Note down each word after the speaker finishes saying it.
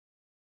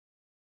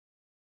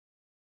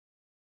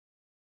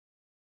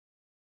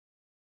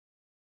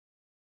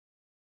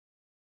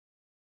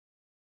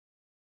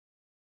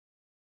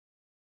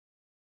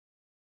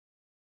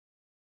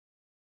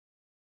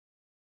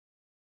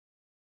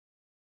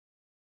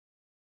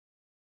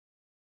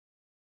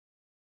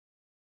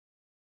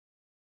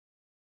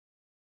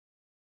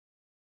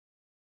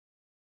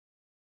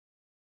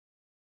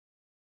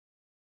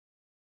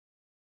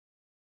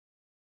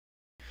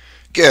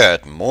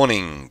Good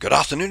morning, good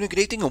afternoon, and good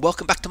evening, and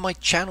welcome back to my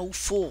channel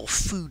for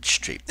Food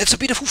Street. It's a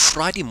beautiful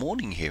Friday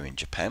morning here in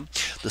Japan.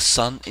 The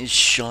sun is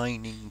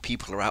shining,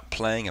 people are out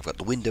playing, I've got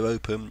the window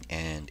open,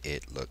 and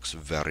it looks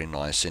very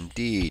nice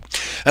indeed.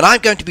 And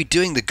I'm going to be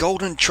doing the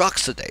golden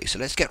trucks today, so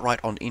let's get right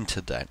on into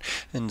that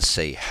and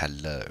say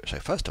hello. So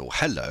first of all,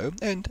 hello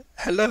and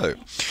hello.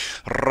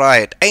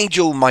 Right,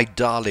 Angel, my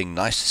darling,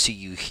 nice to see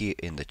you here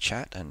in the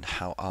chat, and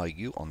how are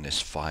you on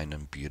this fine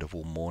and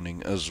beautiful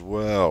morning as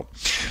well?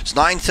 It's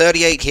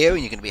 9:38 here, and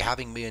you're going to be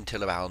having me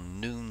until about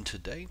noon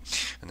today,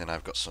 and then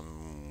I've got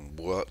some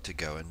work to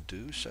go and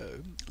do,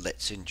 so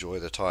let's enjoy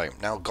the time.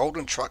 Now,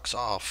 golden trucks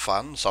are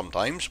fun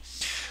sometimes.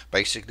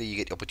 Basically, you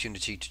get the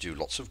opportunity to do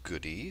lots of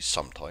goodies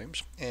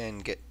sometimes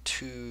and get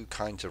two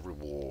kinds of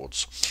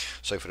rewards.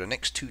 So for the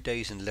next 2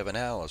 days and 11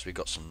 hours, we've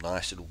got some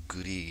nice little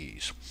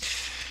goodies.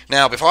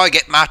 Now, before I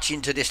get much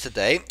into this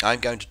today, I'm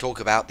going to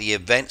talk about the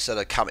events that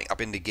are coming up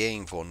in the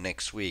game for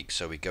next week.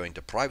 So we go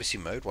into privacy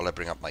mode while I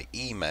bring up my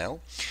email,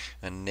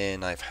 and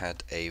then I've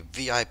had a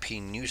VIP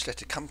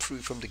newsletter come through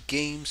from the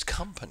games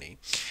company,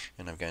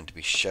 and I'm going to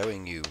be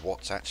showing you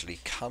what's actually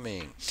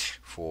coming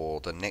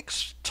for the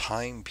next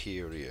time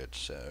period.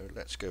 So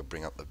let's go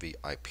bring up the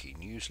VIP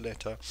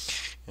newsletter,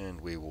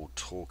 and we will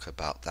talk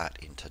about that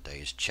in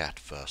today's chat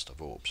first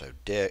of all. So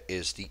there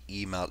is the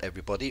email,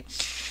 everybody,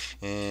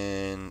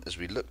 and as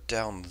we look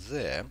down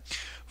there,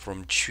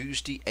 from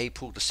Tuesday,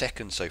 April the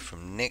 2nd, so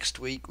from next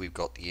week, we've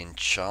got the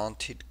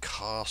Enchanted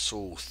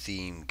Castle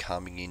theme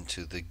coming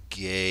into the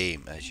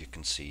game, as you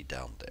can see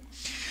down there.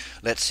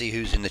 Let's see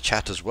who's in the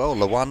chat as well.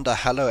 Lawanda,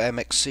 hello.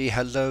 MXC,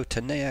 hello.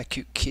 Tanea,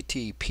 Cute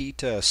Kitty,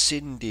 Peter,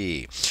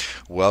 Cindy.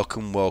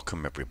 Welcome,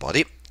 welcome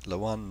everybody.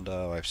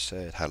 Lawanda, I've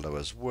said hello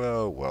as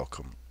well.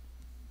 Welcome.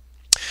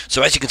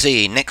 So as you can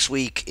see, next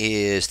week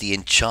is the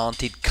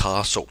Enchanted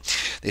Castle.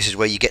 This is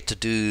where you get to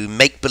do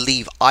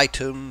make-believe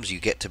items, you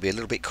get to be a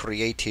little bit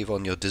creative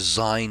on your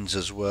designs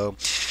as well,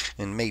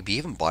 and maybe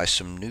even buy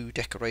some new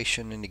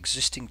decoration and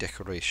existing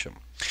decoration.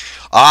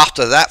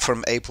 After that,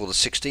 from April the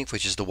 16th,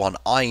 which is the one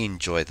I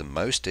enjoy the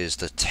most, is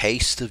the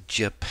Taste of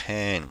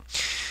Japan.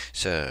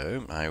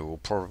 So I will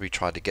probably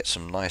try to get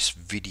some nice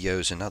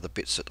videos and other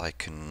bits that I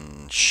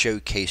can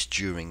showcase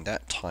during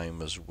that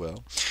time as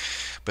well.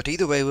 But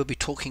either way, we'll be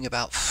talking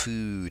about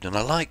food, and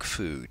I like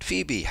food.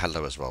 Phoebe,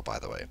 hello as well, by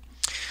the way.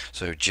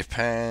 So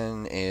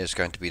Japan is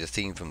going to be the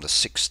theme from the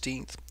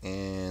 16th,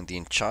 and the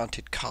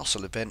Enchanted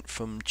Castle event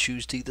from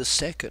Tuesday the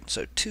 2nd.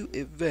 So 2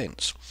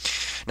 events.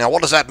 Now,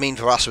 what does that mean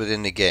for us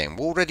within the game?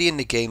 We're already in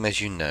the game,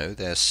 as you know.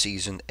 There's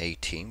Season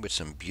 18 with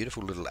some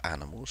beautiful little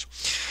animals.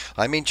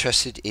 I'm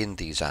interested in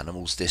these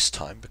animals this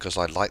time because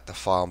I like the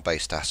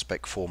farm-based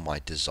aspect for my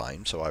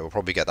design, so I will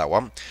probably get that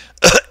one.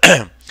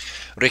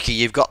 Ricky,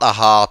 you've got the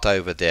heart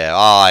over there.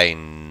 I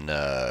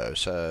know.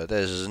 So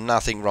there's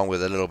nothing wrong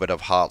with a little bit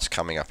of hearts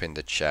coming up in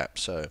the chat.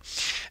 So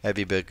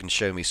everybody can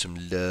show me some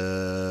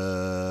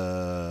love.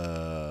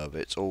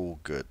 It's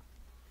all good.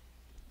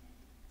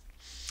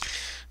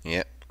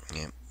 Yep,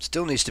 yep.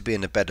 Still needs to be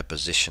in a better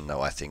position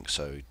though, I think,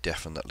 so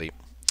definitely.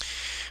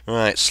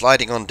 Right,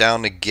 sliding on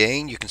down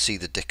again, you can see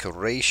the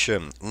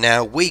decoration.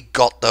 Now, we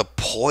got the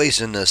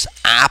poisonous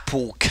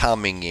apple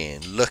coming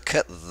in. Look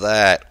at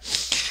that.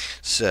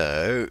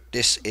 So,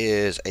 this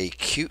is a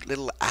cute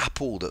little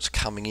apple that's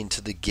coming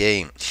into the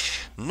game.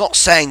 Not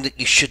saying that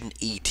you shouldn't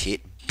eat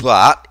it,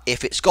 but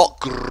if it's got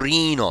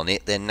green on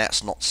it, then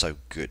that's not so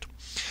good.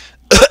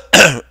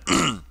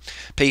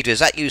 Peter, is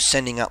that you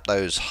sending up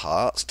those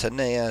hearts?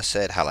 Tanea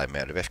said, hello,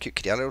 Mary Beth. Cute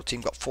Kitty. Our little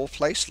team got 4th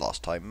place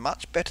last time.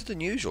 Much better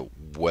than usual.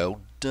 Well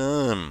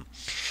done.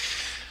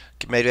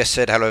 Maybe I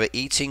said, hello,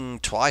 eating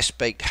twice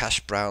baked hash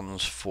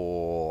browns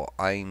from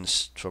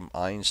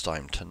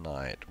Einstein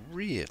tonight.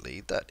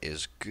 Really? That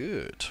is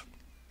good.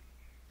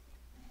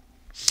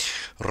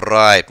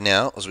 Right,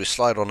 now, as we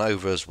slide on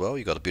over as well,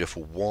 you've got a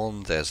beautiful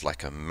wand. There's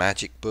like a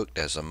magic book.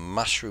 There's a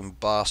mushroom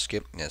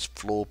basket. There's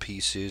floor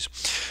pieces.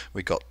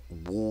 We've got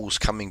walls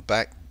coming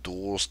back.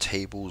 Doors,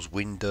 tables,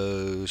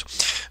 windows.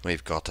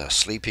 We've got a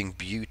Sleeping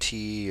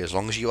Beauty. As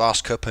long as you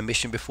ask her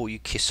permission before you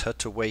kiss her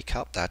to wake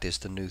up, that is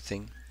the new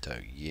thing. So,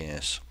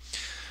 yes.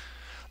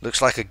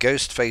 Looks like a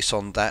ghost face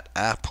on that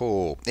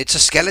apple. It's a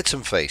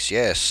skeleton face,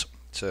 yes.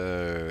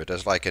 So,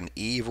 there's like an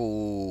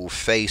evil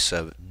face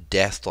of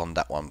death on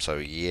that one. So,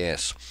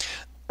 yes.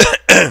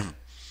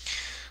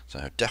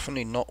 So,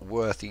 definitely not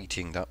worth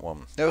eating that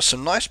one. There are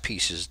some nice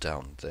pieces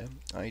down there.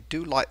 I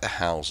do like the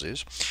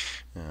houses.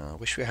 I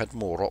wish we had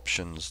more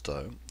options,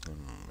 though.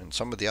 And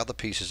some of the other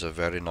pieces are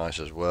very nice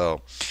as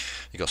well.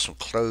 You've got some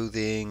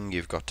clothing,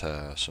 you've got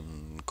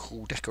some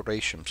cool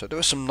decoration. So there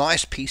are some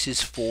nice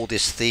pieces for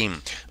this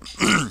theme.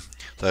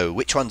 So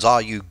which ones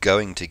are you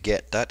going to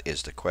get? That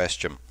is the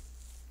question.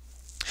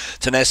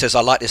 Tanea says,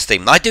 I like this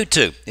theme. I do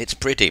too. It's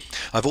pretty.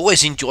 I've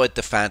always enjoyed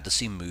the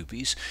fantasy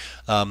movies.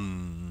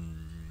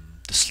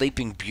 The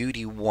Sleeping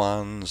Beauty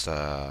ones,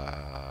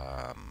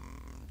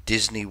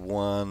 Disney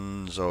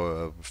ones,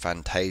 or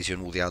Fantasia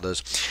and all the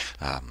others.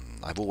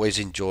 I've always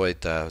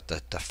enjoyed the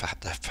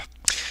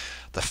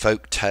the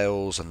folk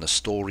tales and the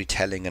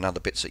storytelling and other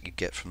bits that you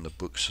get from the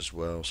books as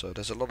well. So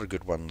there's a lot of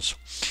good ones.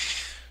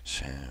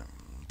 So,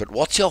 but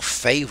what's your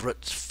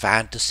favourite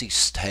fantasy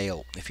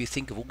tale? If you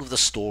think of all of the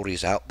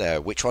stories out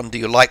there, which one do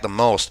you like the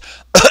most?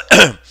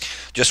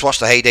 Just watch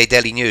the Heyday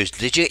Daily News.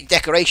 Did you get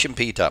decoration,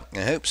 Peter?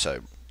 I hope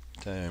so.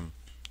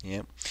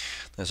 Yeah,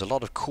 there's a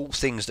lot of cool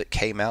things that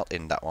came out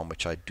in that one,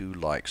 which I do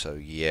like. So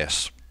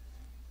yes,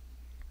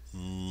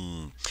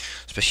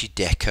 especially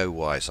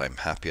deco-wise, I'm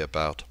happy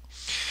about.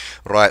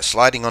 Right,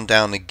 sliding on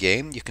down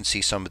again, you can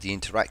see some of the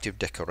interactive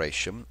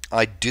decoration.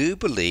 I do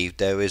believe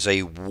there is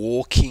a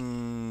walking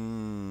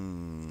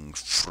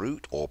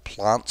fruit or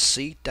plant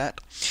seed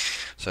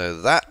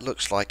so that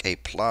looks like a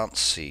plant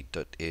seed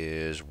that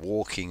is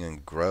walking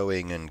and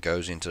growing and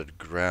goes into the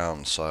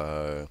ground.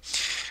 So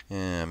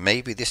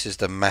maybe this is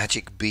the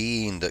magic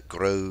bean that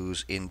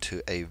grows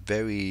into a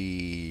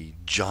very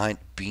giant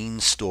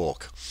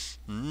beanstalk.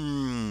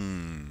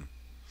 You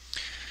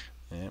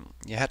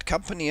had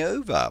company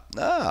over.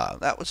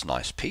 That was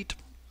nice, Pete.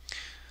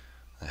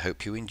 I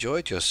hope you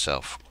enjoyed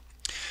yourself.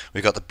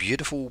 We got the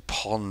beautiful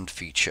pond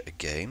feature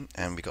again,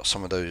 and we got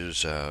some of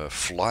those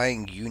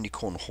flying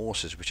unicorn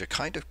horses, which are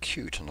kind of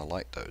cute, and I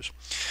like those.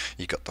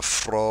 You've got the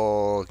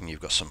frog, and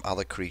you've got some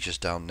other creatures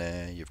down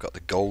there. You've got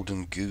the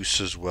golden goose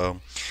as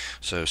well.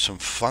 So some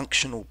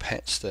functional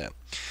pets there.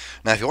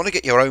 Now, if you want to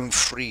get your own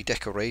free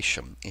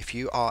decoration, if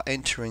you are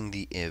entering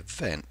the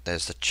event,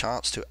 there's the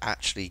chance to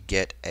actually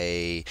get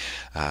a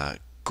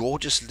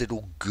gorgeous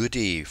little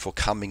goodie for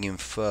coming in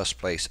first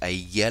place, a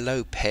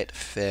yellow pet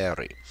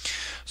fairy.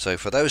 So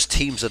for those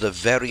teams that are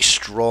very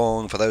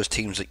strong, for those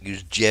teams that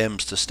use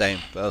gems to stay in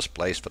first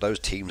place, for those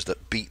teams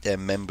that beat their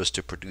members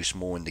to produce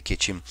more in the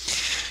kitchen,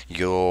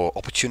 your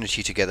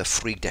opportunity to get a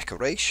free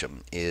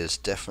decoration is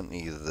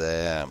definitely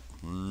there.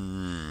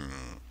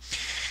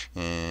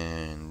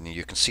 And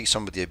you can see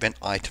some of the event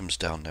items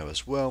down there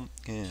as well.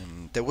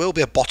 And there will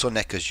be a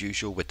bottleneck as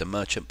usual with the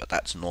merchant, but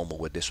that's normal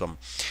with this one.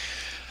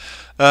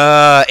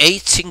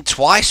 Eating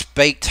twice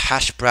baked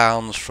hash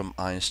browns from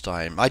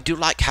Einstein. I do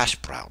like hash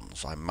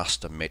browns, I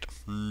must admit.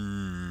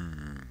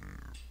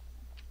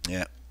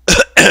 Yeah.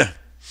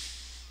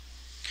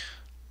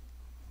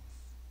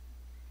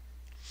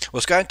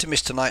 Was going to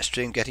miss tonight's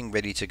stream, getting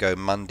ready to go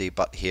Monday,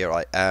 but here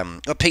I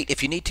am. Oh, Pete,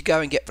 if you need to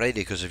go and get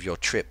ready because of your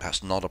trip,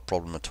 that's not a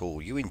problem at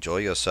all. You enjoy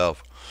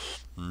yourself.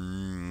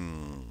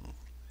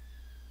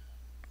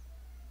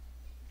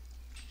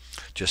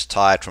 Just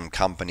tired from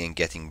company and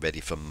getting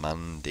ready for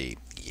Monday.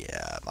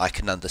 Yeah, I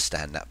can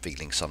understand that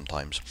feeling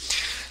sometimes.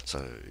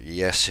 So,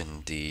 yes,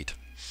 indeed.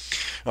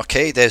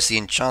 Okay, there's the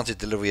Enchanted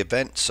Delivery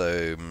event.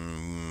 So,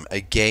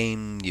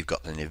 again, you've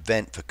got an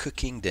event for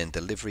cooking, then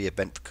delivery,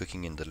 event for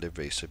cooking and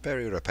delivery. So,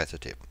 very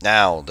repetitive.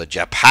 Now, the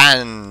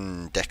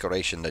Japan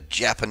decoration, the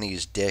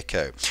Japanese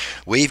deco.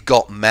 We've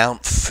got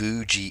Mount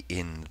Fuji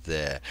in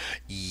there.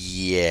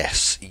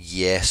 Yes,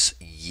 yes,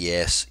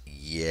 yes,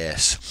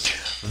 yes.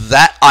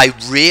 That, I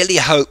really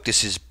hope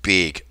this is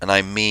big, and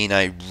I mean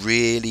I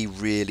really,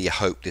 really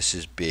hope this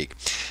is big.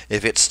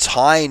 If it's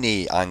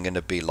tiny, I'm going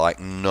to be like,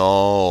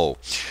 no.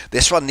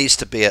 This one needs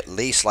to be at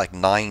least like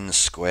 9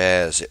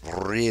 squares. It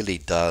really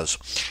does.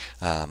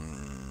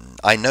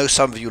 I know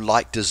some of you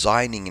like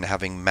designing and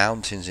having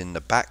mountains in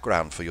the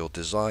background for your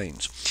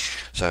designs.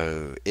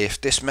 So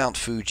if this Mount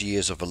Fuji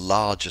is of a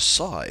larger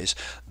size,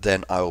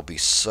 then I will be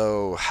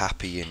so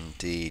happy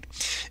indeed.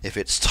 If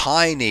it's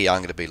tiny,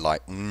 I'm going to be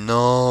like,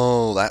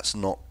 no, that's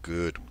not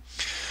good.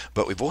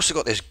 But we've also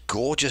got this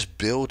gorgeous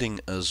building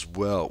as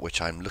well,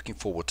 which I'm looking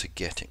forward to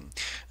getting.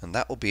 And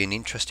that will be an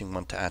interesting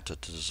one to add to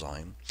the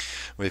design.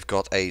 We've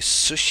got a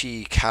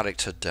sushi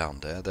character down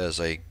there. There's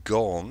a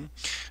gong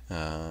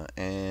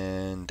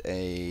and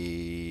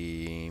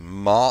a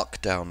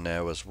mark down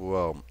there as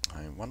well.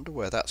 I wonder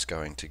where that's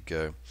going to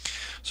go.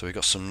 So we've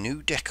got some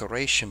new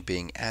decoration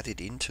being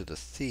added into the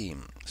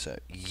theme. So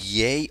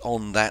yay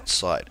on that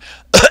side.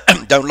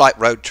 Don't like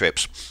road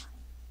trips.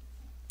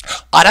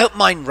 I don't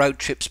mind road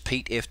trips,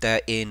 Pete, if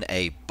they're in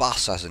a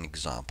bus, as an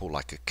example,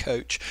 like a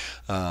coach,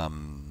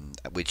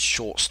 with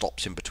short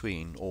stops in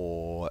between,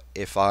 or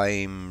if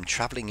I'm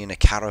travelling in a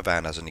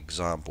caravan, as an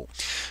example.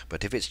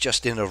 But if it's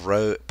just in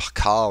a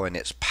car and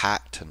it's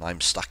packed and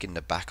I'm stuck in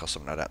the back or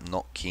something like that, I'm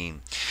not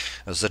keen.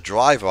 As a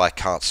driver, I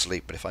can't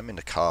sleep, but if I'm in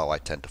the car, I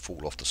tend to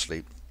fall off to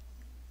sleep.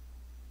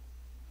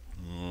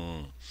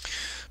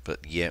 But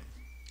yeah.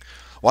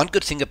 One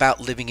good thing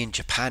about living in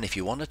Japan, if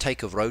you want to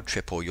take a road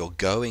trip or you're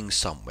going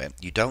somewhere,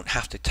 you don't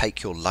have to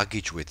take your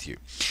luggage with you.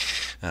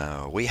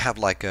 We have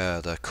like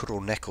the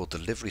Kuroneko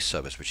delivery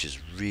service, which is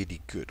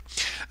really good.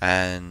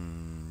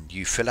 And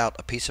you fill out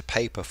a piece of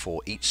paper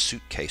for each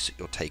suitcase that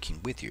you're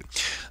taking with you.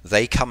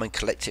 They come and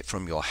collect it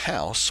from your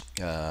house,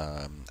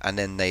 and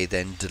then they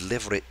then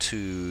deliver it to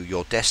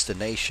your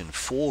destination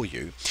for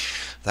you.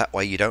 That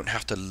way you don't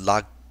have to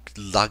lug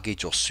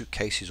luggage or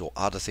suitcases or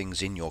other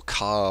things in your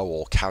car,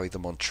 or carry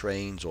them on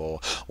trains or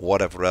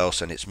whatever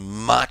else, and it's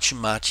much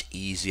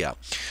easier.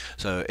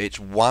 So it's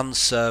one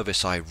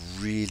service I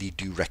really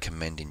do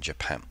recommend in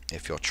Japan.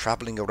 If you're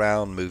traveling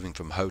around, moving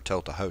from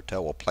hotel to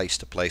hotel or place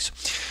to place,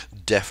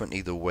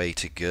 definitely the way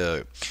to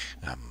go.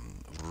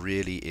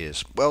 Really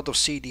is. World of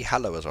CD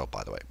Hello as well,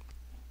 by the way.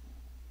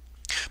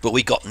 But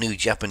we got new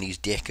Japanese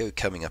deco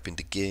coming up in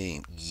the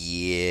game.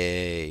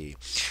 Yay!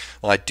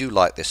 I do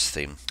like this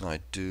theme. I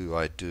do.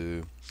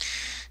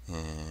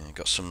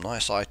 Got some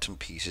nice item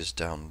pieces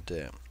down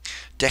there.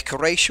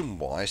 Decoration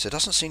wise, there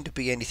doesn't seem to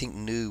be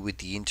anything new with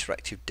the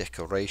interactive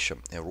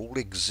decoration. They're all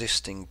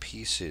existing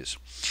pieces.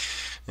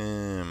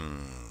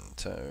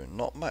 So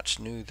not much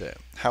new there.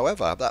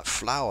 However, that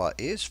flower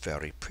is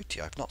very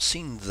pretty. I've not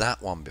seen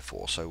that one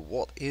before. So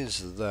what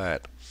is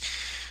that?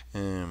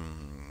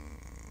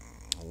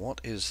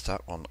 What is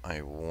that one, I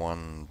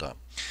wonder?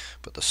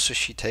 But the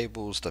sushi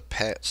tables, the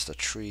pets, the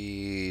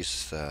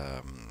trees,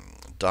 the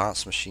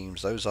dance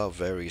machines, those are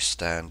very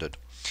standard.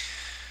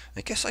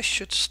 I guess I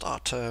should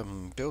start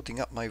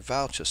building up my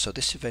vouchers, so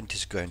this event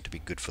is going to be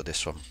good for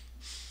this one.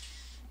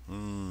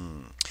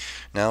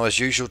 Now, as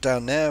usual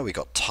down there, we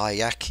got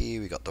taiyaki,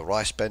 we got the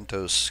rice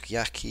bento,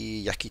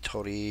 sukiyaki,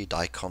 yakitori,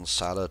 daikon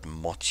salad,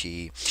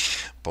 mochi,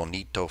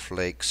 bonito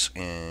flakes,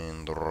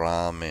 and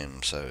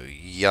ramen. So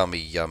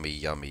yummy.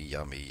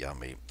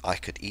 I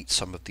could eat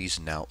some of these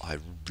now. I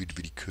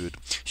really could.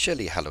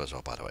 Shelly, hello as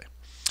well, by the way.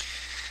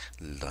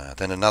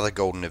 Then another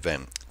golden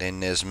event. Then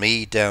there's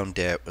me down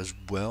there as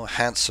well,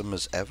 handsome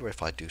as ever,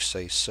 if I do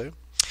say so.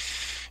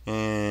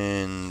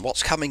 And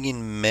what's coming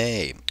in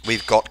May?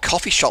 We've got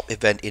coffee shop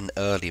event in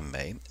early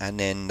May, and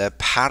then the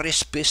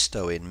Paris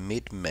Bistro in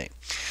mid-May.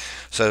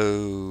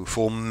 So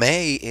for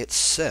May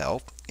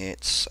itself,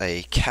 it's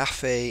a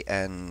cafe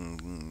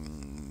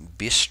and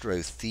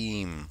bistro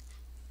theme.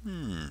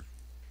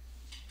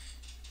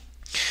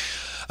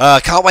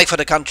 Can't wait for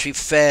the country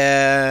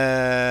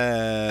fair.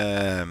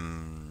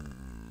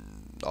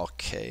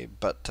 Okay,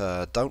 but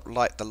don't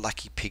like the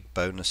lucky pig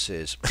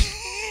bonuses.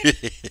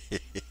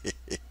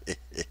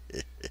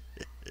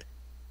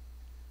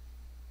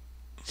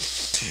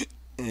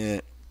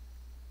 Yeah.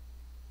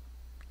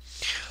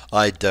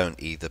 I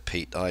don't either,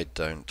 Pete. I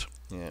don't.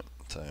 Yeah.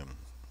 So.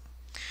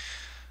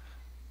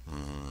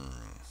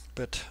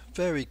 But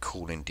very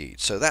cool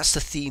indeed. So that's the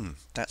theme.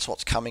 That's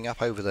what's coming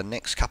up over the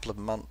next couple of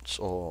months,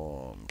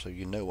 or so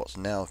you know what's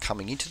now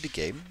coming into the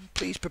game.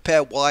 Please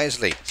prepare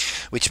wisely,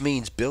 which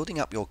means building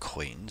up your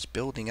coins,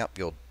 building up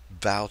your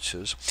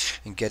vouchers,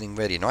 and getting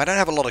ready. Now, I don't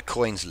have a lot of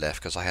coins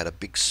left because I had a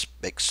big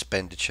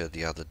expenditure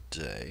the other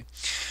day.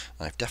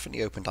 I've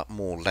definitely opened up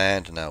more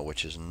land now,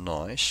 which is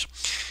nice.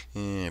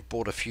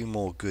 Bought a few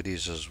more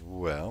goodies as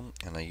well,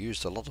 and I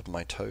used a lot of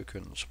my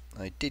tokens.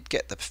 I did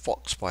get the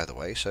fox, by the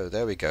way, so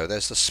there we go.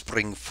 There's the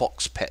spring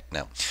fox pet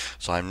now.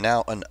 So I'm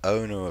now an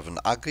owner of an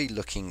ugly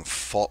looking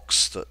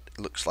fox that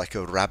looks like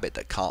a rabbit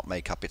that can't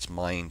make up its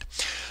mind.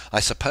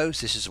 I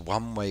suppose this is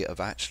one way of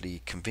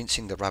actually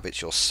convincing the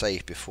rabbits you're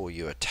safe before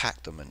you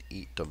attack them and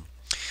eat them.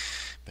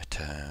 But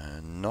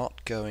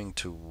not going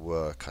to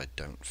work, I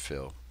don't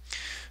feel.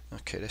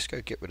 Okay, let's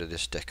go get rid of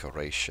this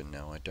decoration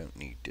now. I don't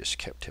need this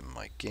kept in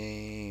my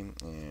game.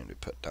 And we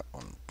put that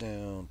one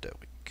down. There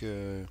we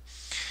go.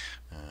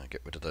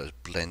 Get rid of those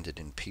blended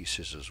in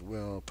pieces as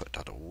well. Put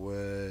that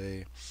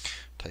away.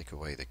 Take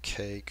away the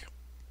cake.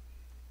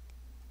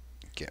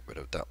 Get rid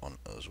of that one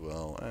as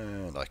well.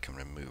 And I can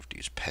remove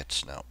these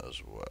pets now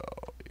as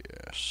well.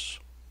 Yes.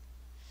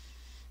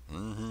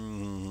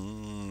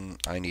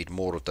 I need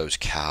more of those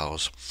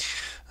cows.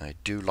 I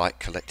do like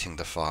collecting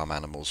the farm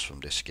animals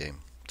from this game.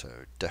 So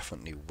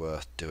definitely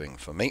worth doing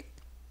for me.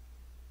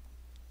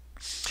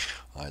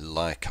 I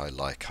like.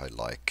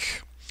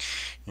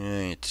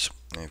 Right,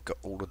 I've got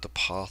all of the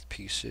path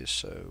pieces,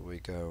 so we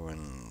go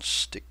and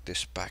stick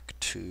this back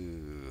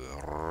to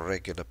a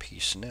regular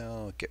piece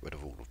now. Get rid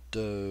of all of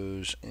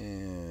those,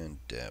 and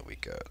there we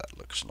go. That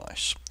looks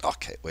nice.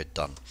 Okay, we're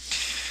done.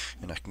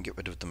 And I can get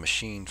rid of the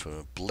machine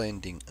for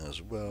blending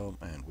as well,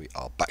 and we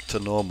are back to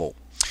normal.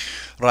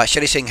 Right,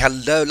 Shelly saying,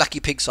 hello,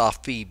 lucky pigs are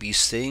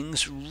Phoebe's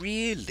things.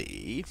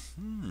 Really?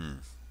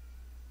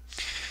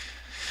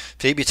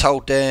 Phoebe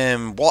told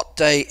them, what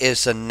day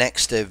is the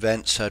next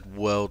event, said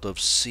World of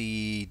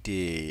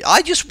CD.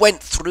 I just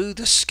went through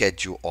the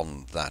schedule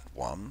on that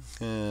one.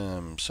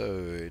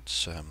 So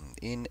it's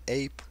in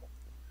April.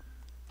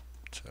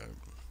 So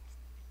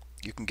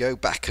you can go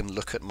back and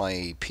look at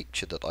my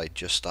picture that I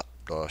just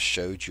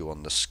showed you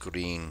on the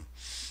screen.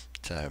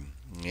 So,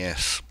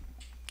 yes.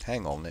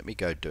 Hang on, let me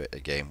go do it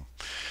again.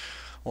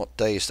 What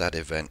day is that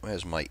event?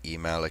 Where's my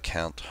email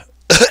account?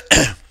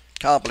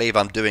 Can't believe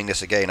I'm doing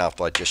this again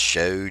after I just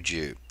showed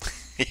you.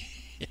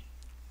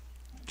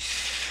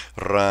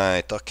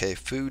 Right, okay,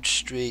 Food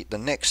Street. The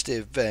next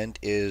event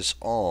is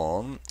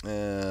on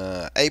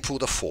April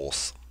the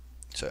 4th.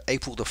 So,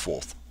 April the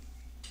 4th.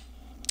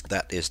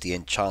 That is the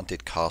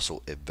Enchanted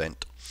Castle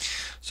event.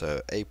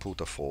 So, April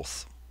the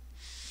 4th.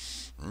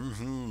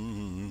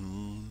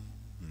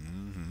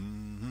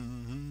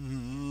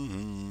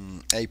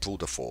 April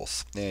the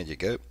 4th. There you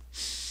go.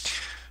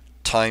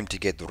 Time to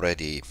get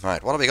ready.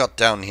 Right, what have we got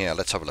down here?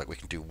 Let's have a look. We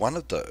can do one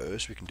of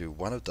those. We can do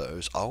one of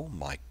those. Oh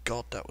my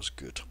god, that was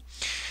good.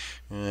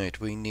 Right,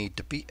 we need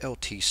the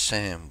BLT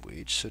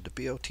sandwich. So the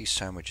BLT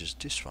sandwich is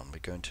this one. We're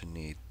going to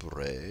need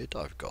bread.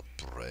 I've got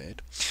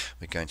bread.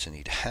 We're going to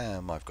need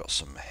ham. I've got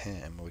some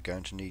ham. We're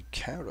going to need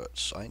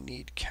carrots. I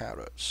need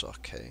carrots.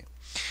 Okay.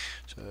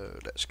 So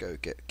let's go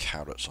get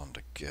carrots on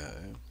the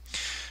go.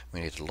 We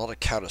need a lot of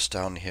carrots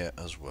down here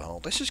as well.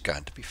 This is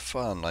going to be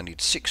fun. I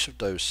need 6 of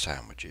those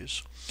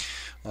sandwiches.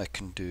 I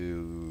can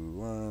do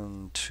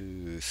 1,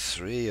 2,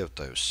 3 of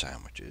those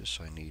sandwiches.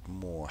 I need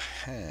more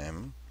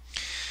ham.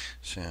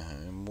 So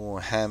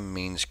more ham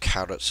means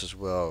carrots as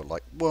well.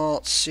 Like,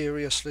 what?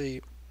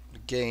 Seriously? The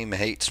game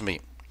hates me.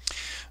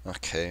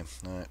 Okay,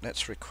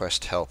 let's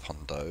request help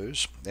on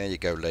those. There you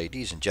go,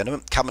 ladies and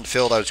gentlemen. Come and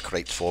fill those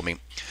crates for me.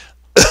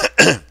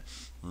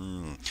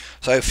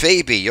 So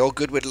Phoebe, you're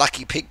good with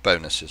lucky pig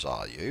bonuses,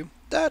 are you?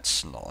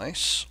 That's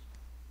nice.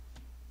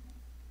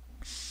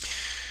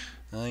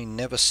 I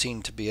never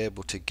seem to be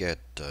able to get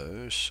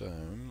those, so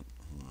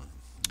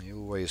I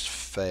always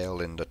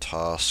fail in the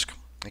task.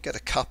 I get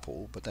a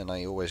couple, but then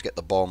I always get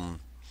the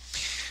bomb.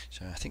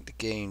 So I think the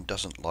game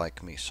doesn't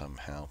like me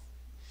somehow.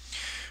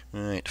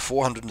 Right,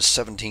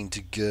 417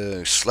 to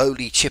go.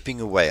 Slowly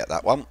chipping away at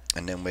that one.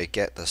 And then we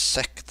get the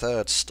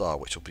third star,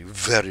 which will be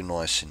very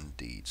nice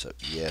indeed. So,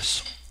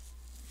 yes.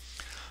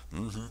 I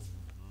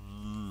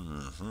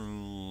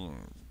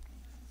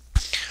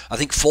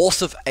think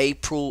 4th of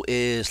April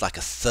is like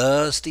a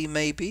Thursday,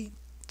 maybe.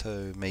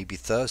 So, maybe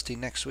Thursday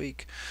next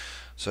week.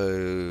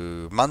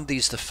 So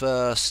Monday's the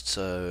 1st,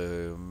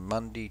 so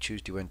Monday,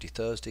 Tuesday, Wednesday,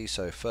 Thursday,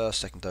 so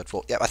 1st, 2nd, 3rd,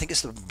 4th. Yeah, I think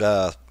it's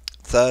the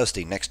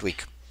Thursday next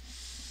week.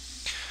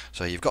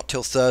 So you've got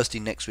till Thursday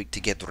next week to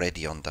get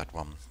ready on that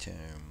one. So,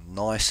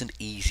 nice and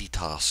easy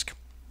task.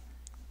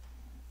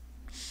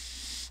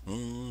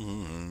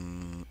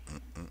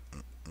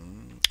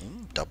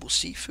 Double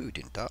seafood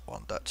in that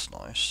one, that's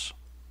nice.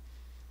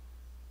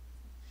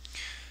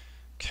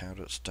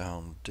 Carrots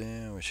down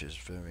there, which is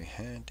very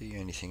handy.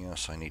 Anything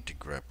else I need to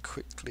grab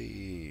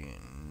quickly?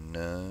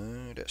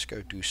 No. Let's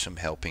go do some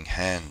helping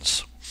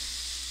hands.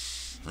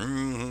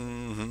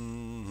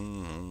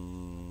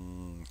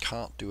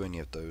 Can't do any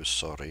of those,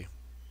 sorry.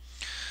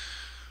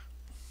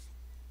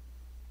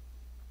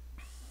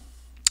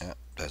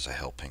 There's a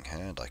helping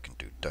hand. I can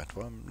do that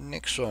one.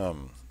 Next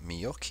one,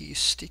 gnocchi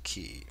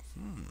sticky.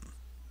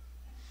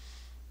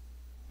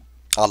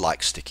 I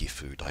like sticky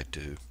food, I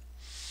do.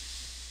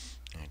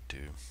 I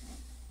do.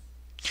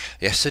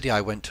 Yesterday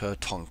I went to a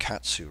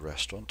tonkatsu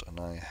restaurant and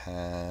I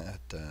had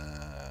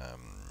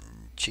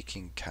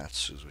chicken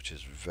katsu, which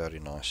is very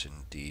nice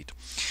indeed.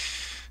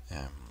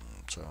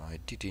 So I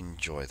did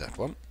enjoy that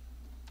one.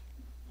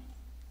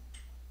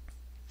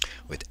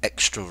 With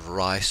extra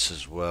rice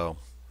as well.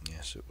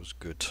 Yes, it was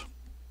good.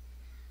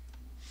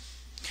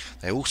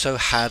 They also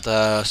had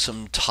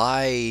some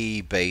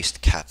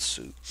Thai-based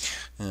katsu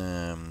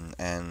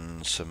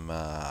and some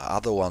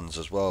other ones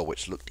as well,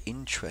 which looked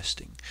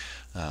interesting.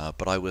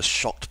 But I was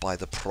shocked by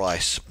the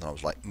price. And I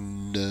was like,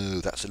 no,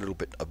 that's a little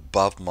bit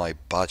above my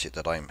budget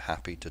that I'm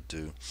happy to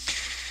do.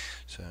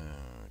 So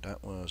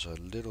that was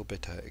a little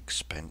bit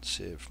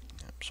expensive.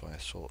 So I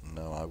thought,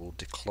 no, I will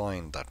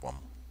decline that one.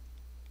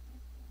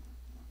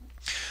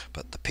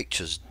 But the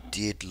pictures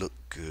did look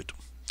good.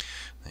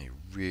 They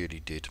really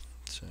did.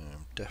 So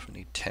I'm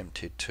definitely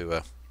tempted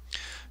to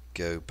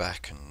go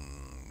back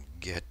and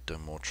get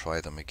them or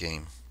try them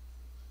again.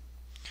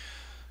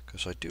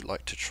 Because I do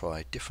like to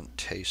try different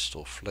tastes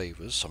or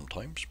flavours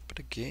sometimes. But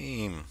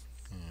again,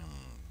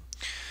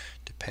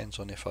 depends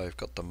on if I've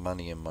got the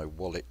money in my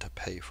wallet to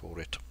pay for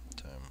it.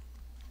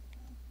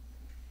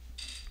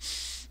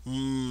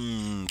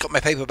 Got my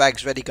paper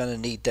bags ready, gonna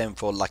need them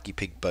for lucky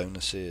pig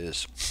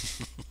bonuses.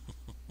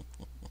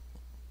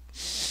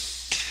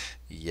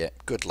 Yeah,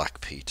 good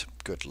luck, Pete.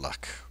 Good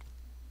luck.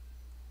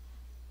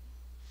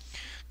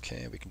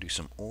 Okay, we can do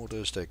some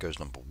orders. There goes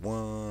number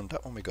 1.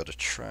 That one we got to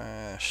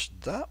trash.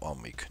 That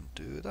one we can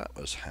do. That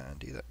was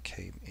handy. That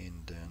came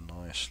in there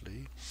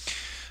nicely.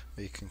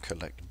 We can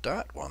collect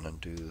that one and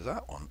do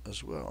that one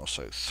as well.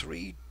 So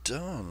 3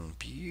 done.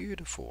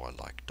 Beautiful. I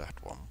like that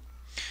one.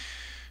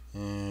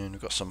 And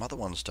we've got some other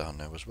ones down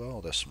there as well.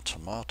 There's some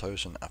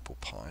tomatoes and apple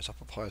pies.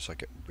 Apple pies I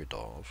get rid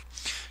of.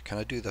 Can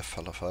I do the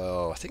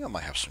falafel? I think I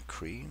might have some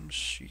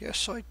creams.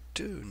 Yes, I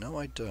do. No,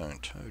 I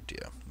don't. Oh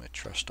dear. I'm going to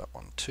trash that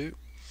one too.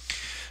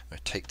 I'm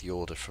going to take the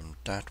order from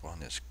that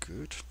one. It's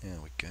good. There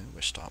we go.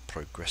 We'll start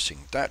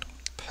progressing that.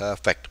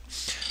 Perfect.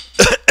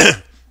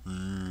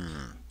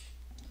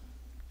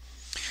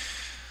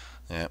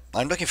 Yeah,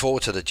 I'm looking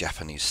forward to the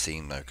Japanese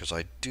theme though, because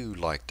I do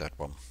like that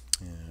one.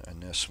 Yeah,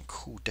 and there's some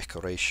cool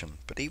decoration,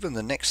 but even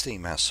the next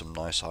theme has some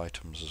nice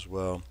items as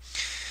well.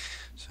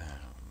 So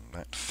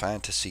that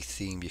fantasy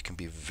theme, you can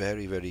be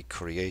very, very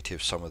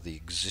creative. Some of the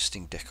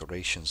existing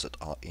decorations that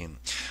are in.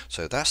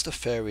 So that's the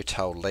fairy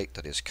tale lake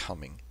that is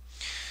coming.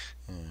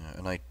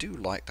 And I do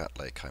like that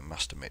lake, I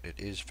must admit. It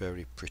is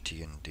very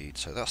pretty indeed.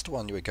 So that's the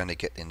one you're going to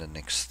get in the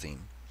next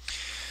theme.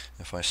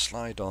 If I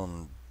slide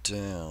on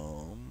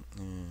down,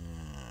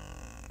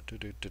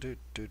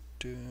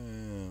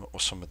 or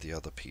some of the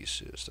other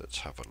pieces, let's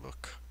have a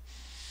look.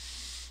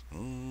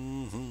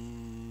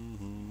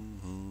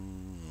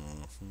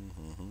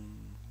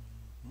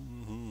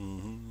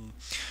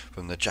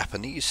 From the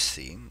Japanese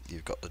theme,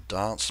 you've got the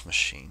dance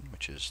machine,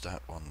 which is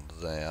that one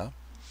there,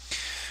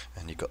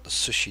 and you've got the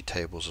sushi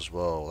tables as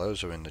well.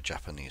 Those are in the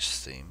Japanese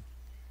theme.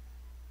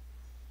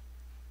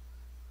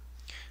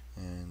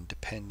 And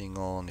depending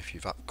on if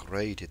you've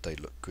upgraded, they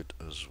look good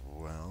as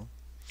well.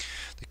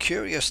 The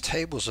curious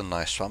table's a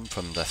nice one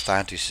from the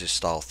fantasy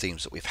style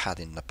themes that we've had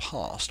in the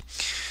past,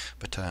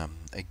 but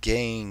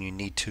again, you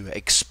need to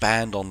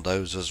expand on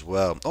those as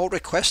well, or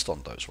request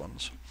on those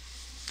ones.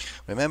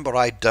 Remember,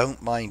 I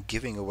don't mind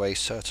giving away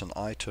certain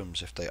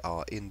items if they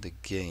are in the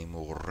game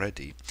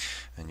already,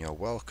 and you're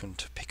welcome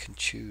to pick and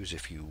choose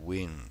if you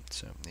win.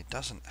 So it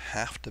doesn't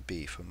have to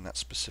be from that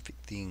specific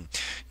theme.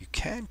 You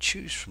can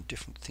choose from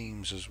different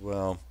themes as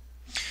well.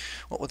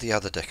 What was the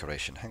other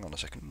decoration? Hang on a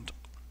second.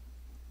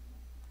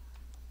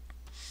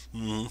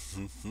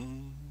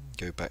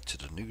 Go back to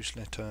the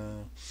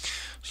newsletter,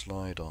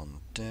 slide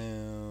on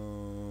down.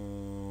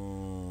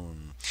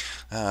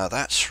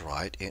 That's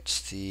right,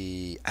 it's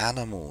the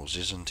animals,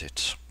 isn't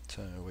it?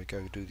 So we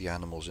go do the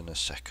animals in a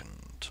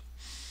second.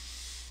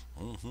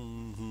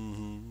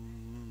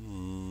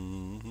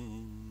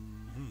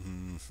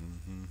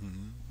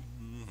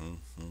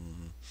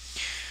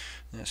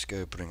 Let's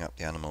go bring up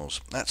the animals.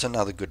 That's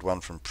another good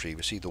one from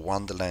previously, the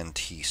Wonderland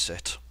tea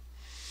set.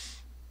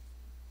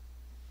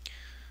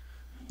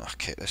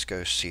 Okay, let's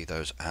go see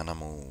those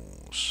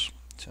animals.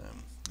 So,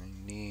 I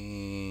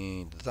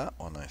need that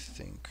one, I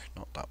think.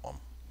 Not that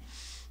one.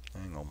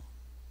 Hang on.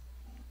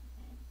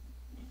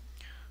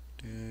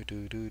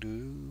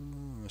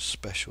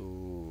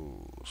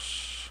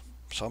 Specials.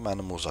 Some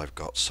animals I've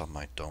got, some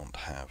I don't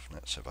have.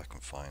 Let's see if I can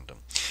find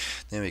them.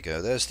 There we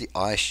go. There's the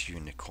ice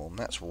unicorn.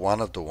 That's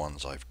one of the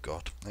ones I've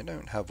got. I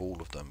don't have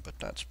all of them, but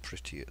that's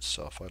pretty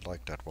itself. I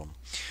like that one.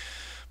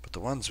 But the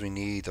ones we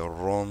need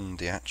are on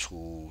the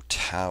actual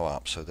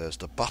tower. So there's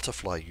the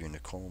butterfly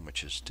unicorn,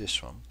 which is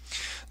this one.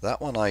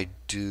 That one I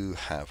do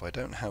have. I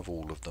don't have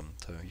all of them,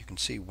 so you can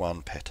see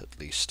one pet at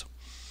least.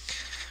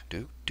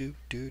 There's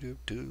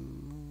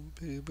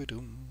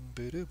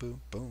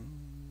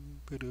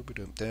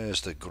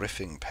the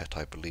griffin pet,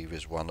 I believe,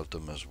 is one of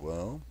them as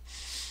well.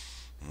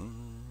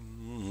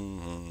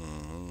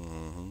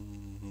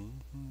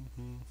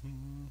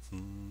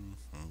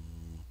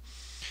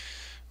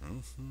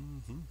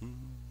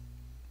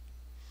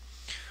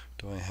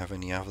 Do I have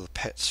any other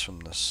pets from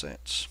the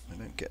sets? I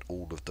don't get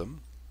all of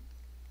them.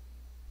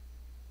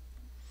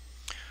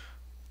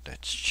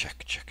 Let's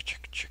check.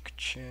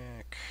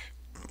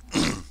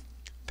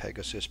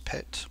 Pegasus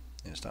pet.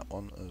 Is that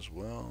one as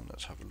well?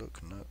 Let's have a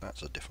look. No,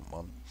 that's a different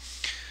one.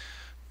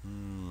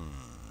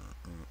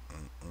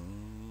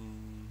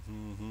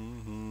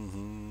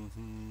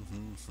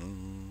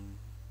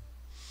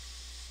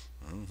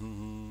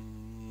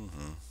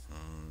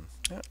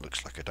 It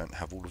looks like I don't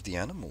have all of the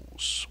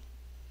animals.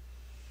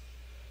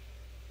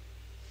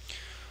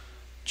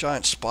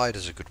 Giant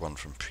spider's a good one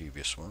from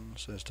previous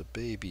ones. There's the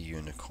baby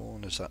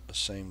unicorn. Is that the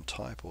same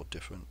type or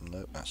different?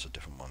 No, that's a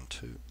different one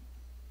too.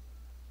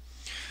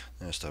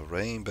 There's the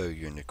rainbow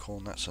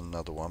unicorn. That's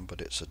another one, but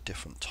it's a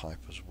different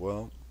type as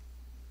well.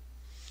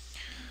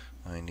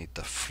 I need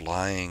the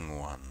flying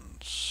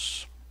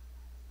ones.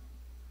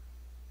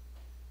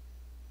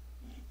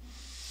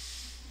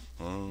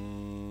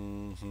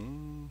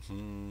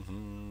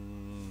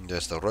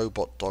 There's the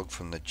robot dog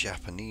from the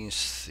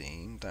Japanese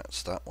theme.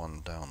 That's that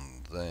one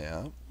down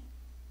there.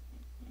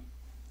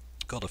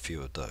 Got a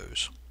few of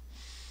those.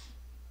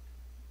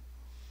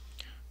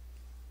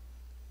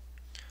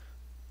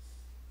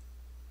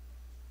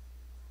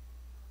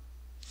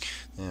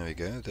 There we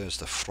go. There's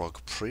the frog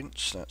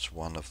prince. That's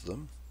one of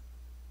them.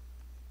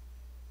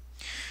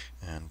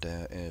 And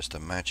there is the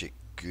magic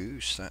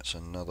goose. That's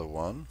another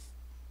one.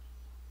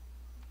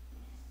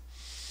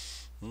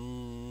 I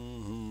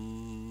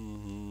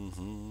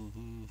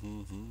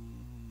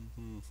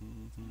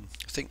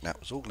think that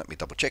was all. Let me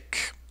double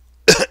check.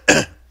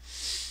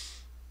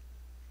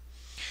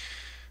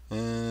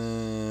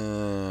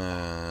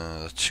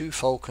 The two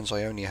falcons,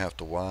 I only have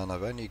the one.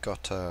 I've only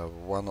got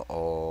one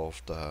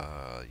of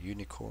the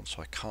unicorns,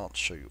 so I can't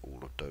show you all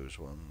of those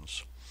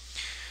ones.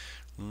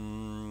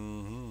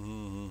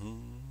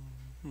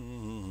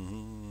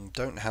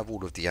 Don't have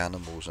all of the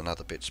animals and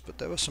other bits, but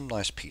there were some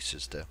nice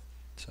pieces there.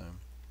 So.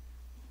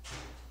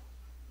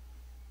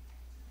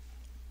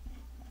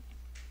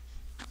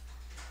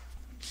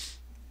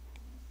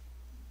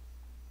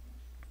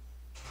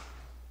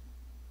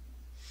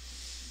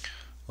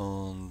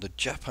 On the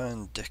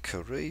Japan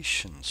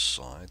decoration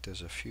side,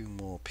 there's a few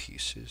more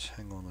pieces.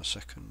 Hang on a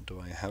second, do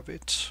I have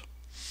it?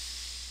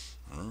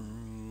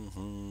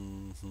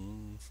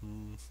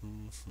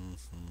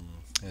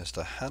 There's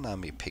the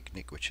Hanami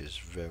picnic, which is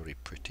very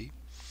pretty.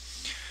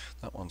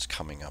 That one's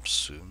coming up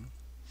soon.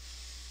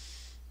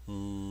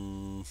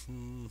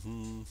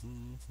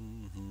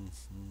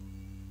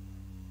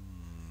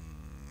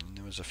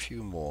 There was a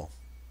few more.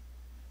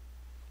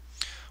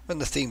 When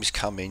the themes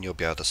come in, you'll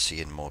be able to see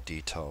in more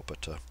detail,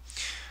 but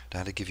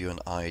now to give you an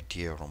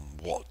idea on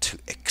what to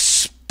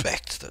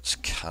expect that's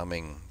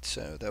coming.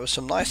 So there were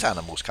some nice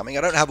animals coming.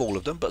 I don't have all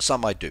of them, but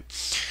some I do.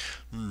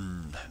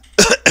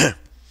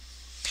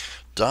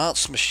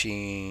 Darts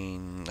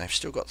machine. I've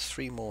still got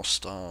 3 more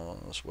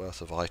stars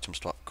worth of items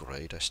to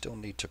upgrade. I still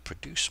need to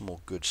produce more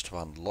goods to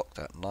unlock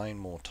that 9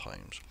 more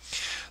times.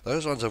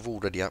 Those ones I've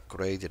already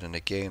upgraded, and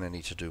again I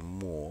need to do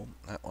more.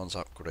 That one's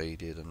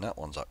upgraded and that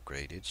one's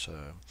upgraded,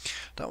 so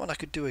that one I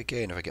could do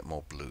again if I get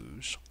more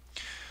blues.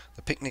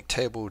 The picnic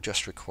table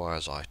just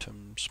requires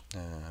items.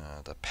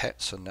 The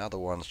pets and the other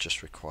ones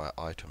just require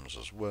items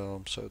as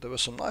well. So there were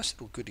some nice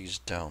little goodies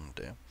down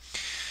there.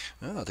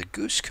 The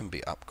goose can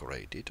be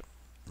upgraded.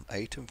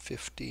 8 and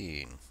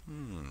 15.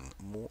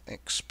 More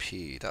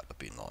XP. That would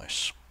be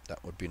nice.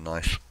 That would be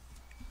nice.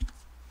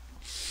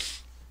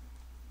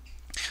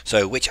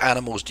 So which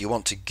animals do you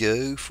want to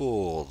go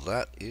for?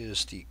 That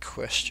is the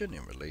question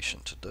in relation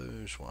to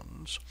those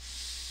ones.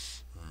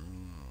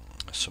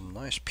 Some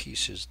nice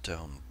pieces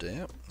down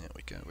there. There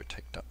we go. We'll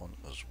take that one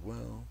as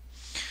well.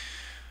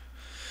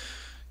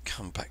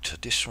 Come back to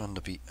this one,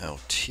 the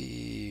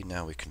BLT.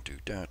 Now we can do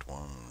that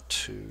one,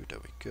 2. There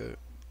we go.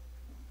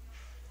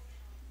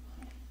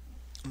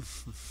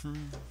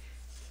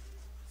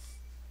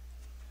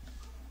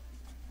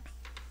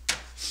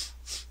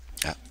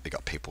 We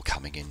got people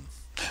coming in.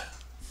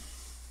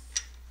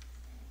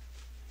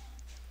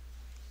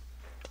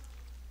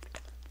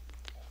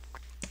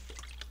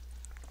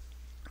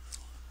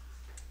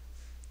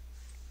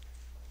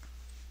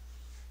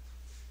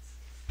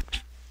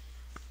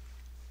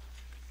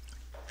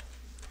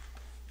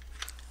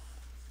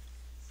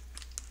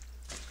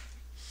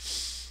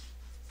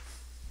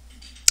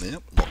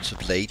 Yep, lots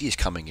of ladies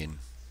coming in.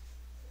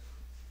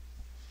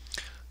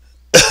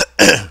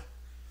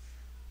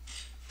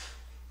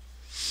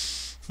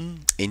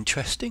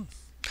 Interesting.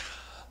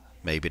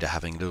 Maybe they're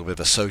having a little bit of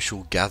a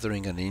social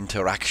gathering and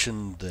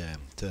interaction there.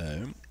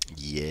 So,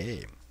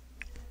 yeah.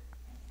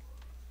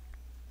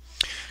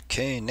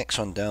 Okay, next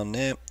one down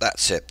there.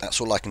 That's it. That's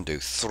all I can do.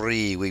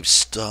 3. We've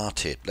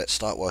started. Let's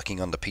start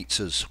working on the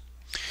pizzas.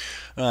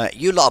 Right,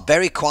 you lot are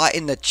very quiet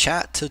in the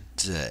chat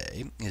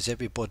today. Is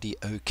everybody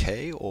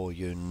okay, or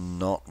you're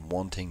not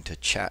wanting to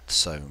chat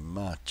so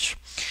much?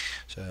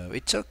 So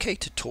it's okay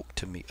to talk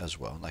to me as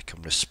well, and I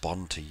can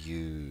respond to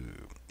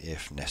you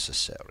if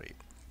necessary.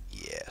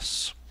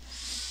 Yes.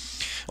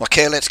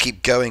 Okay, let's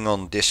keep going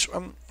on this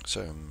one.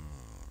 So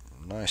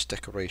nice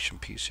decoration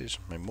pieces.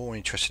 I'm more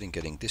interested in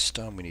getting this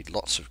done. We need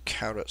lots of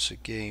carrots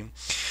again.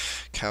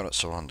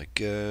 Carrots are on the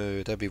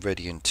go. They'll be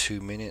ready in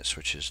 2 minutes,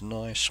 which is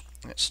nice.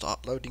 Let's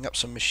start loading up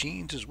some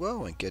machines as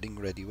well and getting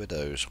ready with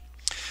those.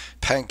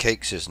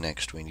 Pancakes is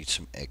next. We need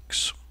some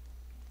eggs.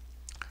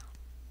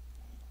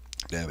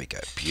 There we go.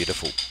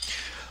 Beautiful.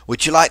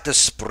 Would you like the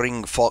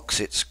spring fox?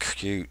 It's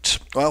cute.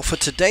 Well, for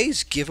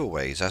today's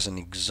giveaways, as an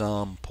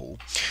example,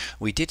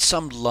 we did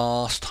some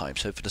last time.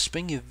 So for the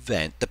spring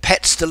event, the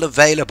pet's still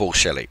available,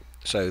 Shelley.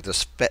 So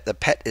the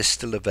pet is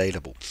still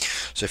available.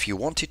 So if you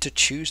wanted to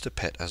choose the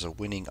pet as a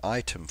winning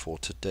item for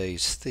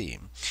today's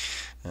theme,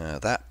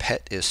 that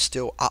pet is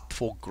still up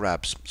for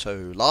grabs.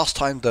 So last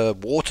time the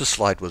water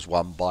slide was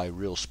won by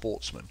Real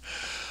Sportsman.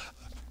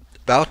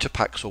 Voucher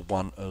packs are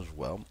won as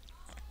well.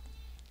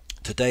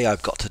 Today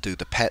I've got to do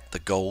the pet, the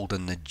gold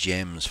and the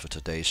gems for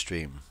today's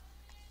stream.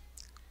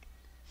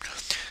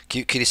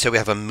 Cute Kitty said we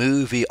have a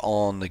movie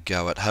on the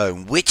go at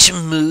home. Which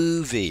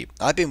movie?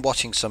 I've been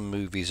watching some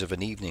movies of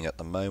an evening at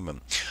the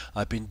moment.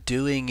 I've been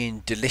doing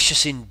in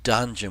Delicious in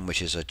Dungeon,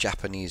 which is a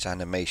Japanese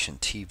animation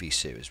TV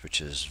series,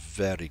 which is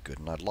very good,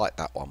 and I like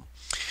that one.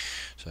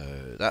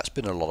 So that's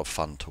been a lot of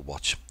fun to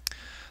watch.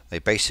 They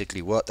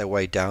basically work their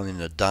way down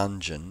in a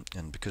dungeon,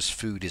 and because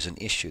food is an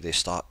issue, they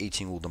start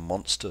eating all the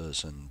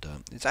monsters, and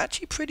it's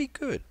actually pretty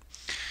good.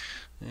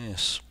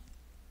 Yes.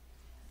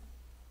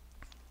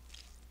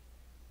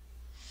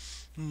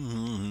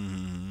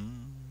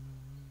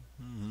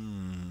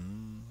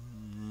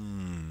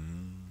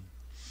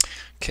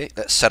 Okay,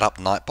 let's set up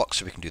Nightbox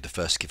so we can do the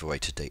first giveaway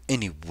today.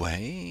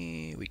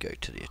 Anyway, we go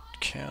to the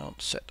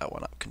account, set that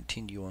one up,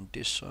 continue on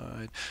this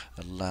side,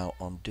 allow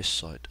on this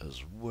side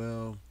as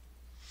well.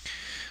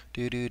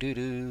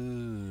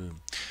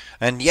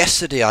 And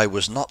yesterday I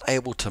was not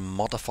able to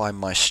modify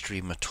my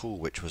stream at all,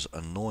 which was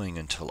annoying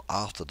until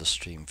after the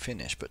stream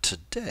finished. But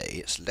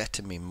today it's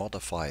letting me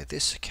modify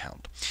this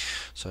account.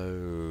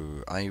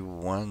 So I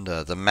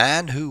wonder, the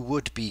man who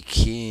would be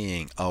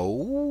king.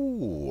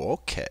 Oh,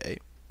 okay.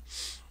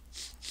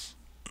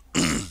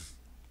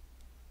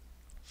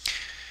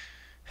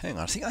 Hang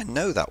on, I think I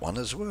know that one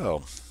as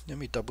well. Let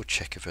me double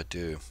check if I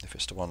do, if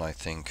it's the one I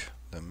think.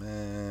 The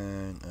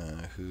man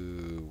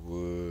who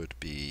would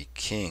be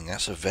king.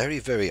 That's a very,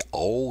 very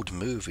old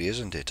movie,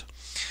 isn't it?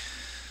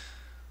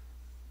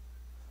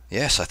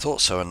 Yes, I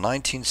thought so. A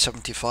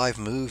 1975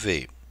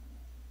 movie.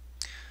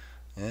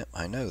 Yeah,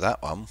 I know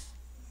that one.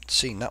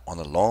 seen that one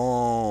a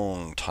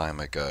long time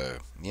ago.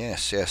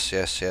 Yes.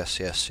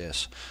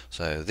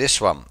 So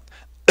this one,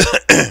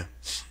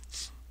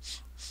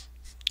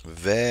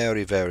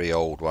 very, very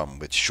old one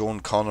with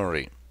Sean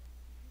Connery.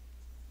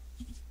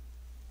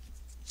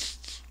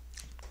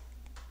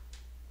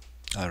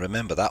 I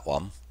remember that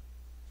one.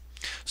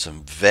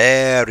 Some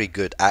very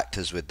good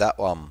actors with that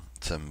one.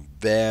 Some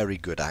very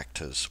good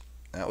actors.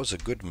 That was a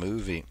good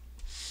movie.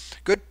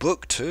 Good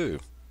book too.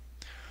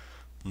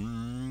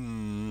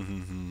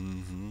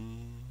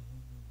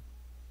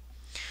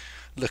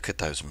 Look at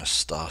those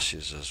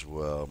moustaches as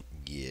well.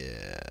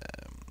 Yeah.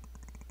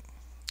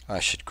 I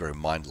should grow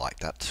mine like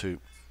that too.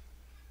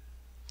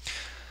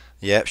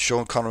 Yep,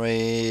 Sean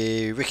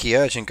Connery, Ricky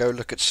Urgent, go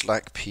look at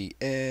Slack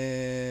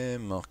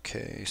PM.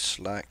 Okay,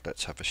 Slack,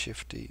 let's have a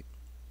shifty.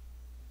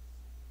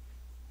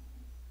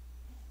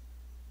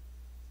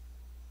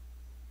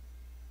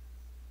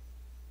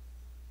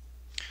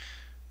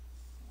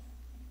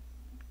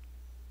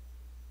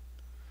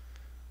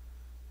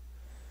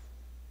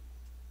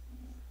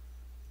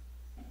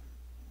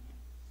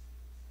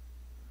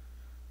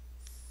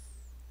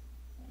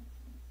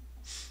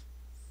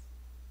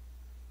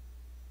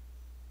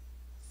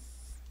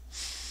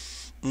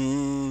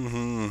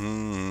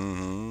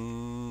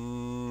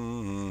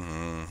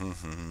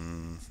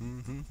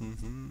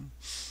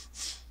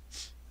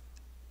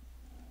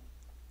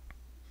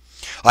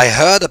 I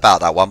heard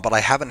about that one, but I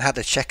haven't had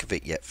a check of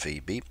it yet,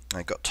 Phoebe.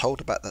 I got told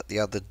about that the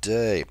other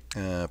day,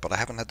 but I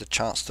haven't had the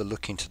chance to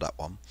look into that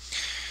one.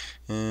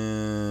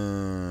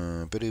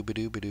 Ba-doo,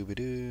 ba-doo, ba-doo,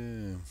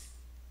 ba-doo.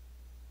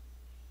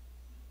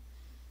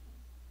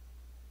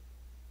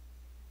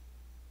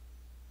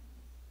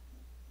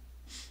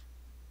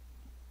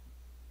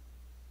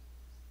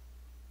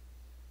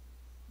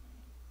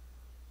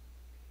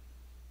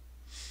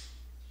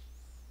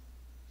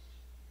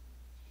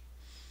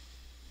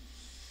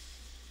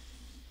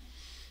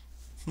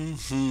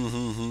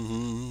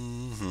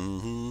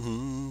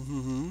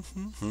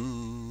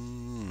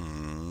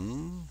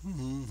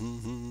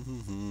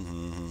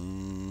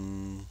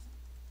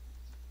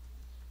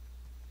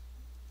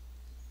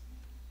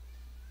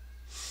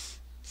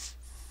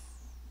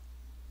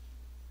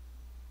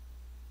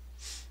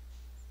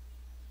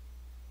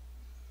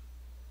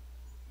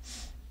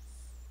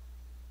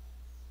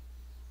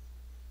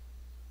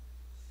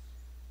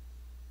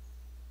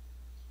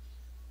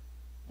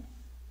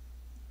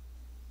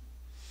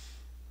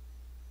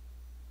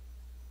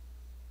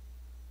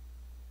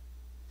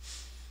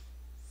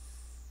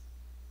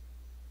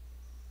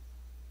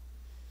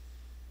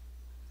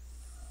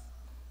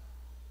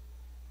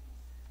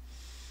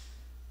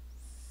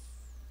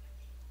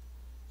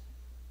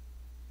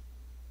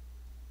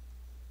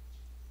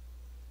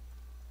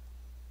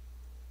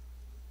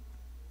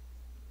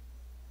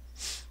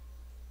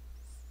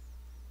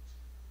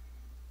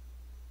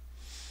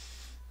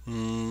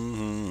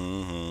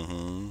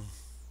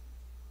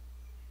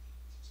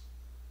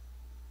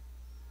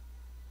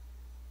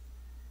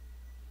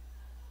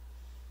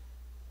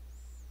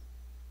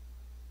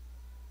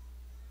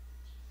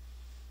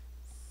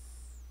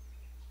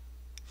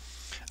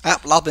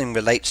 App loving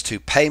relates to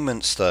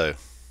payments though.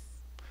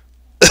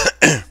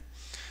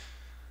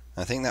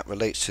 I think that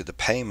relates to the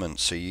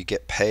payments, so you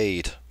get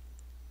paid.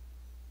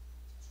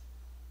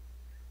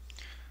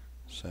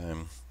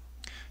 So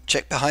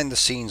check behind the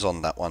scenes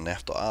on that one. They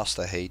have to ask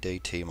the Heyday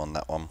team on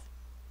that one.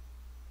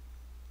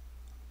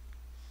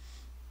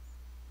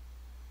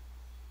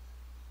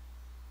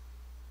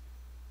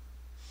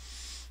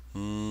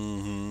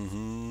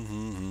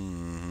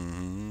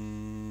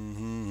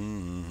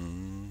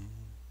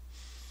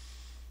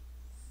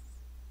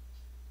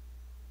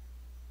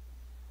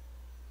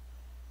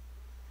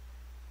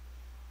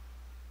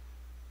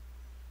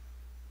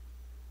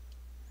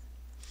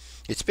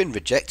 It's been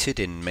rejected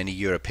in many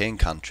European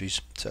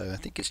countries, so I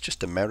think it's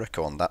just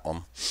America on that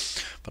one,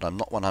 but I'm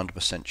not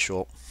 100%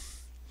 sure.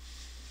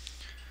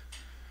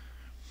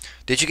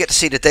 Did you get to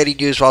see the daily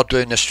news while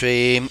doing the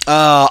stream?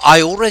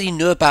 I already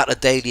knew about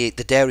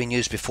the dairy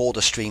news before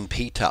the stream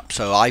peaked up,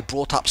 so I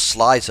brought up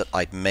slides that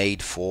I'd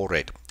made for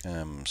it.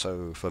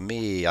 So for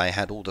me, I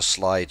had all the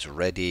slides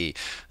ready.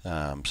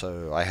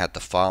 So I had the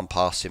farm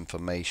pass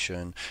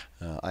information,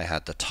 I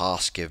had the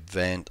task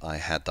event, I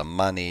had the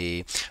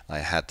money, I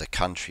had the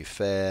country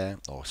fair,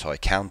 or sorry,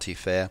 county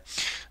fair.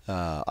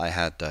 I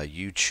had the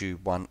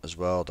YouTube one as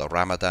well, the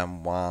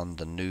Ramadan one,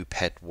 the new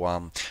pet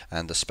one,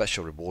 and the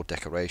special reward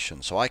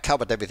decoration. So I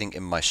covered everything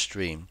in my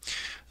stream.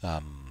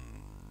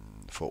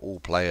 For all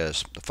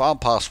players. The farm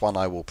pass one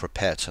I will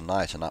prepare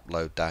tonight and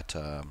upload that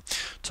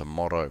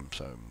tomorrow,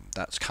 so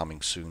that's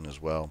coming soon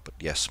as well. But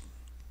yes,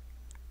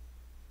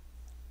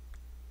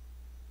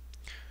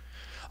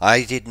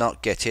 I did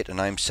not get it, and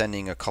I'm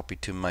sending a copy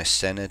to my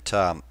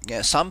senator.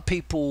 Yeah, some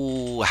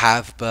people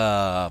have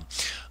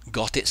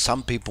got it,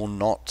 some people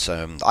not.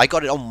 I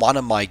got it on one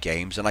of my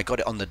games, and I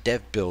got it on the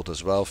dev build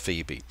as well,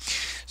 Phoebe.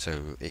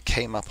 So it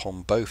came up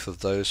on both of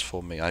those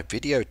for me. I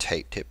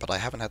videotaped it, but I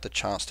haven't had the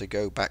chance to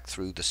go back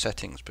through the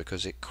settings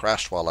because it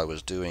crashed while I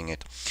was doing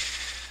it.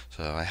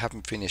 So I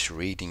haven't finished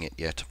reading it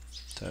yet.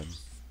 So.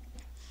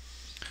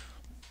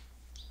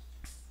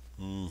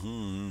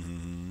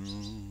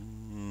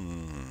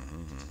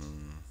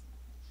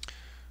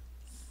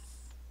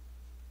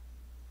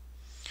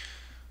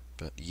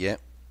 But yeah,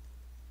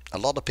 a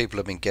lot of people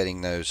have been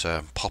getting those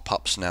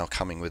pop-ups now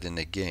coming within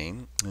the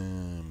game,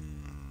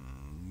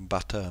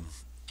 but a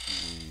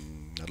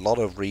lot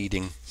of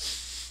reading.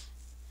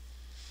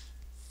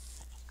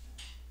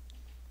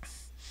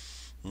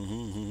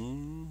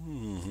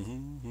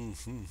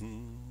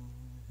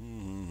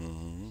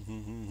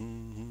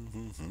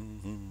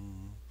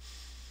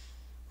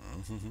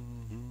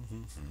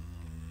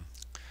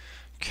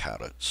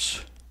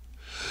 Carrots.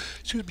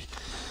 Excuse me.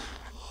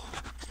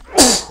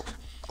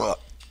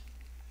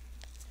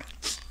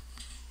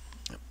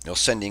 You're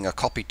sending a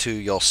copy to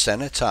your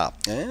senator.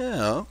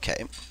 Yeah,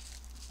 okay.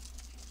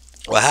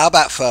 Well, how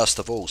about first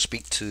of all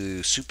speak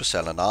to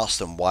Supercell and ask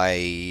them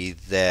why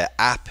their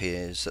app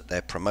is that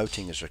they're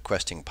promoting is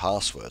requesting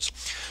passwords.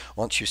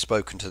 Once you've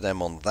spoken to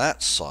them on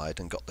that side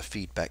and got the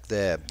feedback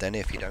there, then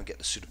if you don't get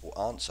the suitable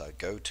answer,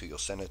 go to your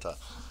senator.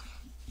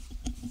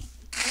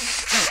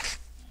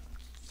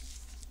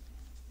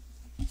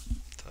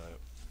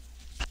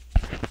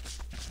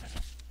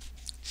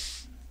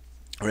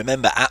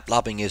 Remember, app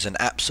lubbing is an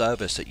app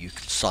service that you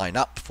can sign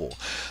up for,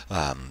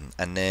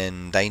 and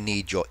then they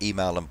need your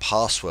email and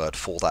password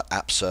for that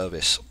app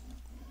service.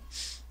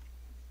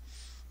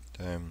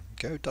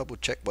 Go double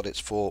check what it's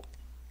for.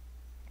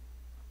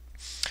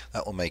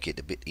 That will make it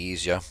a bit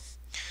easier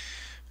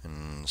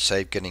and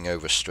save getting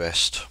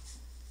overstressed.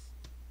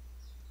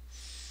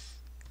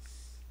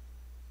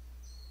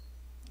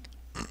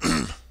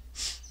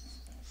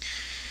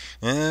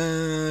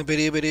 I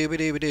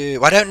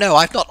don't know.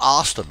 I've not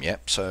asked them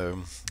yet, so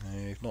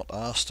I've not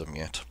asked them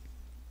yet.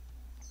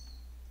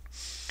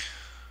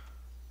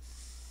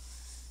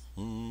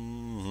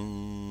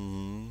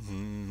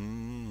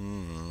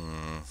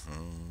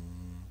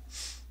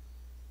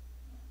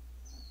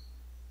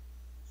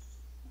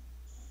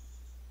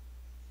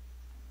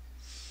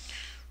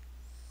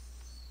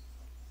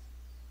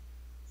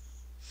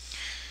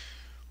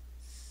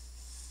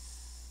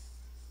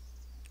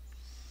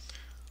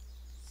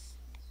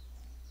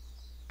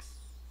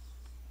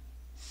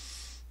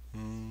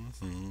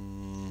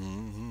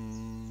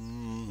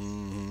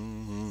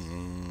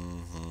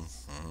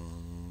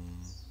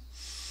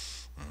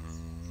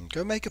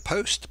 Go make a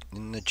post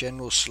in the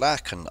general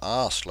Slack and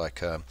ask,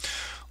 like,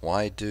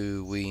 why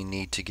do we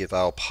need to give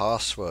our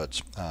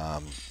passwords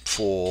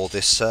for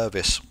this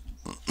service?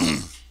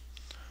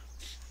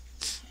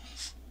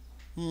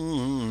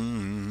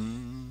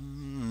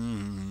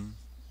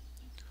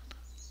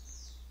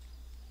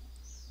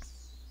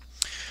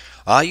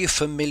 Are you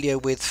familiar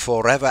with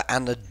Forever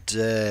and a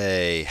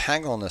Day?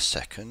 Hang on a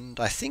second.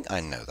 I think I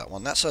know that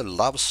one. That's a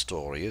love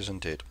story,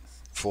 isn't it?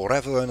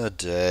 Forever and a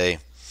Day.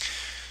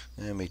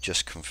 Let me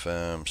just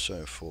confirm.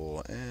 So,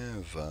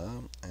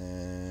 Forever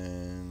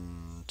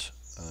and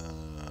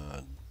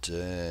a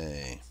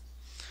Day.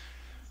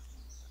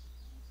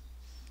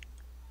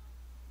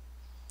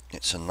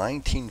 It's a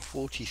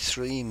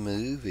 1943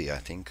 movie, I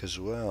think, as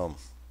well.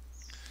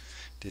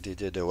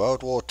 Did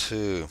World War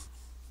II.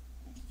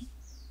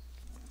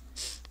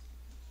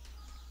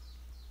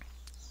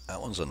 That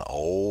one's an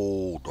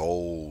old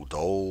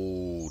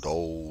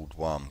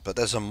one. But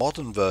there's a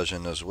modern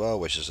version as well,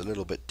 which is a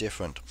little bit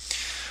different.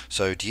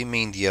 So do you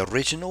mean the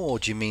original or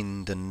do you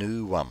mean the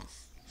new one?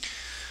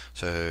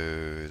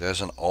 So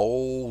there's an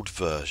old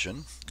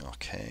version,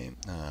 okay,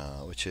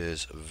 which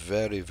is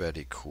very,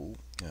 very cool,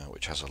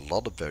 which has a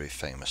lot of very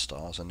famous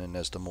stars. And then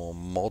there's the more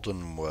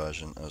modern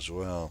version as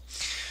well.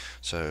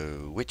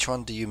 So which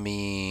one do you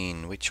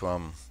mean? Which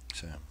one?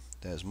 So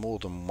there's more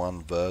than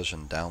one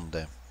version down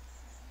there.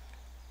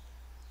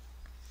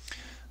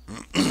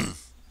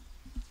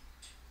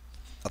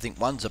 I think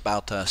one's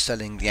about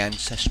selling the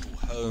ancestral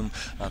home.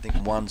 I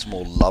think one's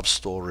more love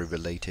story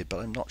related, but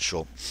I'm not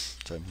sure.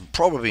 So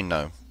probably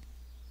no.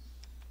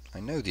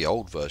 I know the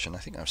old version. I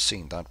think I've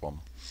seen that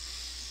one,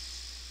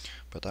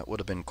 but that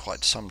would have been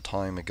quite some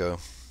time ago.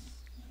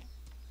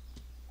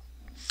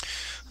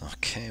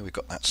 Okay, we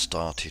got that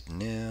started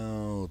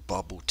now.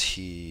 Bubble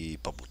tea,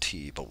 bubble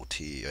tea, bubble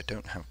tea. I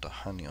don't have the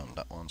honey on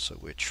that one, so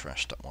we'll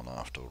trash that one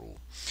after all.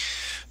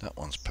 That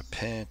one's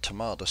prepared.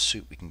 Tomato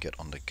soup we can get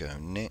on the go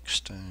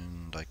next.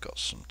 And I got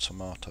some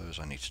tomatoes.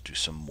 I need to do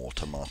some more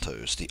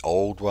tomatoes. The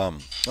old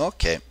one.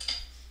 Okay.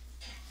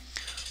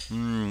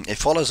 It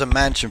follows a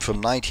mansion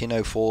from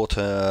 1904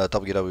 to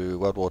WW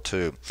World War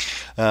II.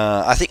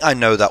 I think I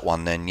know that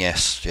one then.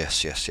 Yes.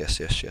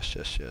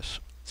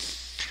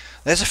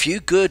 There's a few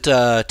good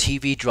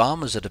TV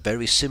dramas that are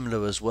very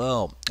similar as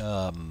well.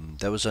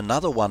 There was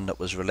another one that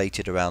was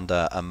related around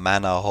a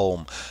manor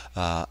home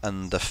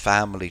and the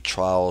family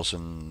trials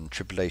and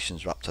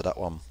tribulations were up to that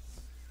one.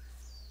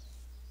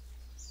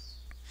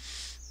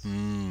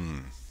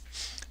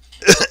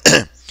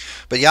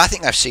 But yeah, I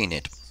think I've seen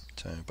it,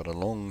 so, but a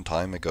long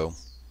time ago.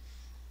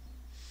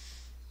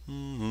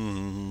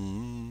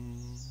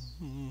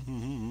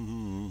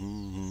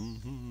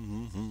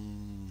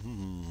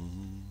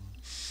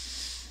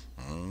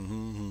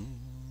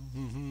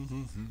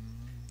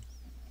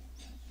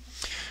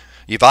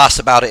 You've asked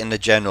about it in the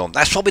general.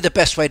 That's probably the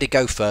best way to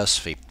go first,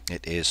 Phoebe.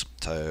 It is.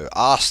 So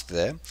ask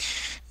there,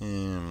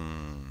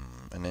 and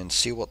then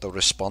see what the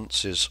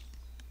response is.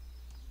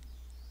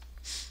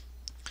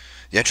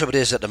 The only trouble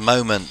is, at the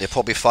moment, they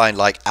probably find,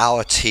 like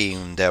our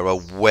team, they're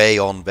away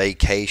on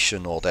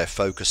vacation or they're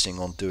focusing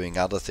on doing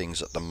other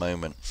things at the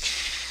moment.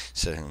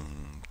 So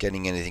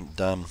getting anything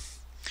done.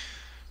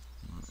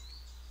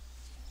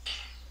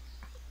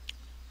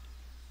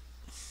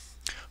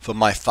 For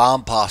my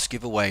Farm Pass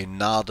giveaway,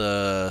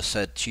 Nada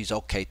said she's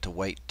okay to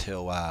wait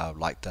till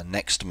like the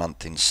next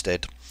month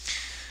instead.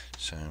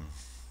 So.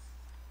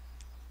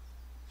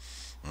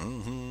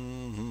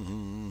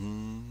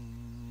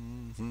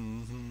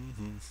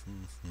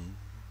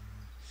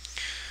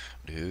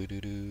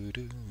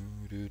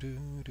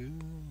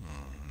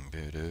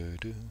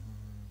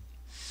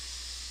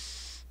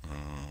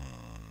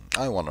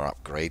 I want to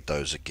upgrade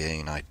those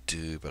again, I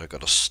do, but I've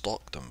got to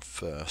stock them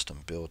first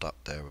and build up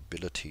their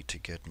ability to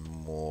get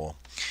more.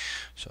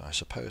 So I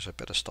suppose I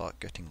better start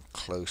getting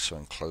closer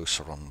and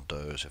closer on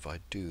those. If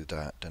I do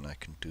that, then I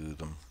can do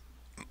them.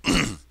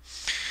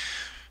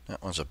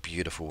 That one's a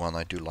beautiful one.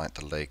 I do like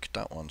the lake.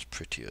 That one's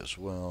pretty as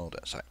well.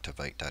 Let's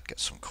activate that, get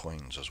some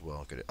coins as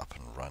well, get it up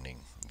and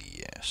running.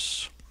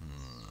 Yes.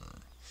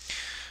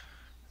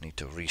 Need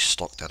to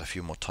restock that a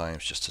few more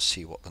times just to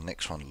see what the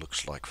next one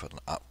looks like for an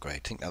upgrade.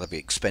 I think that'll be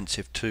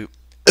expensive too.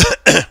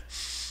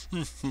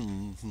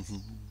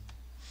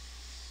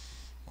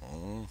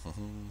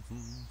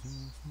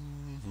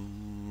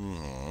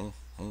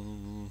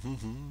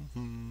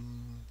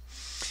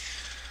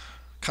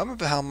 Can't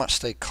remember how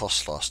much they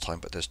cost last time,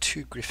 but there's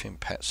 2 griffin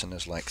pets and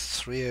there's like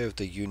 3 of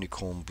the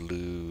unicorn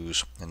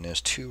blues and there's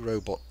 2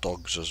 robot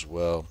dogs as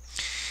well.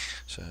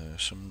 So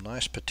some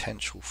nice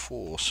potential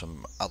for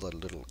some other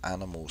little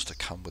animals to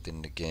come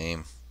within the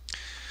game.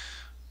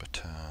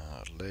 But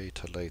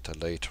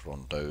later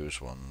on those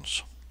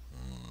ones.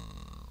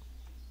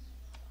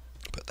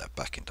 Put that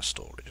back into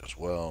storage as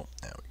well.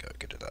 There we go,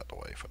 get it out of the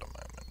way for the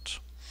moment.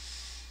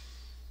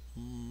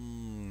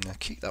 Now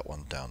keep that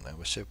one down there.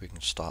 We'll see if we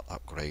can start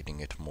upgrading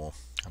it more.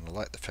 And I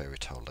like the fairy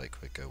tale lake,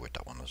 we'll go with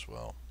that one as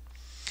well.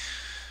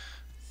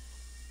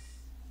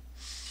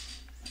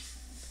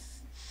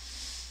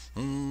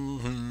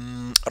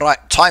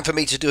 Right, time for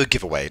me to do a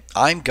giveaway.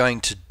 I'm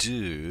going to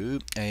do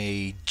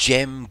a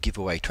gem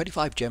giveaway.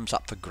 25 gems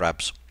up for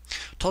grabs.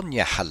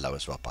 Tonya, hello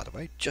as well, by the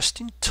way. Just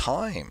in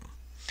time.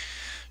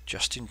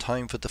 Just in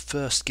time for the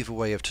first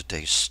giveaway of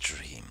today's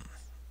stream.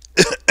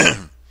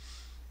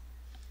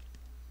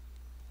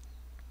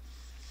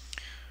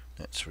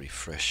 Let's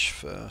refresh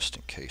first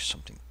in case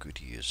something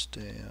goody is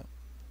there.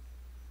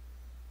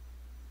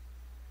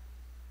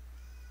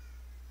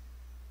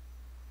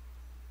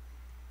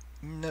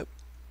 Nope.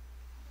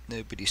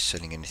 Nobody's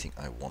selling anything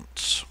I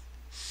want.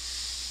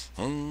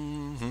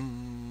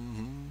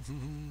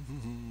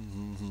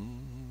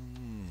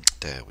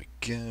 There we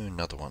go,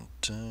 another one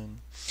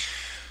done.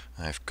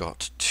 I've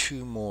got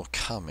 2 more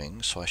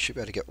coming, so I should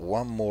be able to get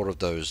 1 more of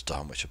those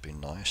done, which would be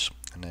nice.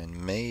 And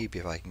then maybe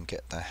if I can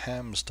get the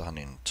hams done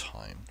in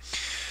time.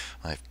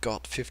 I've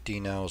got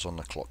 15 hours on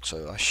the clock,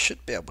 so I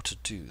should be able to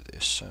do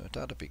this, so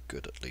that'll be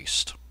good at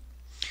least.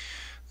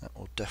 That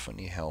will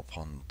definitely help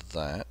on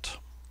that,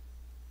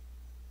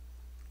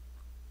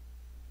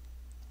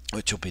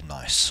 which will be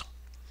nice.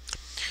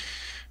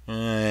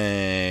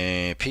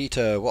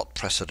 Peter, what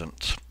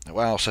precedent?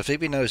 Wow, so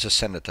Phoebe knows a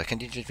senator. Can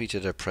you defeat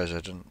the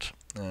president?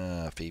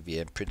 Phoebe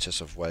and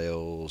Princess of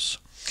Wales.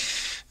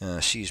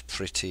 She's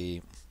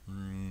pretty.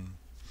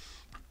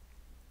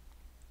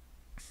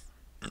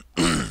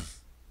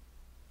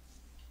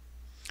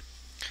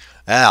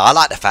 I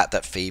like the fact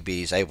that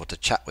Phoebe is able to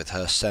chat with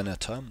her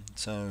senator.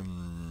 So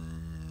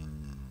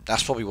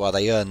that's probably why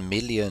they earn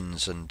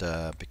millions and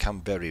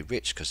become very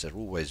rich, because they're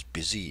always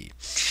busy.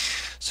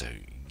 So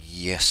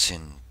yes,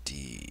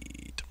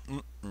 indeed.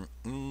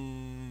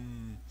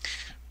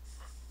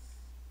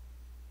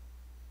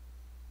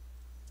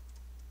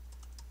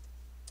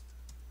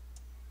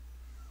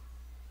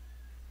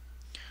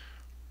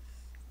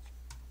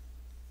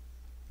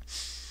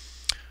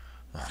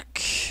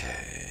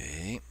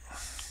 Okay.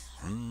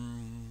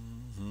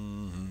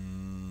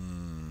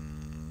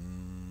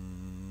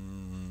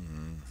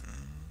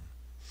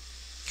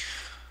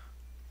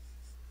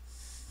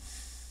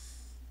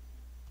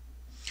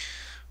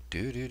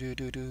 Do do do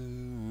do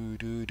do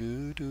do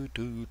do do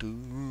do do.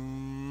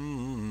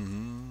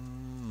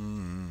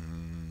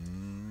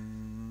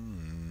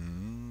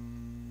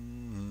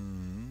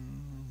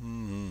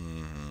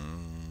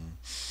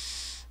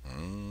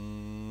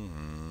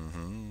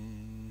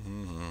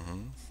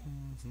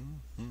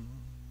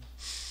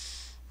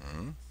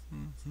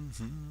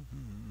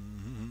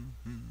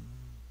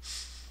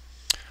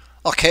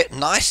 Okay,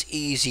 nice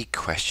easy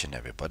question,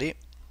 everybody.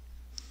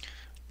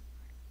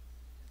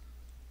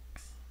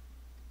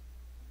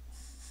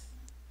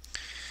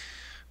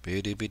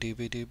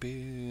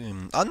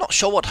 I'm not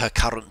sure what her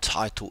current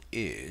title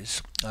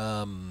is.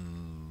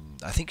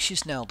 I think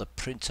she's now the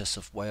Princess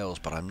of Wales,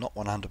 but I'm not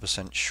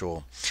 100%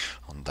 sure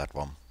on that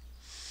one.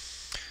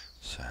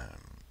 So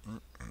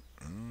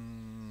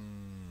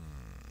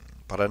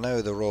But I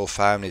know the royal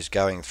family is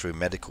going through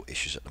medical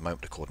issues at the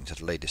moment, according to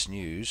the latest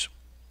news.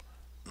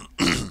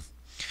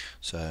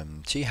 So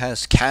she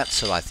has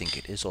cancer, I think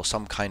it is, or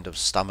some kind of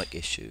stomach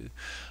issue.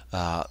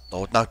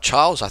 Or no,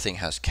 Charles, I think,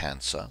 has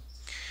cancer.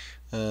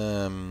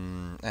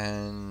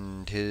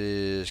 And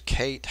his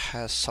Kate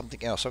has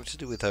something else, something to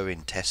do with her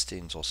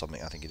intestines or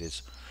something, I think it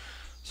is.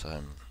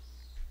 So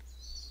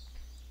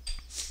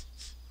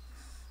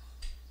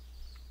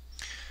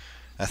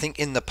I think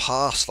in the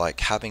past,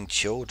 like having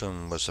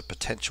children was a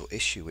potential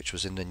issue, which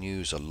was in the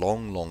news a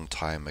long, long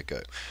time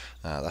ago.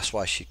 That's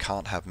why she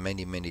can't have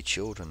many, many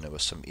children. There were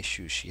some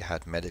issues she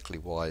had medically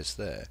wise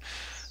there.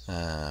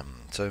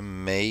 So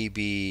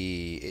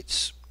maybe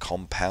it's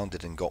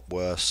compounded and got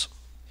worse.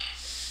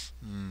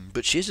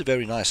 But she's a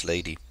very nice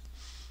lady.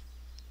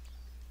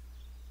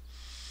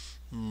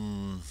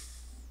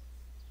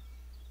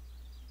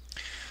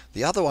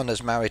 The other one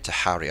is married to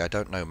Harry. I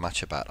don't know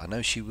much about. I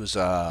know she was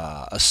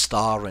a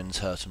star in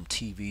some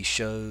TV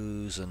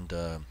shows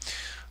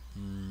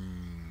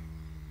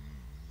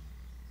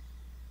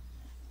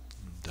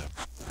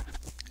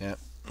yeah.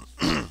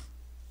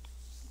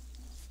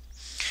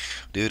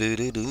 Do do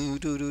do do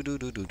do do do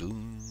do do do.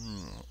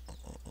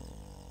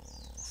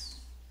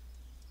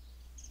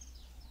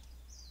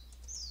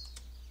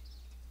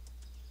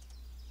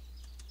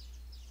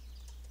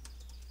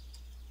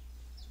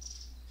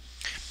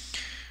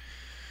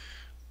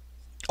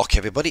 Okay,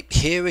 everybody,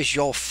 here is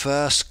your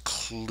first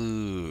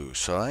clue.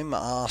 So I'm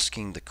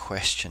asking the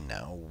question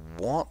now,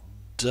 what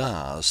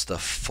does the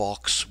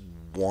fox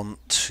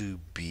want to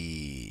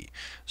be?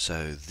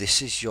 So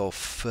this is your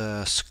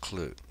first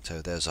clue.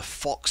 So there's a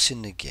fox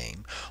in the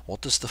game.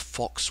 What does the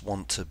fox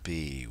want to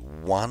be?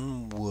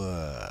 One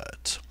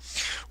word.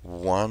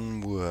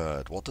 One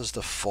word. What does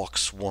the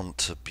fox want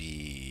to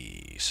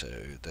be? So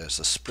there's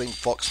the spring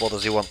fox. What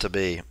does he want to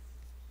be?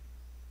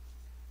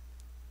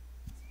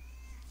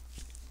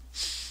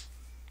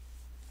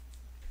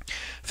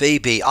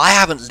 Phoebe, I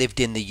haven't lived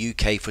in the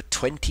UK for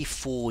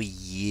 24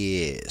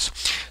 years,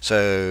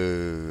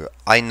 so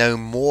I know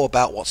more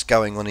about what's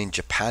going on in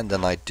Japan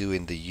than I do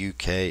in the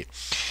UK.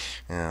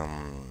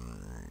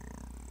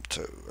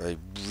 So I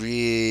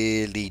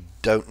really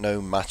don't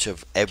know much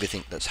of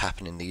everything that's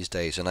happening these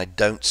days, and I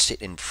don't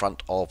sit in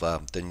front of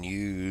the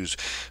news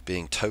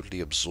being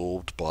totally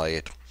absorbed by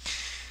it.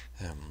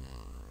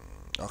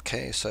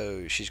 Okay,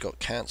 so she's got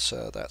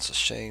cancer. That's a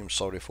shame.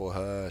 Sorry for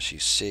her.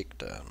 She's sick.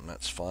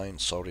 That's fine.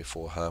 Sorry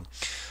for her.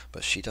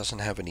 But she doesn't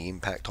have any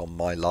impact on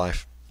my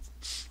life.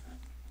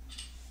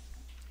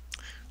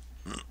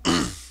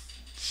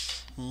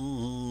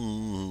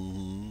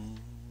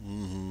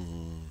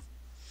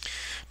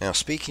 Now,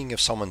 speaking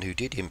of someone who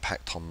did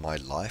impact on my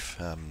life,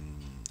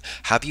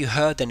 have you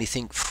heard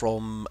anything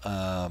from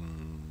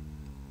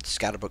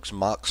Scatterbox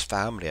Mark's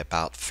family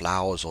about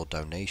flowers or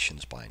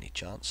donations by any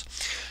chance?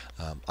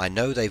 I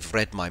know they've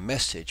read my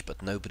message,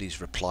 but nobody's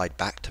replied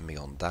back to me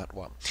on that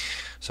one.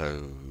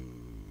 So,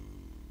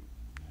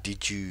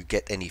 did you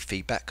get any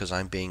feedback? Because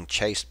I'm being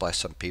chased by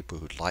some people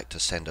who'd like to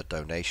send a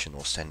donation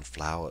or send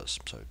flowers.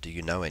 So, do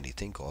you know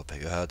anything, or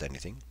have you heard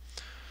anything?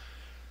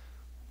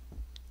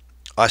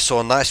 I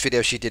saw a nice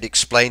video she did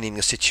explaining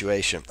the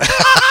situation.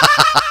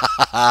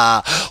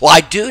 Well,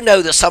 I do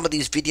know that some of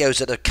these videos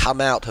that have come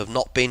out have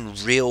not been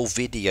real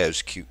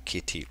videos, cute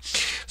kitty.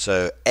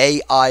 So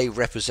AI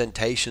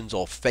representations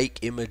or fake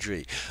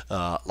imagery,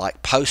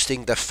 like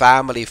posting the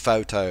family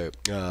photo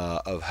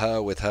of her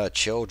with her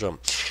children.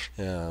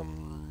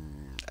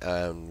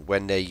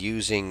 When they're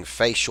using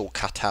facial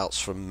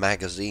cutouts from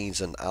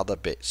magazines and other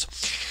bits.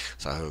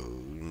 So,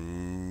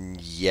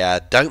 yeah,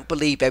 don't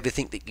believe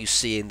everything that you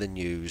see in the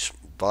news,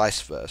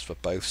 vice versa for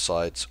both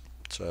sides.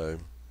 So,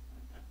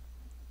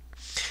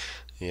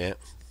 yeah.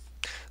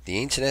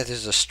 The internet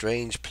is a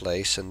strange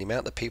place, and the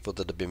amount of people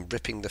that have been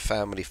ripping the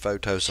family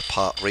photos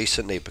apart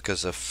recently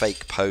because of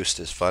fake posts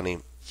is funny.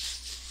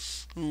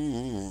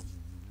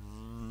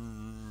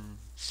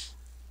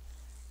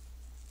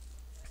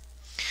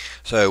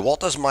 So, what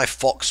does my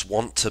fox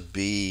want to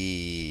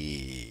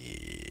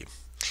be?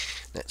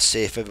 Let's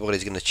see if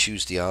everybody's going to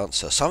choose the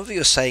answer. Some of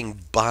you are saying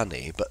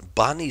bunny, but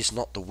bunny's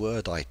not the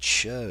word I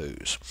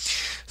chose.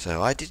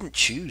 So, I didn't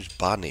choose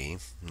bunny.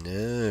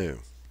 No.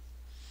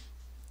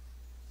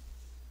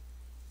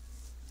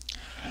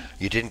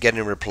 You didn't get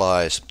any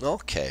replies.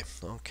 Okay,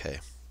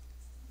 okay.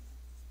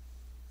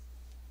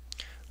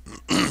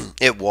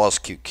 It was,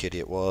 cute kitty,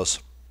 it was.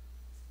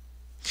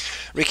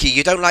 Ricky,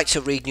 you don't like to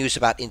read news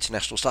about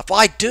international stuff. Well,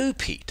 I do,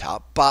 Peter,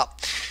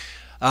 but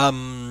I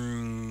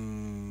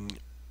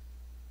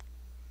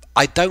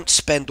don't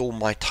spend all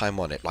my time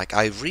on it. Like,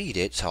 I read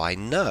it, so I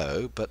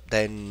know, but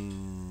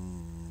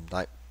then,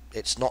 like,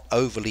 it's not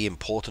overly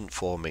important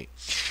for me.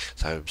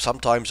 So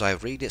sometimes I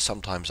read it,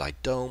 sometimes I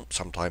don't,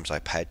 sometimes I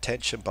pay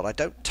attention, but I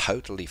don't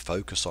totally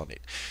focus on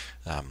it.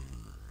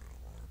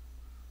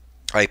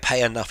 I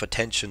pay enough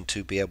attention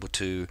to be able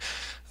to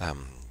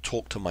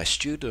talk to my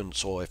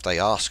students, or if they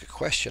ask a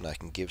question, I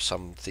can give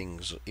some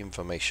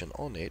information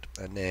on it,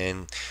 and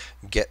then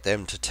get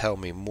them to tell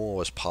me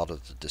more as part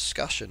of the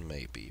discussion,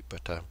 maybe.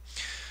 But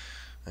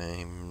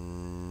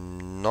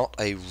I'm not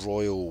a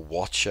royal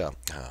watcher.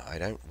 I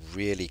don't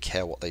really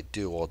care what they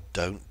do or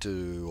don't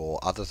do, or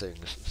other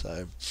things.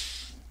 So.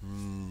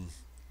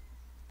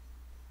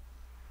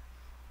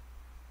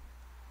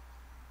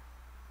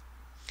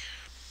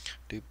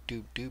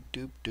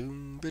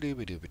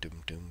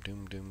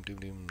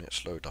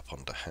 Let's load up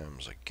onto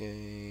hams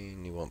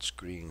again. He wants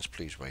greens,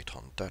 please wait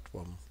on that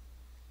one.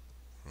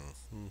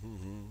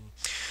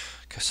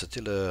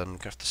 Quesadilla, I'm going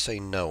to have to say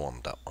no on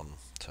that one,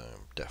 so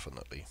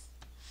definitely.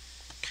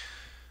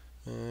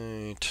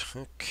 Right,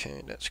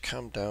 okay, let's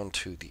come down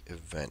to the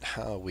event.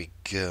 How are we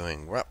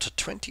going? We're up to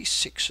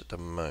 26 at the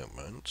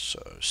moment,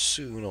 so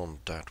soon on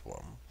that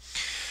one.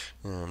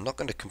 I'm not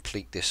going to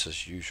complete this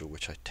as usual,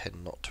 which I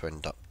tend not to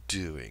end up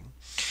doing.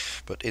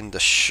 But in the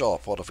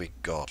shop, what have we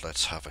got?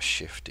 Let's have a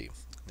shifty.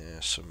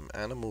 There's some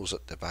animals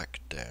at the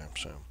back there,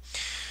 so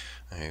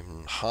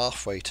I'm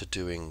halfway to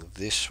doing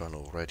this one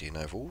already, and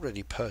I've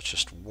already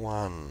purchased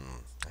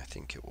one, I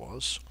think it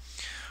was.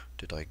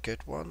 Did I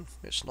get one?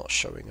 It's not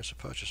showing as a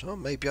purchase. Oh,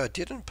 maybe I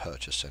didn't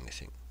purchase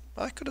anything.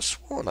 I could have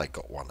sworn I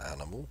got one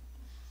animal.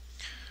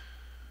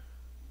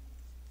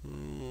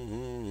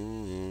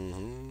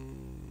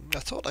 I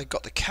thought I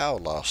got the cow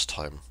last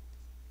time.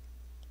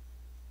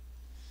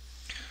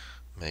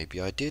 Maybe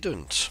I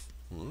didn't.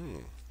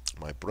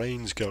 My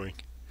brain's going.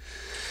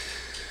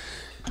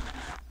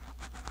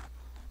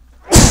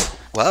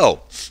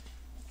 Well,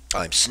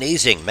 I'm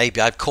sneezing.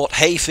 Maybe I've caught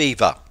hay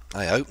fever.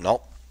 I hope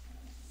not.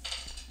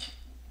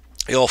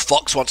 Your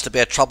fox wants to be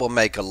a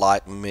troublemaker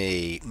like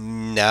me.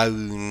 No,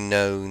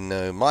 no,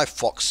 no. My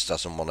fox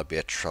doesn't want to be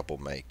a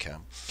troublemaker.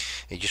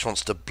 He just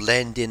wants to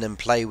blend in and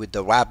play with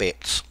the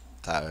rabbits.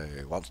 So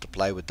he wants to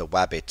play with the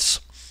rabbits.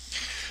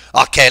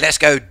 Okay, let's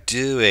go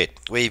do it.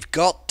 We've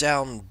got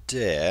down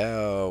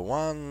there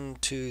 1,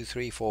 2,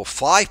 3, 4,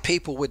 5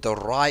 people with the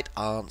right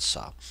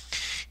answer.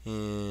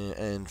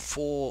 And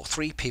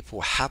 3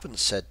 people haven't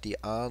said the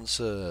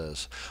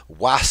answers.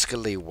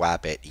 Wascally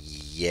Wabbit,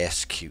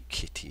 yes, cute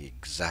kitty,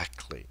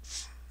 exactly.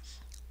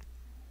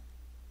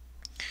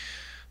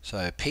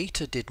 So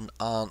Peter didn't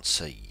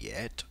answer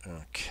yet.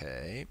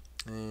 Okay.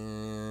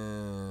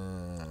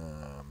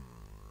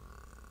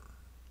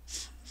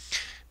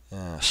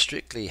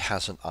 Strictly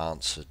hasn't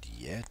answered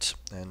yet,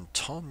 and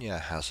Tonya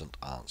hasn't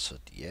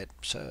answered yet,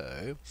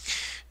 so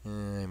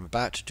I'm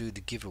about to do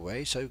the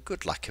giveaway, so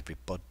good luck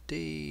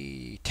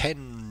everybody.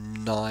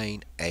 10,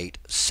 9, 8,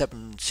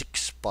 7,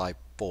 6, 5,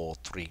 4,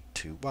 3,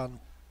 2, 1,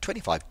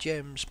 25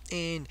 gems,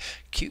 and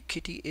Cute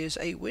Kitty is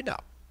a winner.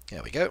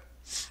 There we go.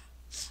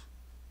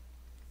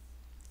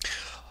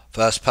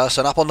 First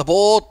person up on the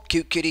board,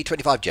 Cute Kitty,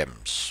 25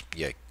 gems.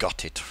 You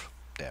got it.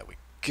 There we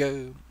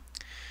go.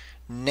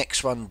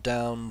 Next one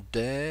down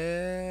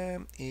there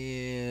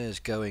is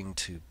going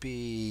to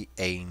be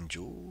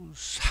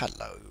Angels.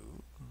 Hello.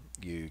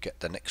 You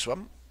get the next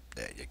one.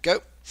 There you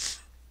go.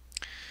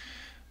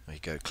 There you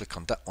go. Click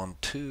on that one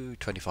too.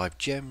 25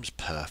 gems.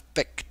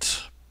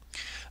 Perfect.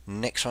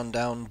 Next one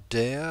down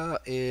there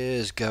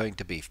is going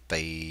to be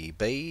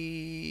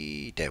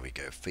Phoebe. There we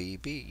go.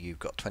 Phoebe. You've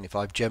got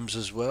 25 gems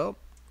as well.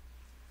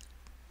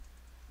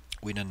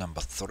 Winner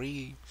number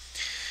 3.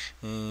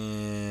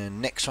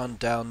 Next one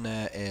down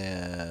there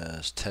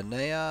is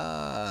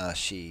Tanea.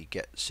 She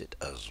gets it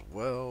as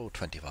well.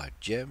 25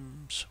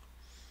 gems.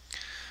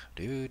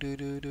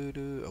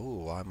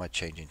 Oh, why am I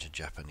changing to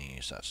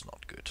Japanese? That's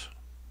not good.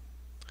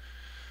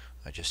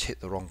 I just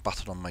hit the wrong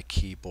button on my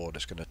keyboard.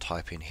 It's going to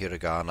type in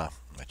hiragana,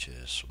 which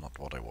is not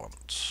what I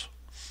want.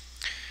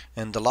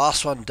 And the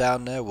last one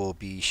down there will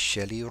be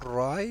Shelly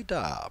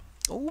Ryder.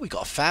 Oh, we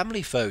got a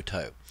family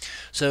photo.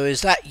 So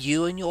is that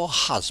you and your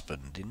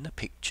husband in the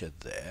picture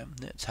there?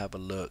 Let's have a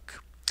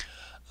look.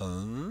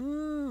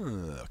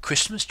 Oh, a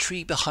Christmas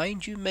tree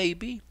behind you,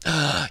 maybe?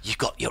 You've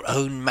got your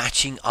own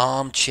matching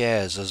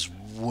armchairs as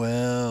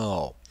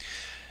well.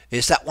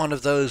 Is that one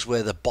of those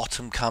where the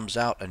bottom comes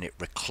out and it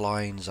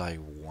reclines, I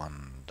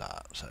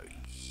wonder? So,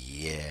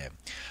 yeah.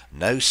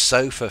 No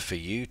sofa for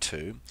you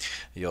two.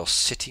 You're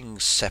sitting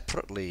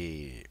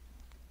separately.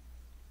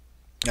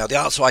 Now, the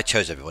answer I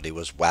chose, everybody,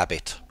 was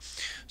Wabbit.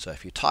 So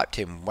if you typed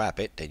in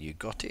Wabbit, then you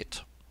got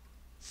it.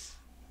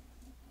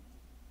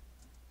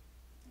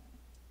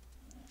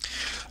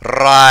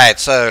 Right,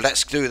 so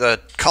let's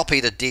copy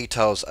the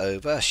details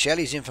over.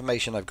 Shelley's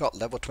information I've got,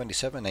 level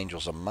 27,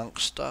 Angels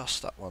Amongst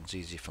Us. That one's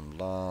easy from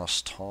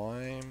last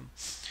time.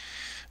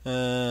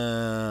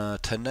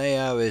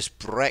 Taneo is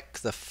Break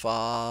the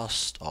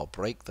Fast,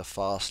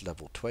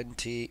 level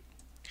 20.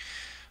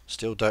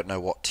 Still don't know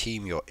what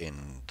team you're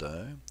in,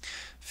 though.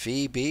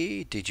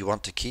 Phoebe, did you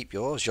want to keep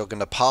yours? You're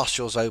going to pass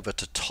yours over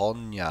to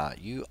Tonya.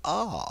 You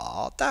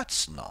are?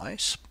 That's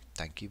nice.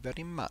 Thank you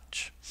very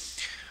much.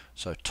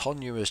 So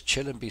Tonya is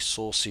Chill and Be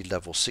Saucy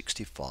level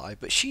 65,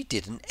 but she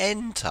didn't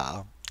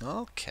enter.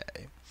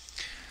 Okay.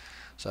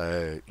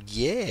 So,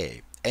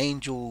 yeah.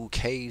 Angel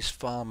K's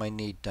farm I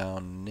need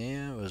down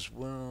there as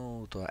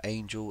well. The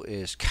Angel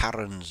is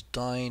Karen's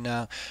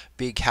Diner.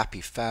 Big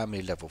Happy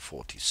Family, level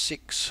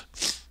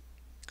 46.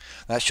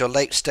 That's your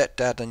late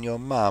stepdad and your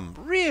mum.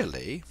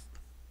 Really?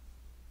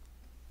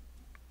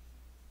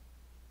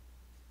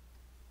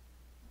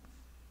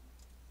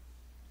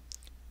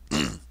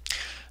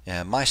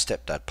 Yeah, my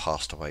stepdad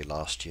passed away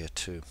last year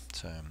too.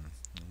 So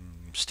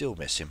still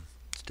miss him.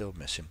 Still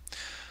miss him.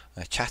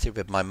 I chatted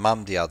with my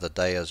mum the other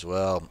day as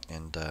well,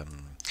 and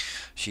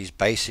she's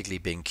basically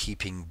been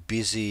keeping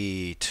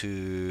busy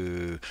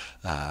to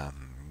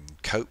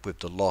cope with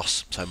the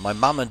loss. So my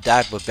mum and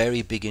dad were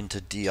very big into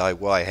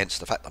DIY, hence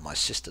the fact that my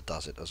sister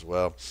does it as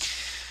well.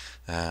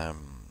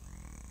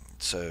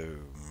 So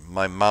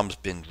my mum's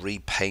been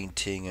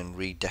repainting and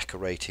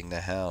redecorating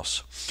the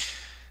house.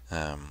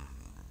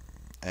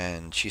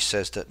 And she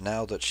says that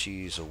now that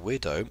she's a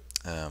widow,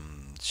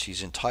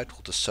 she's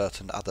entitled to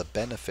certain other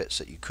benefits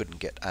that you couldn't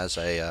get as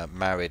a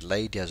married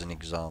lady, as an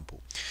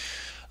example.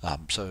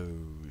 So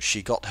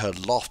she got her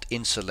loft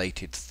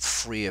insulated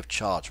free of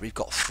charge. We've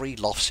got 3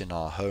 lofts in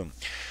our home.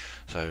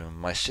 So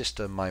my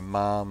sister, my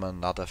mum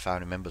and other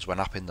family members went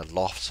up in the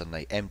lofts and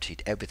they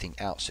emptied everything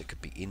out so it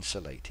could be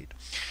insulated.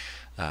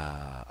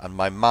 And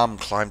my mum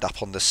climbed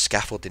up on the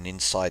scaffolding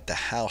inside the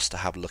house to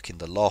have a look in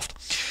the loft.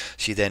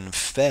 She then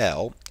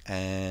fell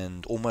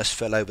and almost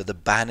fell over the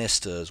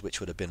banisters, which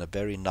would have been a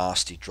very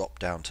nasty drop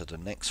down to the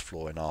next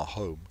floor in our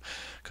home,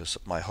 because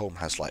my home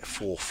has like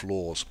 4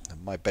 floors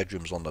and my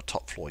bedroom's on the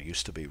top floor,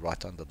 used to be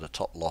right under the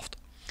top loft.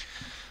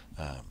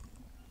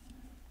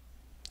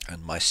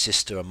 And my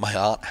sister and my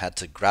aunt had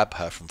to grab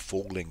her from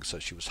falling, so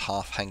she was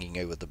half hanging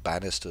over the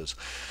banisters.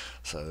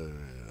 So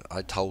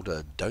I told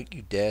her, don't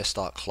you dare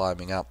start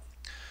climbing up.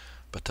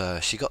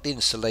 But she got the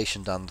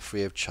installation done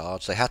free of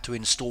charge. They had to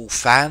install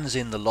fans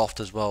in the loft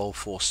as well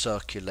for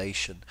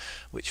circulation,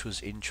 which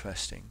was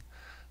interesting.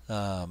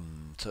 So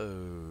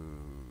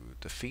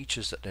the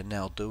features that they're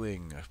now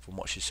doing, from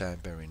what she's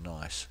saying, very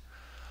nice.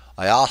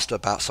 I asked her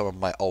about some of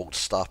my old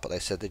stuff, but they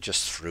said they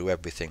just threw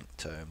everything.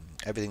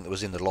 Everything that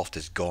was in the loft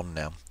is gone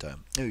now.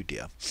 Oh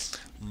dear.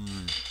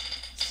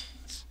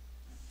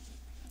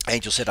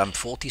 Angel said, I'm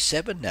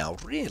 47 now.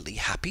 Really?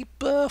 Happy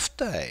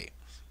birthday.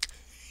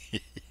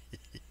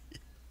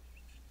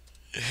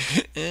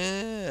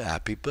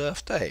 Happy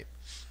birthday.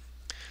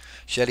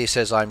 Shelley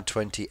says, I'm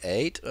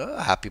 28. Oh,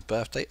 happy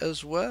birthday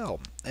as well.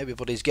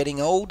 Everybody's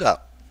getting older.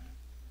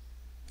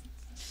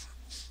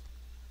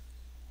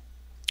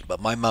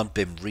 But my mum's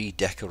been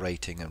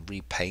redecorating and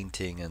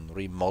repainting and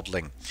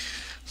remodeling.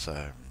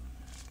 So,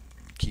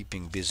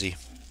 keeping busy.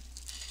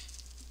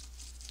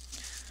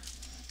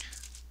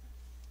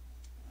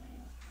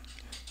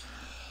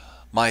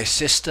 My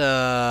sister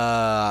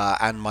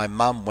and my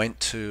mum went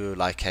to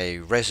like a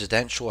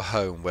residential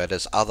home where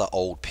there's other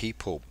old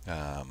people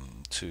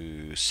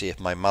to see if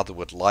my mother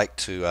would like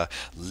to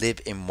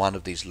live in one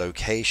of these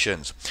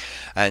locations.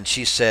 And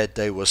she said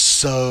they were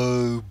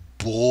so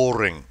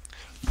boring.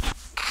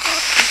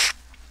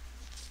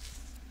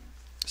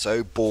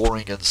 So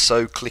boring and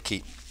so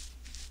cliquey.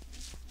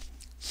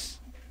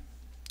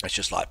 It's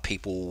just like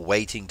people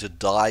waiting to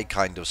die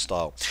kind of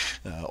style,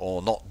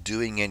 or not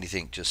doing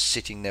anything, just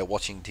sitting there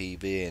watching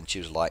TV. And she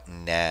was like,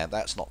 nah,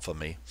 that's not for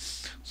me.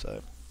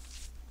 So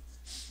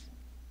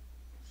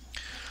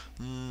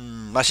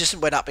my sister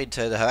went up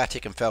into her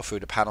attic and fell through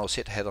the panels,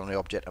 hit her head on the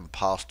object and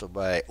passed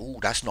away. Oh,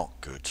 that's not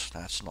good.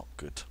 That's not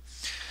good.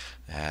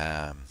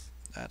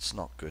 That's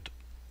not good.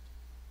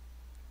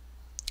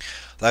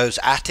 Those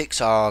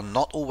attics are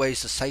not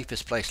always the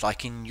safest place.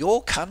 Like in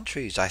your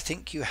countries, I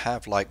think you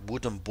have like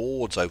wooden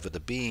boards over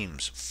the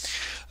beams.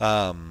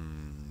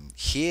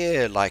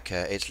 Here, like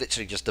it's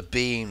literally just a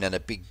beam and a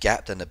big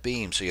gap and a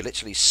beam. So you're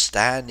literally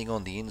standing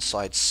on the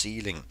inside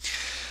ceiling.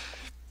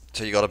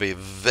 So you got to be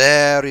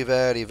very,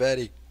 very,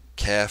 very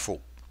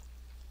careful,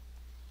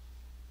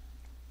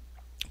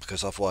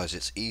 because otherwise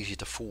it's easy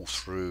to fall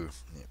through.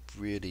 It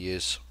really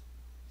is.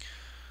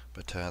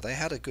 But they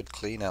had a good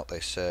clean out,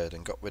 they said,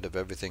 and got rid of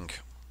everything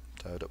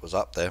that was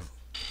up there.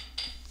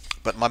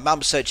 But my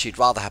mum said she'd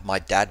rather have my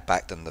dad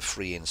back than the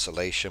free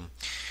insulation.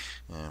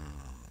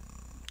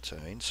 So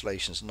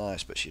insulation's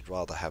nice, but she'd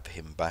rather have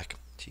him back.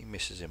 She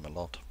misses him a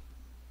lot.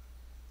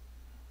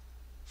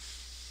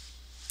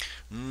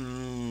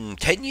 10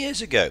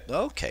 years ago.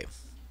 Okay.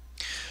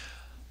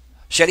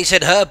 Shelley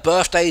said her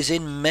birthday's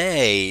in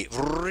May.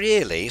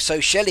 Really? So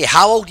Shelley,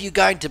 how old are you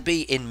going to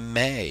be in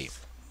May?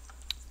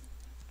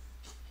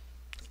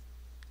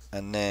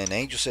 And then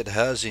Angel said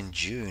hers in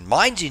June.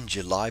 Mine's in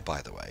July,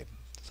 by the way.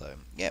 So,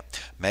 yeah.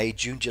 May,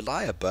 June,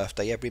 July, a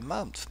birthday every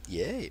month.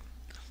 Yay.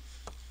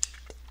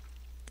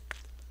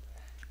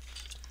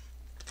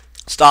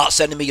 Start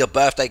sending me your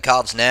birthday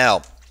cards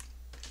now.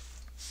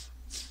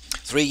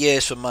 3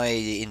 years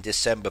in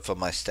December for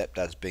my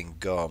stepdad's been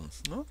gone.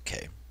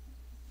 Okay.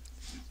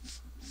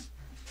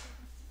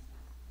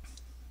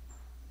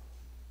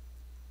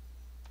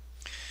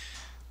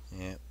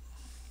 Yeah.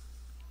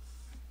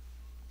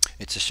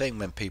 It's a shame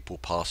when people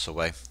pass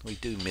away. We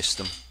do miss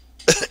them.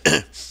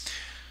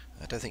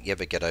 I don't think you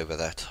ever get over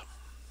that.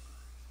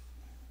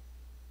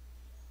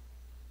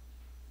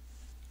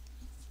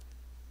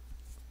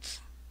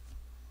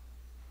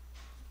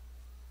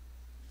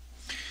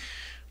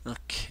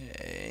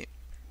 Okay.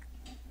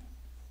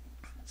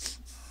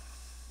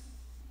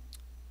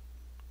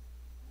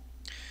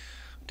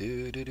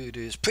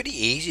 It's pretty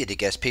easy to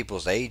guess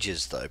people's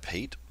ages, though,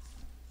 Pete.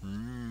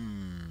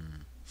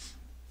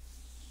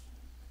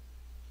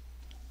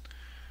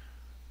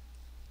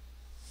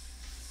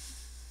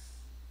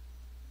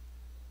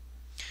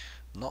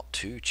 Not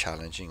too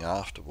challenging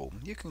after all.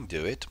 You can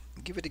do it.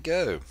 Give it a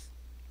go.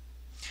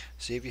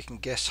 See if you can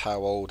guess how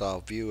old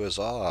our viewers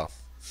are.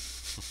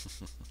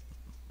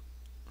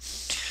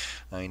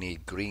 I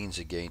need greens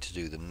again to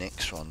do the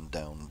next one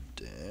down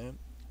there.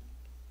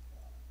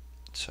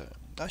 So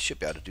I should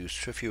be able to do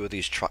a few of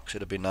these trucks.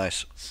 It'll be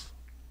nice.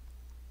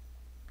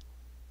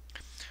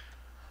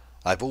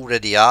 I've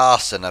already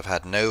asked and I've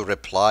had no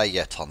reply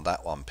yet on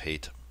that one,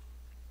 Pete.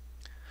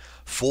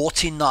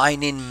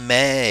 49 in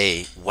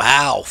May.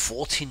 Wow,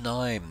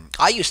 49.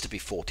 I used to be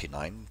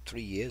 49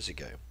 3 years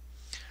ago.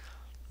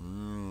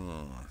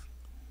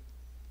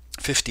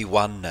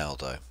 51 now,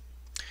 though.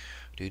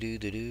 I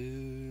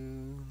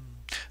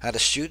had a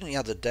student the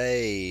other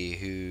day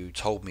who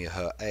told me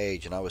her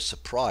age, and I was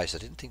surprised. I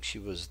didn't think she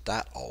was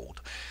that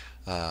old.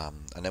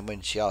 And then when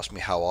she asked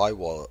me how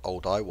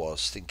old I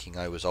was, thinking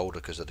I was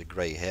older because of the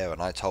grey hair,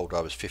 and I told her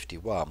I was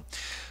 51,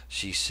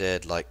 she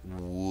said, like,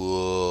 whoa,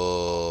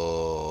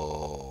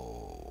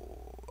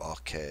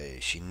 okay,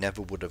 she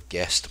never would have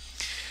guessed.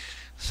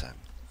 So,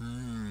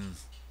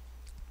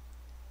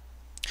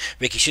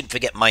 Ricky, shouldn't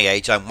forget my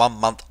age. I'm 1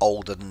 month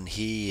older than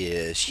he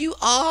is. You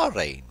are,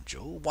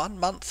 Angel, 1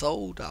 month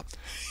older.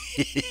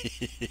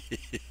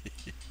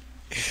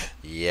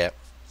 Yep.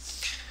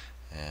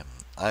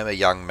 I'm a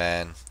young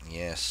man.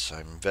 Yes,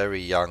 I'm very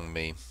young,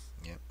 me.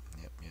 Yep.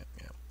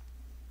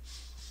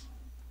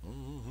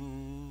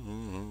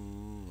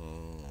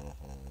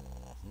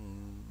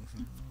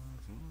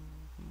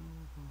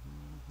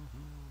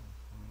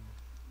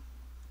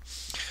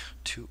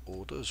 2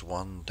 orders,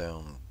 1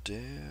 down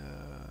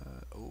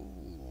there.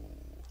 Oh,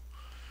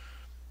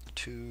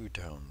 2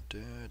 down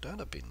there.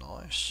 That'd be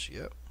nice.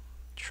 Yep.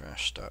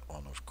 Trash that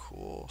one, of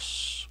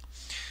course.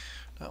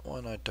 That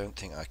one I don't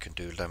think I can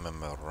do. Lemon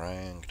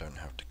meringue, don't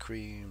have the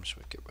cream, so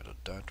we get rid of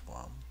that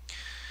one.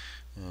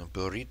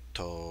 Burrito,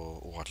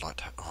 oh, I'd like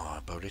to.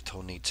 Oh,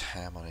 burrito needs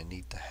ham, and I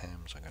need the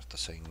ham, so I'm going to have to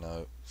say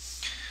no.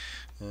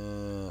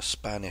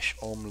 Spanish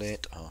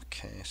omelette,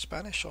 okay,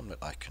 Spanish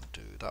omelette I can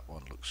do. That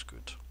one looks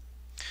good.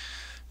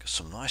 Got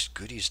some nice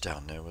goodies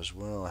down there as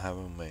well,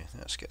 haven't we?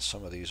 Let's get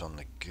some of these on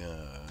the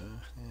go.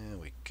 There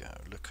we go.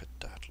 Look at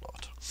that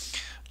lot.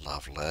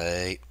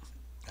 Lovely.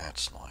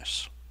 That's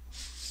nice.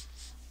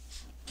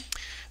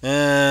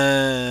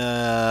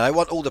 I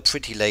want all the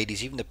pretty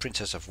ladies, even the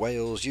Princess of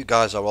Wales. You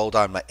guys are old.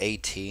 I'm like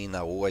 18.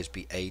 I'll always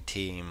be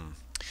 18.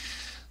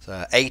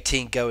 So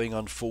 18 going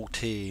on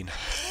 14.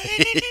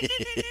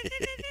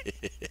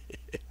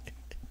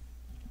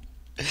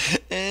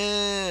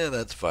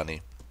 That's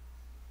funny.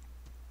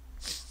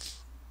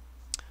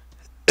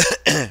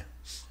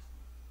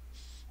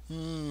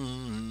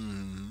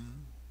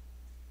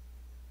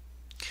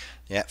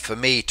 Yeah, for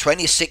me,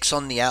 26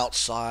 on the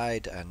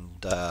outside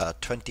and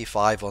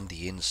 25 on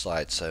the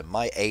inside. So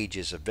my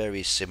ages are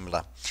very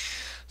similar.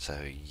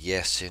 So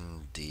yes,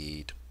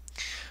 indeed.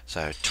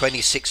 So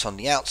 26 on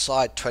the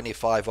outside,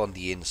 25 on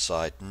the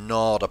inside.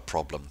 Not a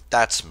problem.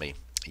 That's me.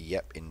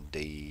 Yep,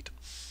 indeed.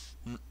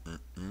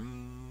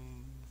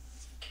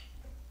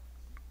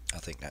 I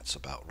think that's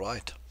about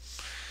right.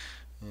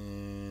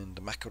 And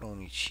the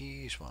macaroni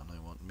cheese one, I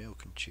want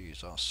milk and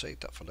cheese. I'll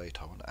save that for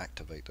later. I want to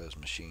activate those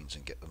machines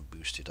and get them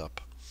boosted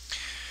up.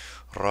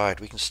 Right,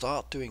 we can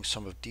start doing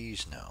some of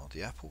these now.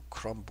 The apple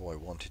crumble I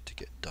wanted to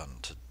get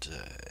done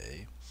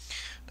today.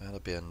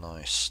 That'll be a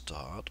nice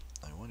start.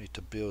 I wanted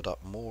to build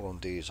up more on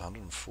these.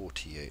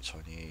 148, so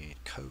I need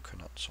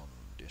coconuts on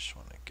this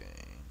one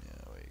again.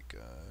 There we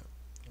go.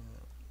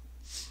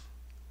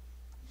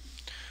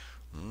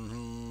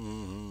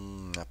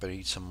 I better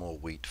eat some more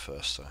wheat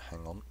first, so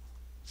hang on.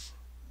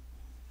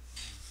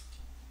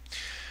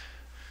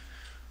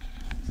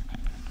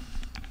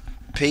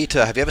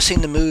 Peter, have you ever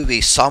seen the movie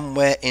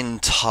Somewhere in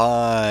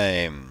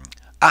Time?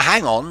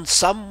 Hang on,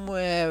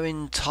 Somewhere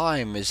in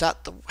Time. Is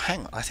that the...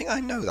 Hang on, I think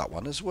I know that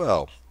one as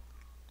well.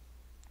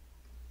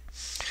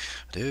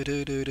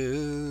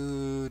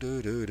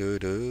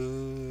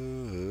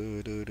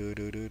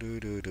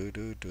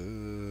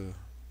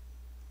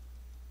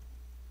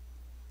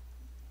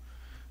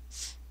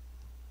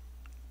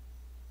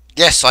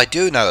 Yes, I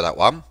do know that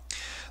one.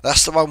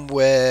 That's the one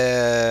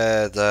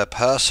where the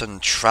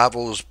person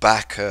travels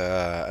back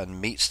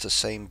and meets the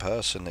same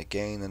person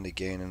again and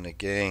again and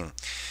again.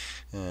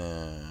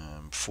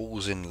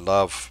 Falls in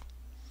love.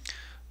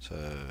 So,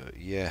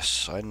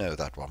 yes, I know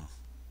that one.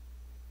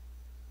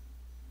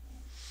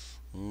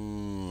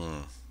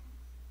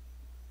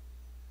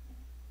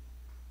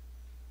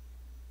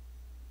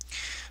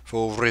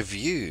 For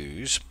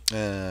reviews,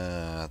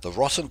 the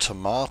Rotten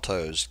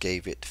Tomatoes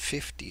gave it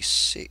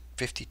 52%,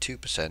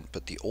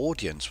 but the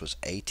audience was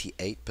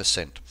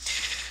 88%.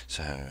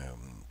 So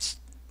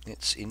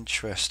it's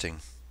interesting.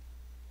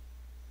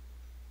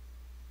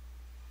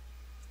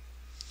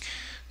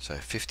 So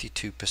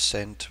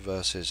 52%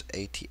 versus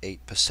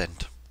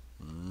 88%.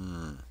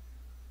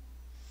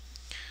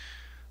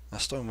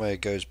 That's the one where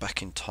it goes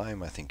back in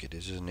time, I think it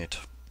is, isn't it?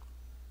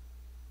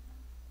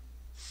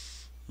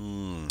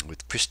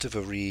 With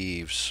Christopher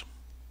Reeves.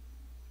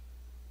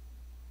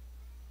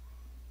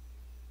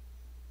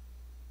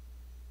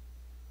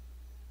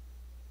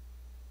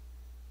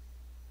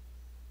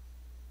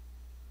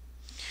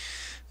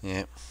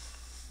 Yeah.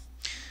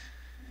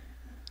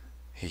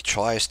 He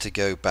tries to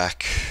go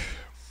back,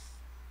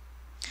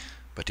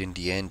 but in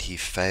the end he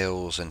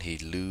fails and he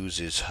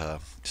loses her.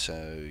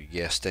 So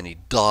yes, then he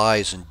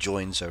dies and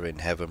joins her in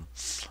heaven.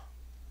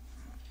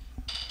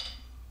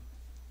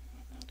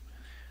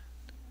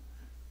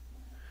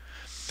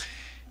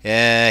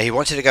 Yeah, he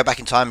wanted to go back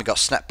in time and got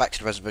snapped back to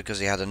the present because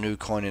he had a new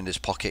coin in his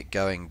pocket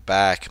going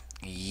back.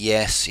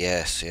 Yes.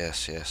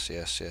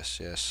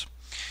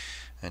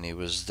 And he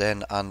was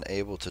then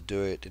unable to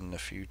do it in the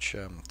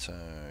future. So,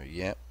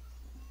 yeah.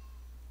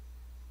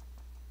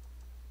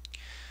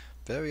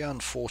 Very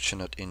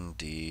unfortunate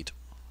indeed.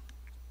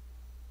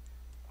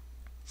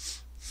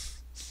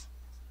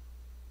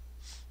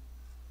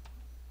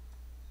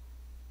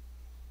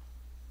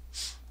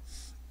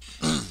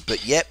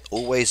 But yet,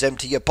 always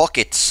empty your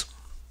pockets.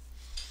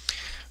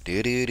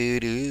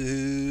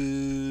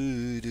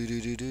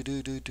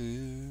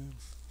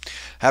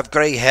 Have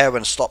grey hair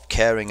and stop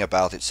caring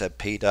about it, said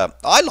Peter.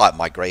 I like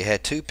my grey hair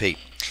too, Pete.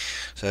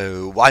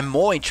 So I'm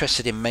more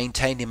interested in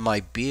maintaining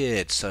my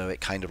beard so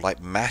it kind of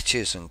like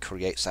matches and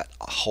creates that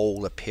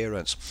whole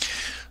appearance.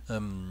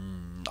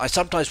 I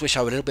sometimes wish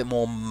I were a little bit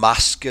more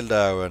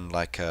muscular and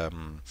like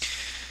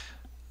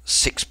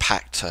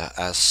six-packed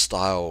as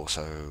style.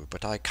 So,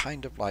 but I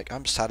kind of like,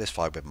 I'm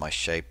satisfied with my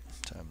shape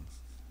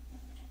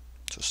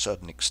to a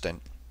certain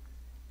extent.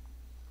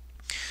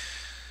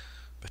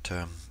 But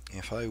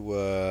if I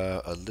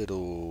were a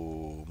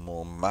little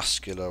more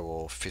muscular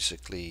or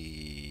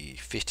physically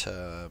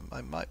fitter,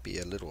 I might be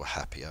a little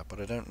happier,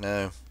 but I don't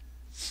know.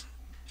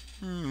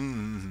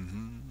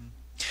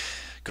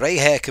 Grey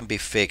hair can be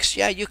fixed.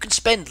 Yeah, you can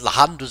spend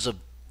hundreds of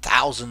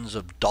thousands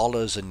of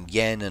dollars and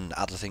yen and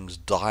other things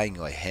dyeing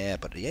your hair,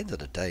 but at the end of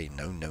the day,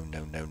 no.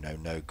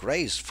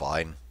 Grey's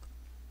fine.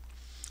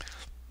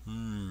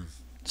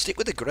 Stick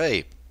with the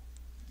grey.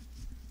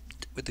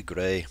 Stick with the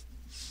grey.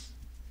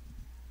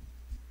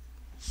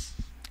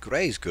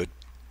 Grey's good.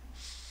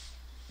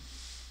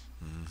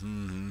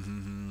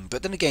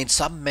 But then again,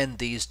 some men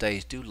these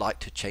days do like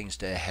to change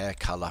their hair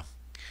colour.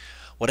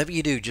 Whatever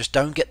you do, just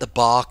don't get the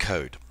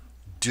barcode.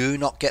 Do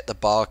not get the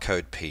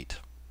barcode, Pete.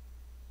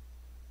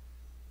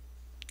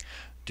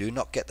 Do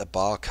not get the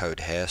barcode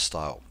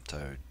hairstyle.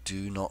 So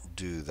do not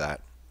do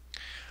that.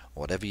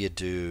 Whatever you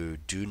do,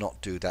 do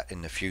not do that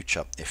in the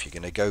future. If you're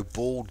going to go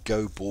bald,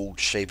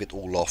 shave it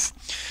all off.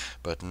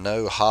 But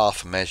no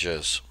half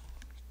measures.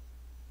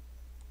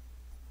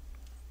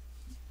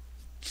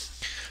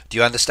 Do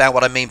you understand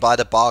what I mean by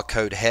the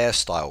barcode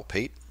hairstyle,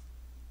 Pete?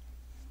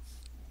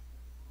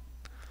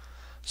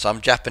 Some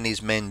Japanese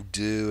men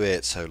do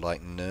it, so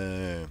like,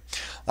 no.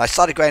 I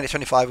started growing at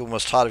 25 and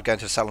was tired of going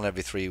to the salon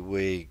every 3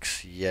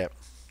 weeks. Yep.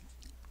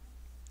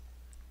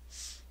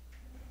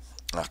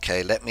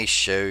 Okay, let me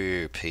show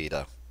you,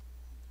 Peter.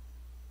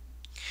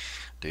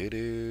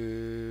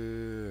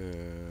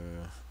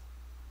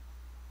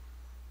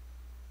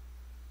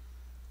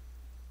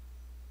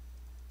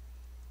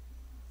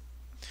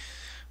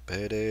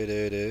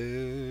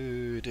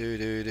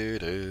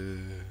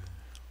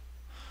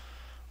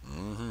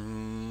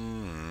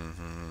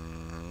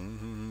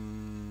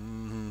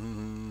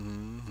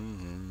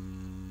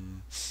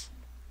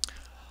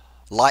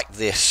 Like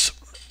this.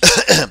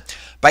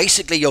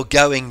 Basically, you're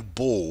going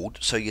bald,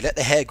 so you let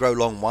the hair grow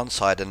along one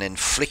side and then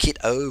flick it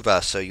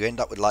over, so you end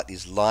up with like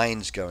these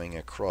lines going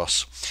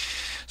across.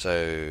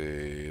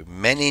 So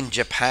men in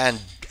Japan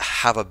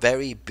have a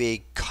very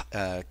big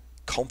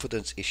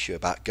confidence issue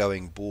about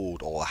going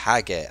bald, or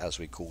hage as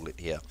we call it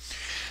here.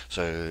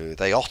 So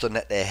they often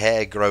let their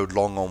hair grow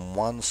long on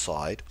one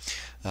side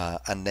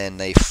and then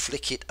they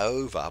flick it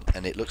over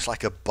and it looks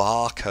like a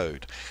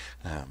barcode.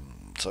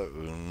 So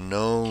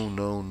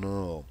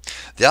no.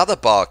 The other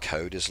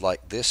barcode is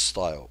like this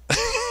style.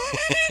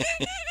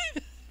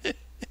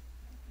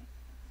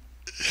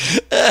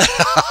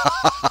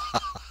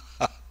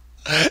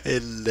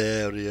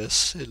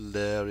 Hilarious.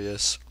 No.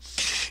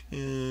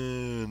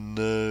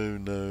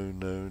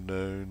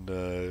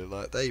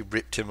 Like, they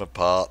ripped him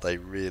apart. They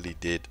really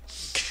did.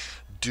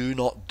 Do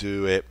not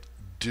do it.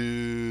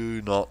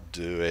 Do not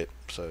do it.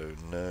 So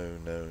no.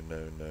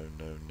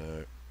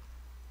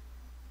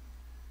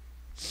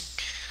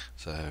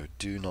 So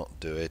do not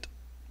do it.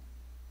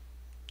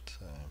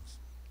 So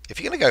if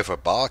you're going to go for a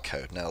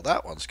barcode, now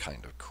that one's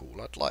kind of cool.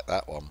 I'd like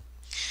that one.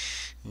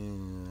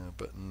 Yeah,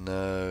 but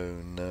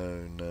no.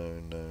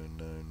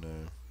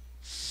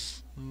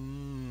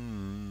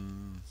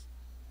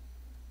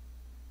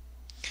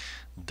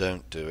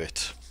 Don't do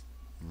it.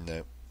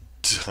 No,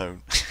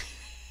 don't.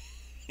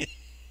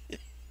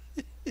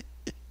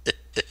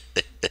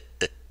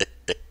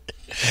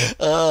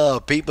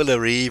 Oh, people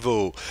are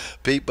evil.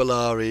 People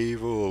are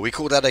evil. We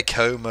call that a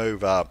comb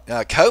over.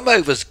 Comb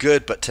over's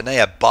good, but today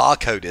a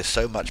barcode is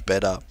so much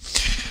better.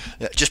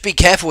 Just be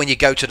careful when you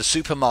go to the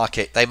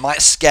supermarket. They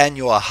might scan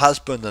your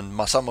husband and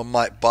someone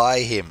might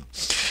buy him.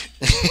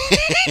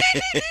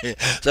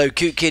 So,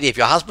 cute kitty, if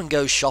your husband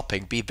goes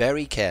shopping, be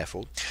very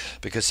careful,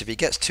 because if he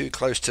gets too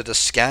close to the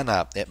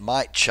scanner, it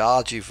might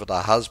charge you for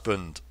the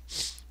husband.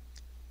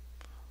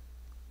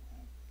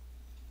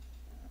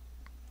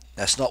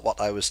 That's not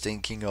what I was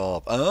thinking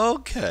of.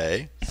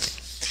 Okay.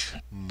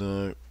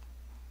 No.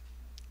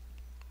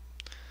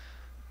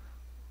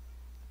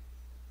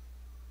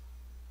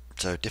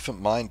 So,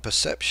 different mind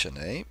perception,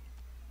 eh?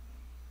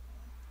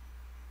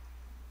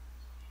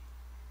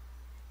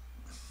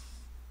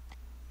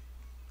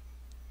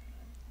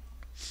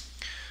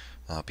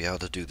 I'll be able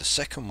to do the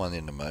second one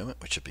in a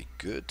moment, which would be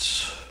good.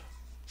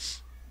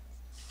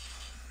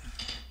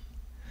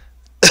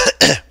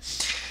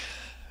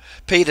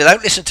 Peter,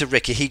 don't listen to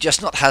Ricky. He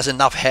just not has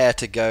enough hair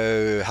to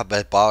go have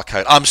a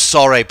barcode. I'm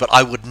sorry, but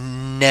I would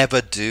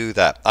never do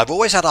that. I've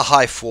always had a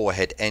high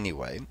forehead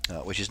anyway,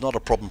 which is not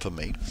a problem for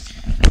me.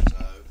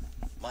 So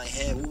my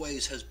hair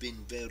always has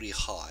been very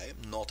high,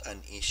 not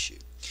an issue.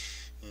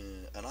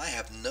 And I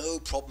have no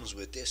problems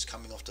with this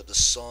coming off to the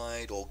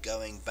side or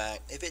going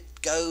back. If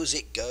it goes,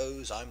 it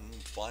goes. I'm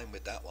fine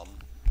with that one.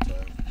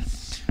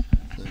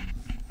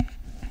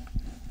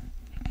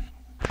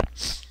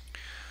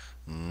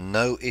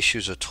 No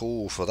issues at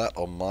all for that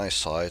on my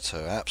side,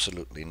 so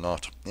absolutely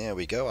not. There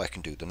we go, I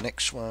can do the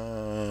next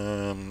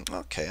one.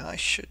 Okay, I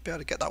should be able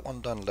to get that one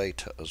done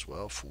later as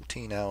well.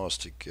 14 hours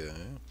to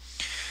go.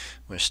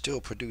 We're still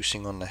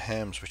producing on the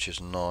hams, which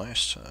is nice,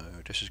 so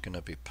this is going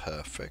to be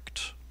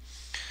perfect.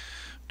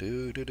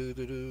 Bread's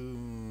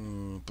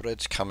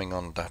coming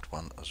on that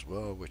one as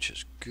well, which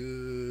is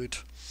good.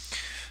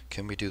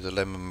 Can we do the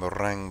lemon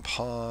meringue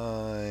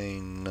pie?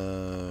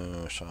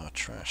 No, so I'll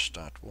trash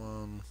that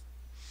one.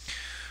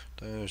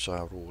 Those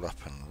are all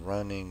up and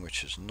running,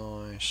 which is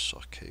nice.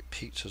 Okay,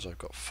 pizzas, I've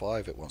got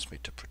 5 it wants me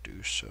to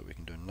produce, so we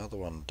can do another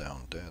one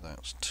down there.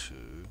 That's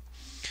 2.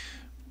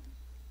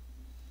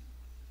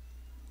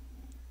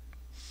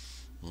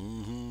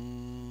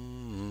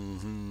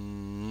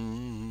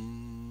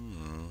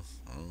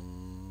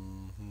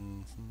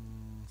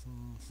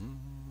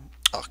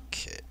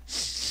 Okay.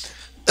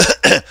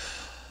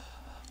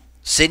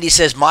 Cindy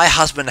says, my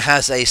husband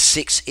has a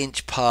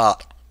 6-inch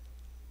part.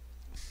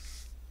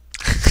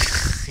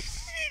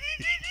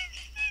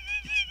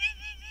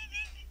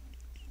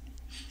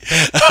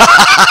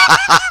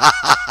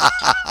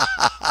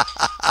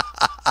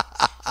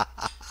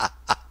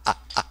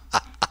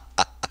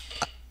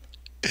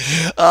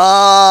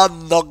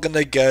 I'm not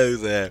gonna go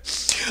there.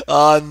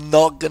 I'm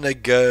not gonna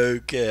go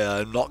there.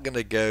 I'm not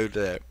gonna go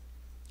there.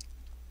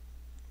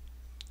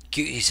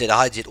 He said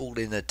hides it all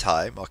in the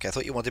time. Okay, I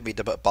thought you wanted me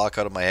to put a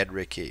barcode on my head,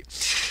 Ricky.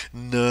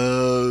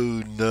 No,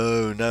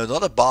 no, no,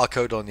 not a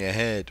barcode on your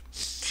head.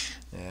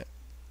 Yeah.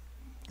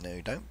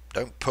 No,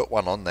 don't put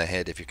one on the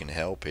head if you can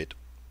help it.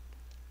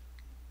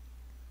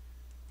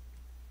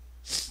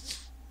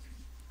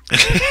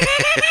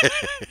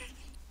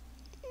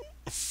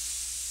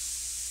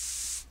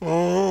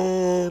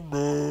 Oh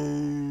no.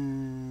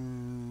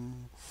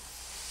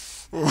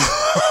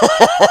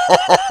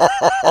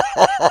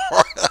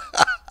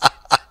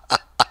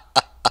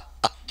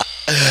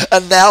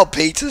 And now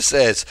Peter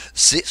says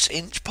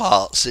 6-inch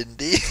part,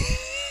 Cindy.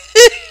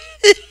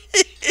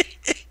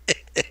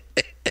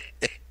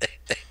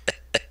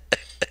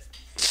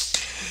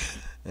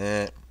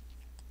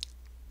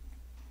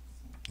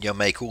 You'll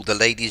make all the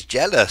ladies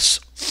jealous.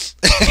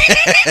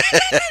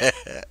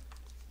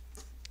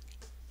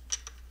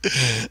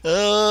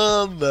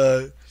 Oh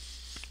no.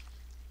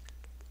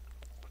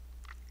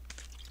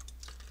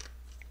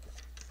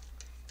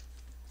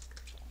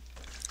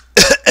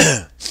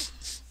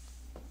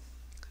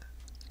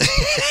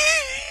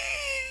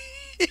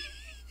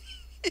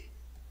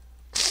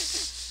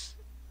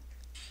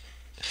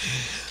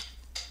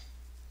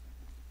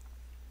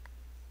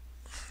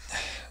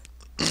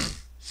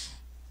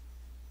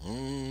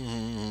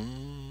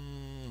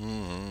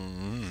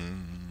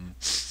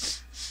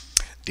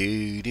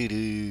 Do do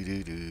do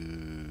do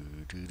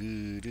do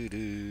do do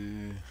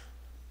do.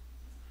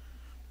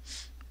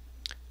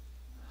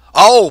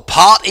 Oh,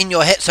 part in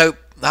your head. So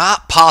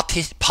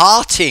parting.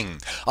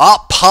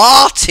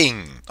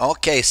 Parting.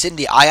 Okay,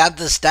 Cindy, I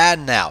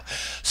understand now.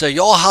 So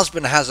your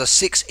husband has a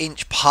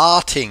 6-inch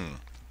parting.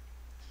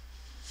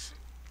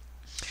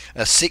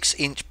 A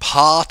 6-inch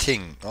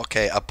parting.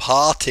 Okay, a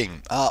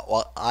parting.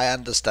 Well, I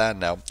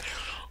understand now.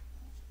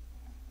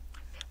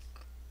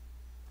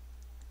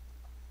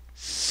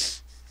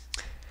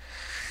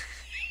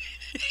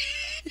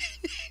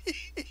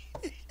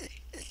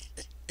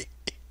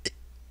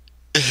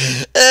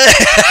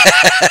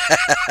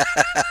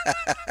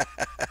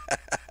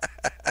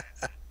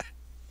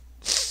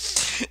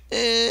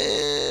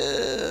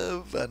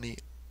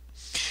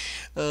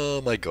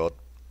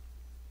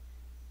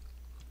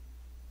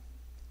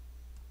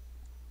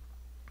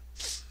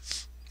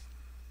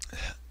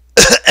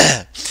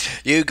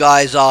 You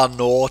guys are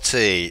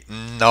naughty.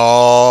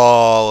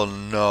 No,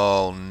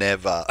 no,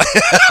 never.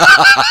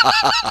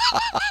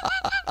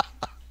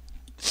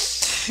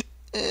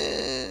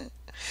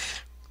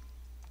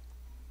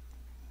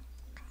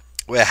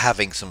 We're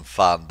having some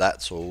fun,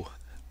 that's all.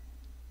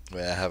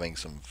 We're having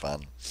some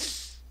fun.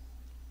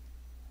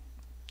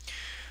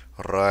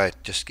 Right,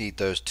 just need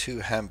those 2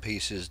 ham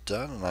pieces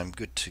done and I'm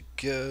good to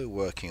go.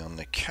 Working on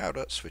the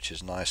carrots, which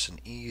is nice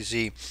and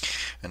easy.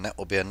 And that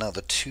will be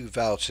another 2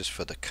 vouchers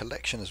for the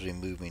collection as we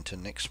move into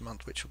next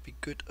month, which will be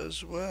good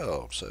as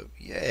well. So,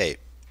 yay.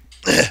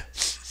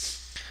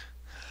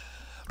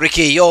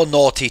 Ricky, you're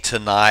naughty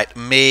tonight.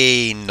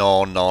 Me,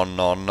 no, no,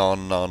 no, no,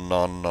 no,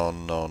 no, no,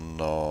 no,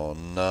 no,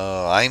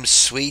 no. I'm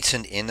sweet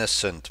and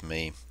innocent,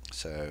 me.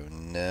 So,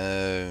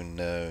 no,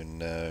 no,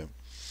 no.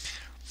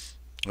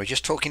 We're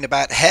just talking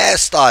about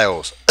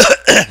hairstyles.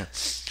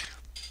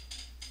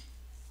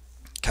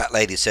 Cat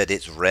Lady said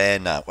it's rare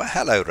now. Well,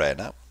 hello, rare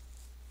now.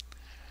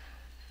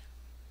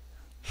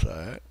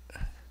 So,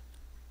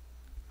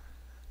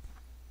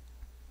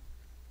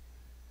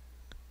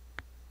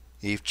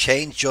 you've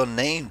changed your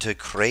name to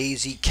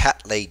Crazy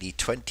Cat Lady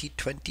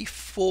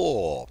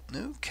 2024.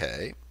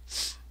 Okay.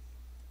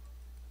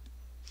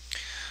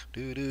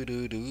 Do do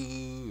do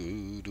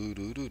do do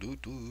do do do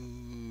do.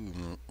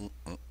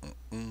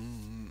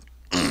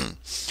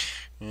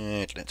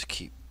 Right, let's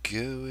keep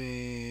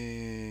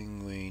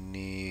going. We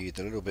need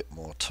a little bit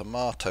more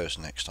tomatoes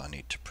next. I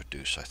need to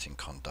produce, I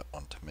think, on that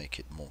one to make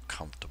it more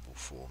comfortable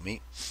for me.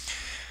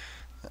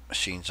 That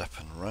machine's up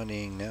and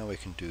running. Now we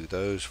can do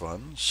those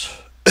ones,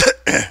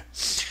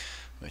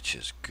 which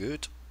is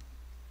good.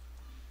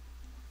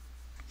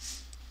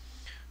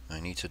 I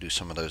need to do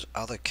some of those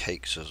other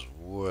cakes as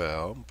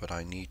well, but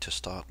I need to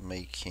start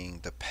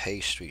making the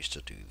pastries to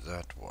do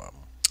that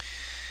one.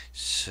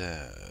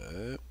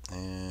 So,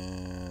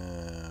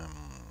 I'm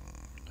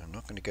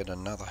not going to get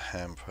another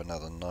ham for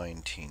another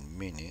 19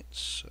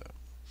 minutes. So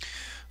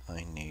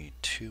I need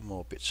 2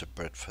 more bits of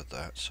bread for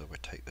that. So we'll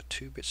take the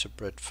 2 bits of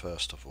bread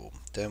first of all.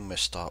 Then we'll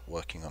start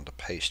working on the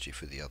pastry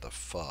for the other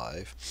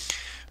 5.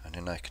 And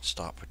then I can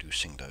start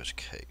producing those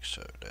cakes.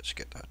 So let's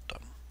get that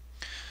done.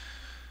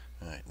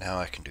 Alright, now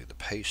I can do the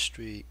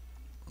pastry.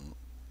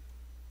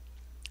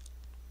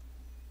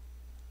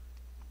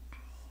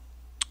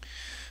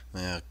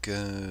 Now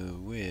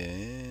go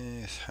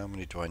with, how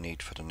many do I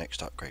need for the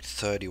next upgrade?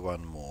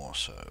 31 more,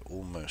 so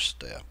almost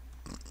there.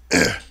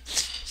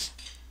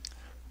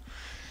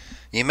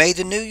 You made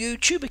a new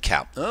YouTube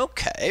account.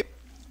 Okay,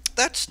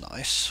 that's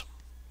nice.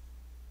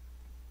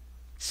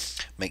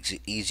 Makes it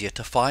easier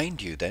to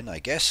find you then, I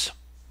guess.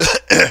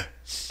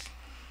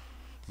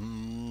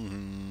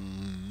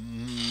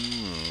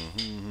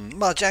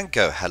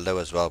 Marjanko, hello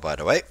as well, by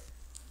the way.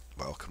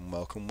 Welcome,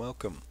 welcome,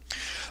 welcome.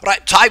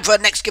 Right, time for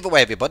the next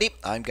giveaway, everybody.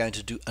 I'm going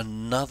to do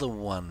another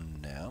one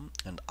now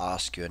and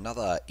ask you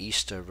another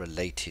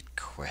Easter-related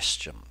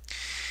question.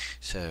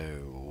 So,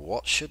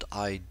 what should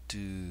I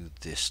do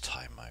this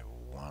time, I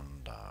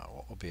wonder?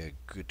 What would be a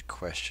good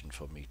question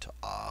for me to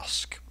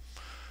ask?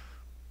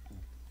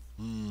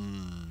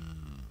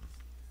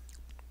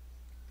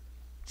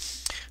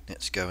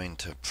 Let's go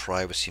into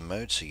privacy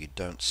mode so you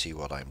don't see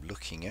what I'm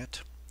looking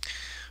at.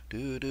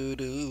 Do do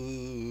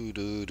do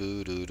do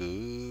do do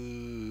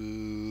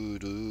do do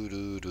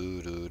do do do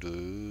do do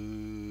do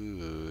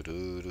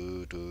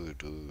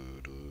do do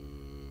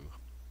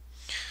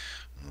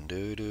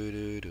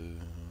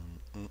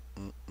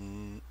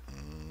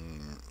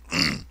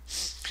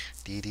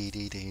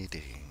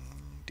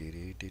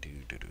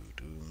do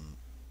do.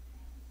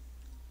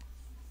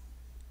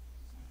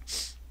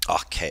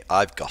 Okay,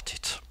 I've got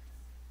it.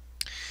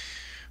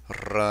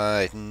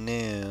 Right,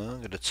 now I'm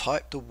going to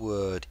type the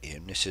word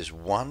in. This is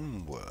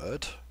one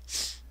word,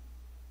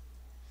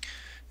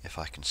 if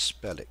I can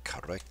spell it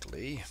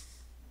correctly.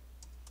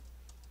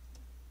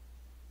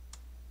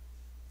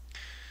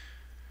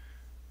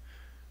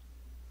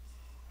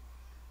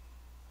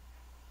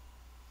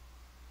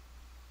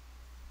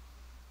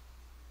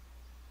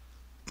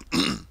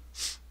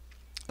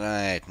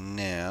 Right,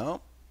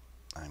 now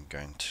I'm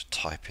going to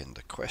type in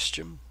the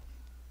question.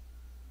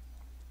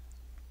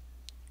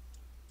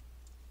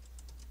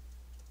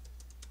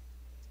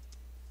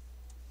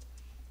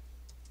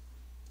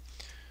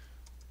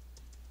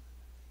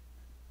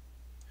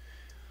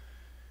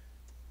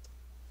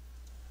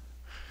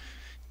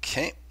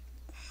 Okay.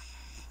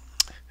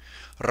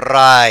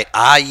 Right,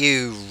 are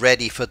you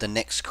ready for the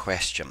next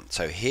question?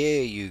 So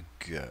here you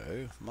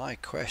go. My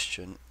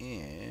question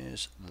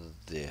is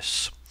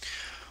this.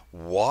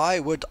 Why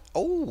would...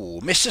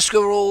 Oh, Mr.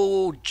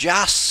 Squirrel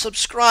just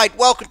subscribed.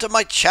 Welcome to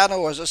my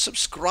channel as a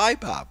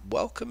subscriber.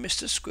 Welcome,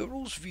 Mr.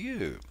 Squirrel's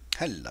View.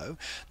 Hello.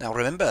 Now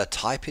remember,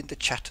 type in the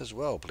chat as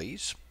well,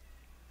 please.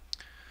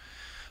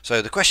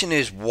 So the question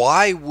is,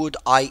 why would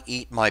I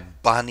eat my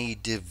bunny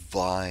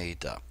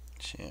divider?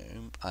 So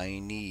I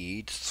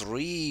need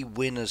 3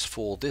 winners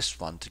for this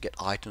one to get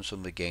items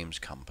from the games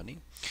company.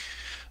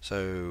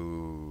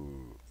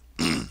 So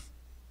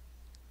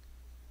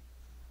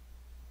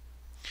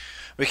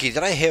Ricky,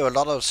 did I hear a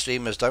lot of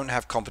streamers don't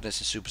have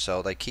confidence in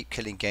Supercell? They keep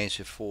killing games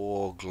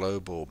before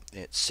global.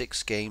 It's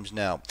 6 games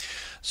now.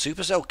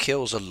 Supercell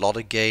kills a lot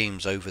of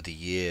games over the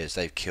years.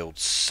 They've killed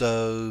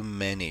so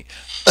many.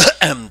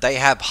 They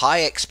have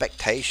high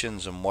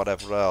expectations and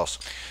whatever else.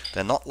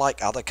 They're not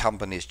like other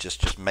companies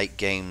just make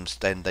games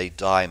then they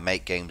die,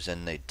 make games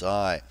then they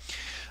die.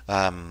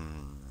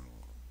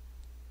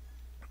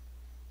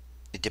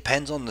 It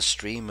depends on the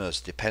streamers,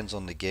 depends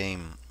on the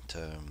game.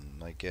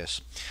 I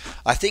guess.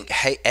 I think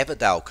Hey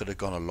Everdell could have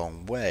gone a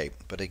long way,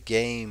 but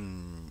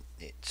again,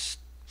 it's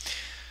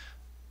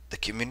the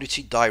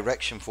community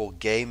direction for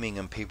gaming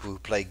and people who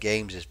play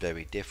games is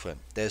very different.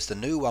 There's the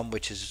new one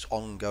which is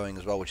ongoing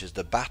as well, which is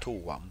the battle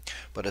one,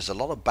 but there's a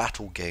lot of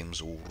battle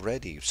games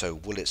already, so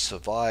will it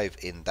survive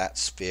in that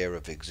sphere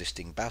of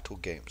existing battle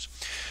games?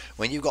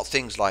 When you've got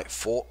things like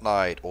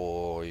Fortnite,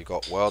 or you've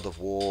got World of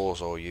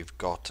Wars, or you've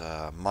got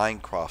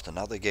Minecraft and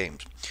other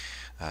games,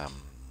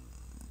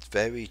 it's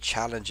very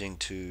challenging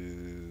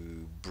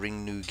to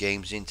bring new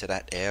games into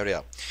that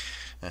area,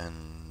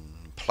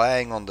 and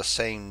playing on the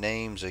same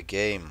names a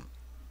game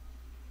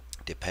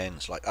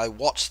depends. Like, I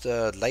watched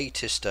the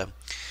latest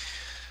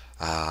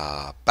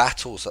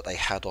battles that they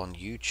had on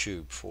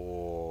YouTube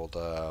for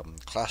the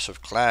Clash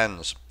of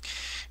Clans,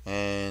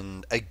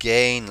 and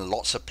again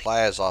lots of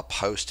players are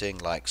posting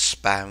like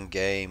spam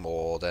game,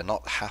 or they're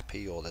not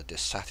happy, or they're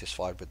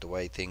dissatisfied with the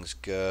way things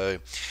go.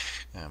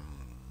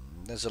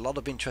 There's a lot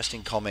of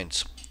interesting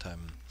comments.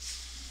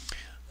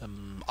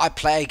 I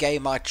play a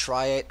game, I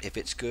try it, if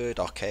it's good,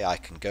 okay, I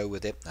can go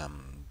with it,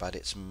 but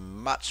it's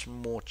much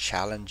more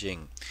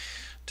challenging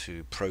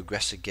to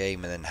progress a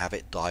game and then have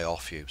it die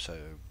off you, so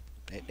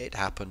it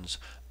happens.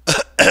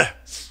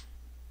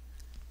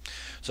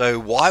 So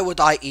why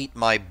would I eat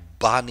my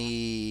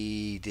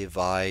bunny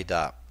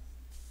divider?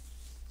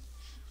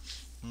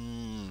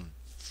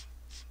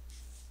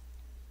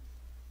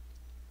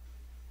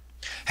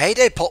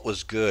 Heyday Pot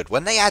was good.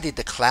 When they added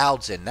the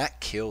clouds in,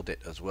 that killed it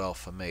as well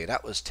for me.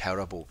 That was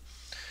terrible.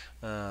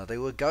 They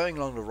were going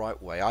along the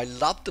right way. I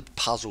loved the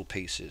puzzle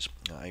pieces.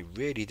 I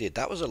really did.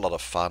 That was a lot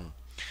of fun.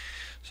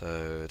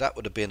 So that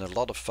would have been a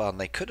lot of fun.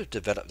 They could have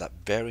developed that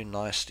very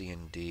nicely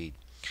indeed.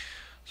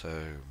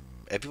 So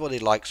everybody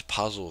likes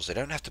puzzles. They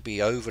don't have to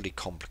be overly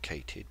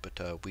complicated,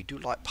 but we do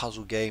like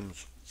puzzle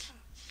games.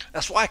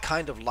 That's why I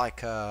kind of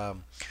like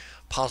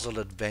puzzle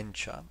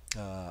adventure,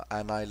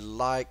 and I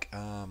like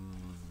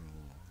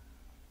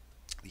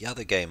the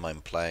other game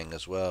I'm playing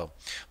as well.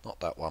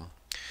 Not that one.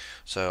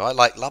 So I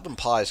like Love and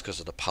Pies because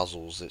of the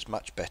puzzles. It's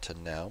much better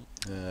now.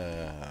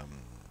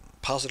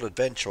 Puzzle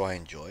Adventure I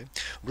enjoy.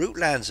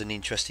 Rootland's an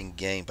interesting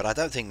game, but I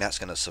don't think that's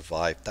going to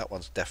survive. That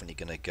one's definitely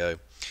going to go.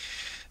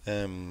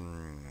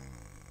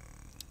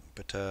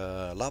 But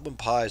Love and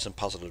Pies and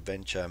Puzzle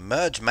Adventure.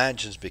 Merge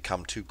Mansions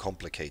become too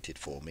complicated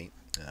for me.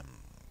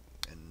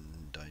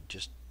 And I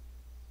just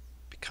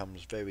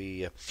becomes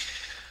very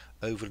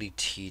overly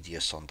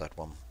tedious on that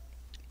one.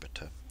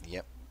 But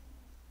yep.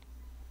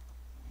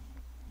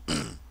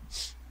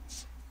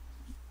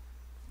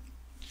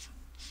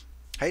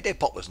 Heyday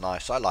Pop was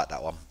nice. I like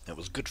that one. It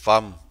was good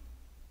fun.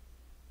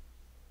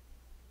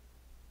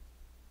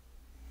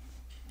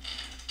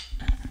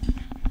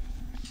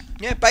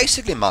 Yeah,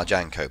 basically,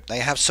 Marjanko, they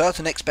have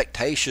certain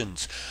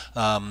expectations.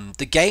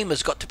 The game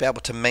has got to be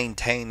able to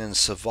maintain and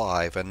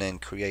survive and then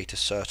create a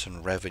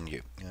certain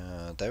revenue.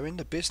 They're in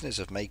the business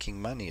of making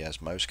money,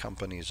 as most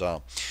companies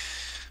are.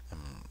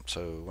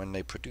 So when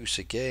they produce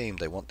a game,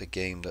 they want the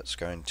game that's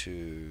going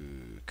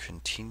to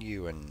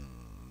continue and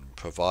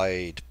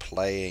provide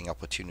playing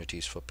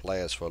opportunities for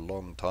players for a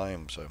long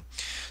time. So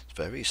it's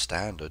very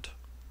standard.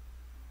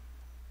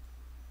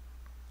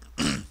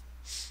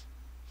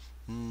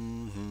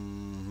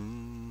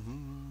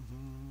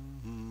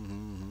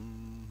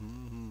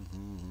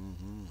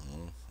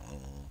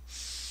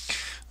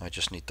 I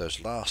just need those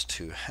last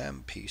 2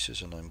 ham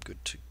pieces and I'm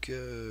good to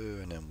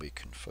go, and then we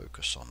can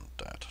focus on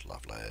that.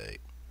 Lovely.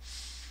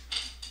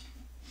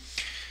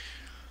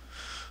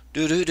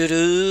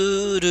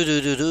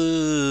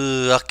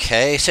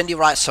 Okay, Cindy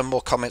writes some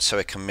more comments so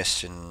I can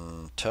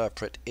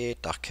misinterpret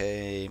it.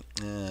 Okay,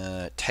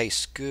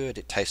 tastes good.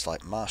 It tastes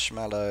like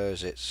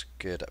marshmallows. It's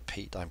good at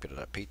Pete. I'm good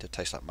at Peter.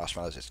 Tastes like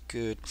marshmallows. It's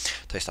good.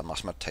 Tastes like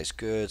marshmallow. Tastes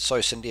good.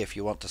 So Cindy, if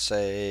you want to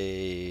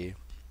say,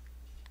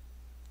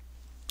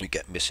 you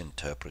get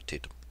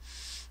misinterpreted.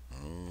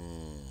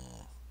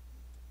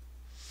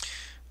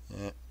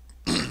 Yeah.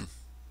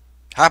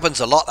 Happens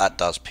a lot. That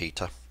does,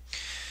 Peter.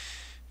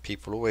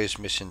 People always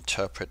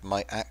misinterpret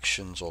my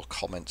actions or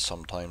comments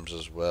sometimes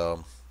as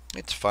well.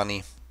 It's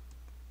funny.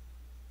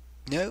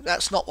 No,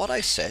 that's not what I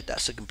said.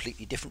 That's a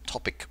completely different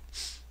topic.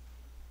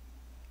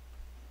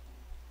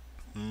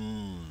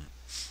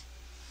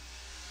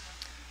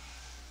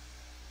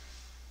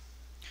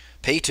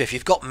 Peter, if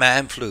you've got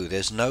man flu,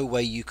 there's no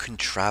way you can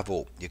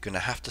travel. You're going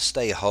to have to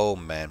stay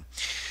home, man.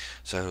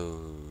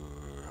 So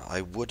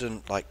I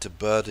wouldn't like to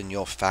burden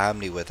your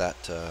family with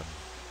that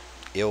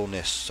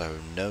illness, so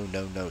no,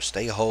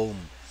 stay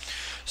home,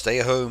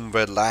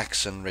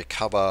 relax and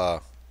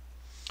recover.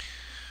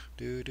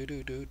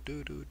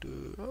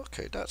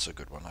 Okay, that's a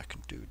good one. I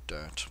can do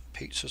that.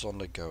 Pizza's on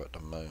the go at the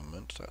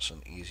moment. That's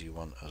an easy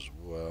one as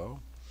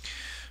well.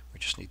 We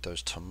just need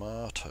those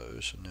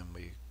tomatoes, and then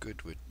we're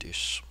good with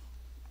this.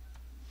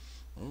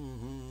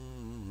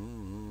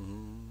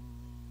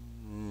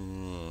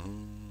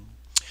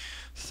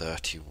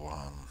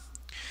 31.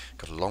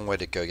 Got a long way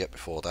to go yet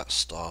before that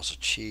star's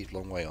achieved.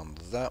 Long way on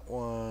that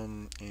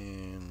one,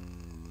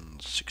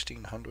 and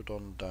 1600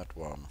 on that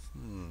one.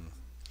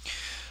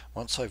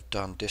 Once I've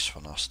done this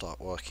one, I'll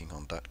start working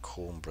on that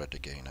cornbread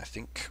again, I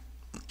think.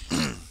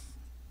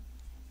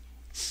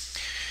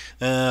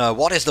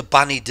 What is the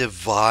bunny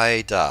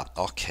divider?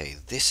 Okay,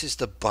 this is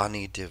the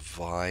bunny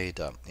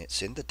divider.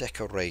 It's in the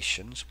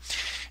decorations,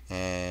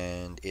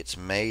 and it's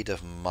made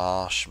of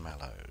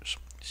marshmallows.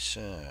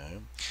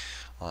 So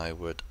I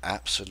would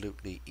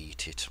absolutely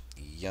eat it.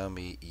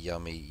 Yummy,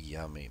 yummy,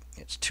 yummy.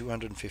 It's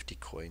 250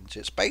 coins.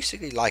 It's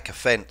basically like a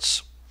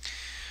fence,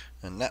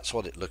 and that's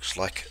what it looks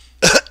like.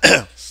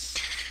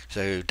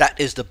 So that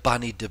is the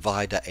bunny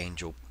divider,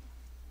 Angel.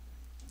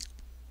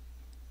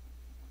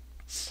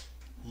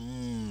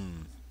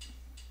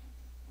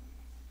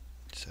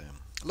 So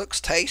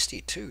looks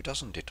tasty too,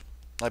 doesn't it?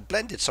 I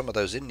blended some of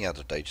those in the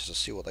other day just to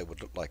see what they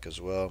would look like as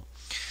well.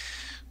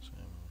 So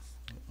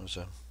it was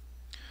a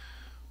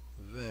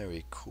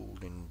very cool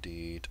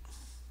indeed.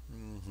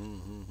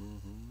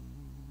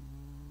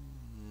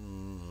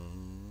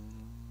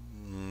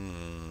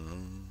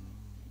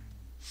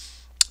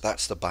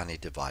 That's the bunny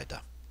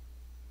divider.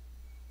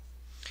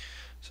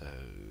 So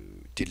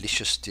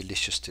delicious,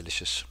 delicious,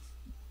 delicious.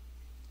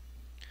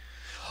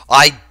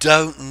 I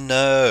don't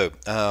know.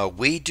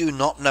 We do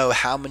not know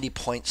how many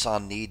points are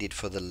needed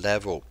for the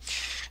level.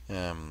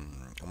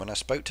 When I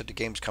spoke to the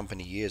games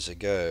company years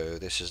ago,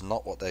 this is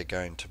not what they're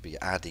going to be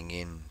adding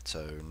in.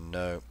 So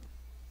no.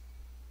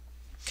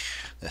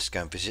 Let's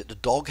go and visit the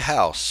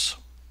doghouse.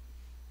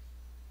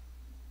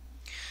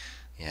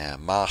 Yeah,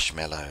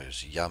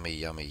 marshmallows. Yummy,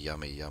 yummy,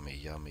 yummy, yummy,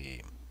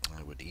 yummy.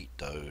 I would eat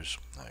those.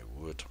 I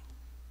would.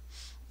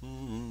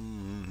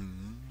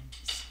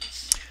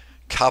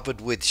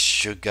 Covered with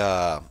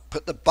sugar.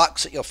 Put the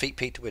bucks at your feet,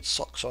 Peter, with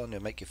socks on.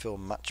 It'll make you feel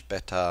much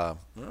better.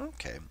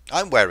 Okay.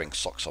 I'm wearing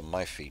socks on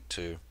my feet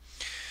too.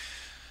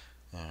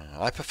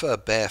 I prefer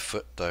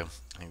barefoot though.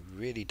 I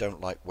really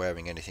don't like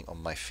wearing anything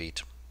on my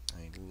feet.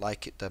 I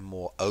like it the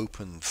more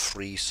open,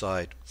 free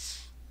side.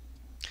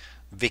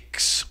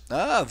 Vicks.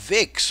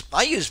 Vicks.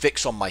 I use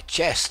Vicks on my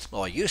chest.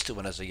 Or I used to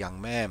when I was a young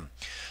man.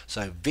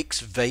 So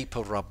Vicks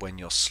Vapor Rub when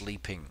you're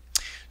sleeping.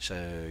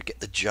 So get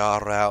the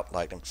jar out,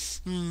 like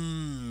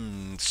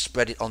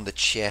spread it on the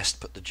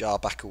chest, put the jar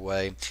back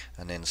away,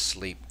 and then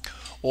sleep.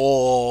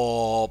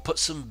 Or put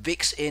some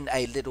Vicks in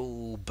a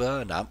little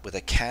burner with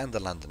a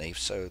candle underneath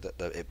so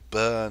that it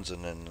burns,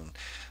 and then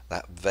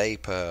that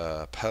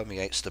vapor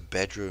permeates the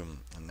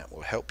bedroom, and that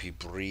will help you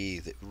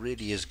breathe. It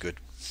really is good.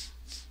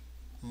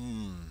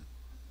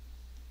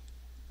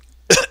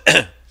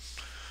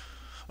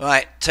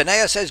 Right,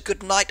 Tanea says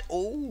good night.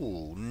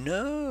 Oh,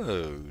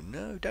 no,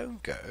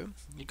 don't go.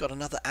 You've got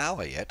another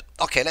hour yet.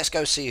 Okay, let's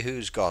go see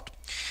who's got.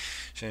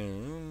 So,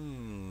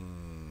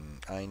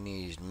 I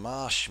need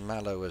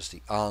marshmallow as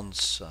the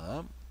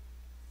answer.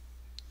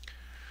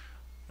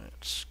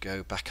 Let's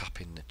go back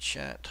up in the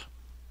chat.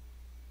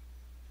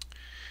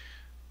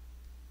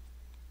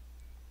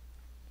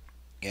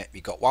 Yeah,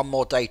 you've got one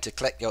more day to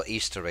collect your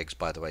Easter eggs,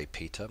 by the way,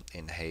 Peter,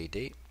 in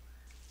Haiti.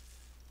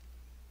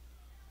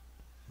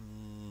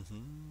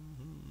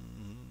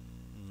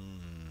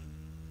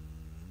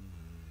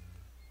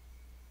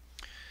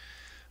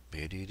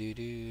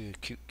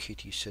 Cute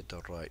kitty said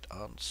the right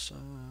answer.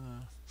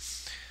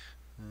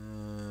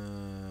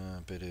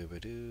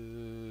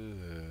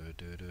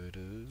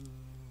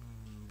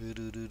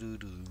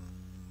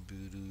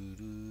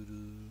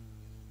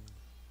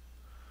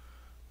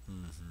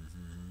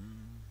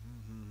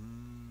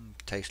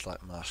 Tastes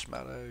like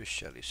marshmallow.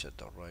 Shelley said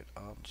the right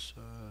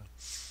answer.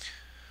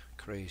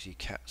 Crazy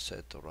Cat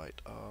said the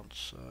right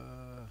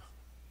answer.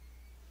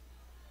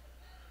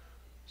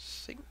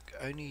 Think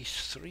only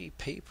 3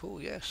 people,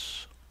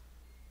 yes.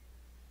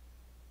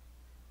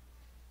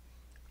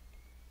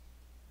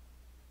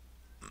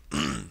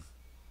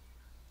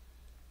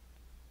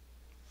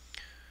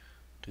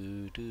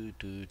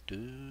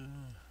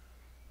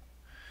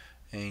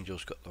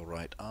 Angel's got the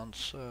right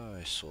answer.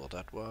 I saw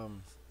that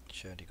one.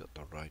 Shady got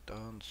the right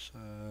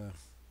answer.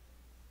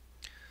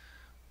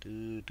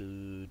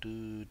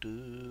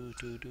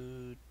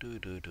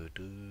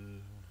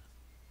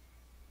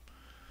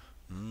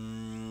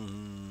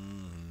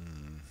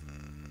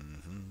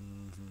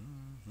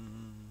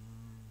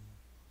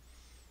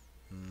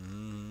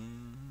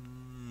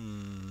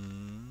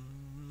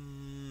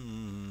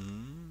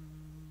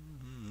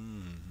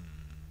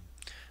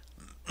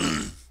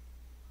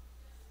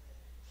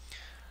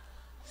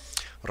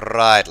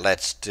 Right,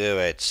 let's do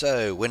it.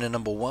 So, winner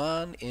number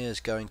 1 is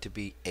going to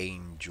be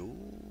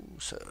Angel.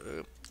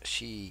 So,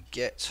 she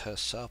gets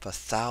herself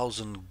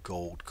 1,000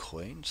 gold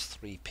coins.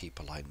 3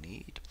 people I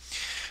need.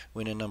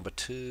 Winner number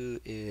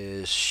 2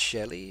 is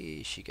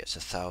Shelley. She gets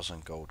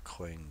 1,000 gold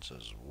coins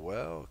as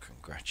well.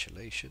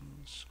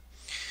 Congratulations.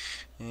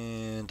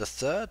 And the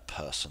third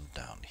person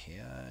down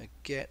here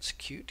gets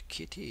Cute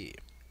Kitty.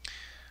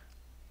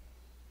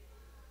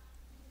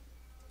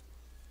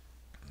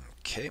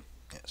 Okay,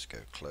 let's go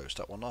close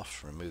that one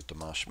off, remove the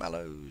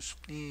marshmallows,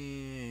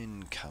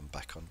 and come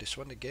back on this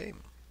one again.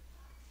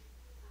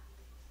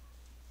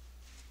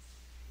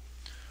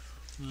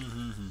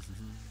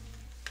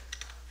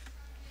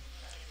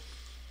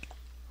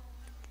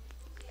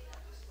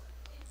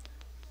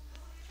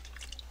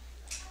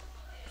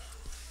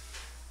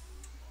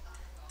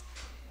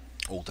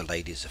 All the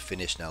ladies are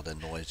finished now, they're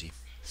noisy.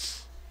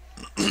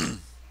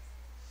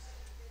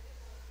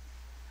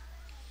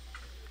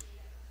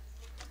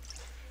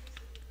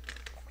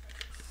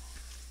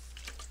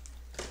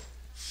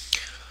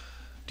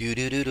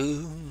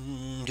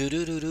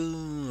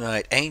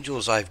 Right,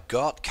 Angels I've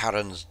got.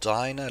 Karen's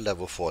Diner,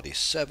 level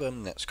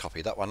 47. Let's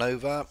copy that one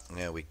over.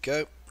 There we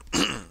go.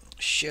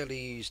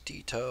 Shelley's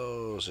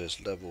Details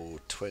is level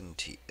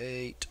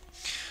 28.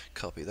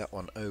 Copy that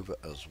one over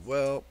as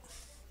well.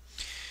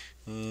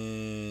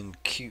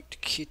 And Cute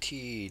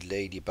Kitty,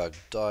 Ladybug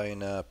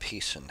Diner,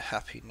 Peace and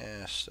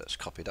Happiness. Let's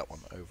copy that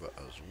one over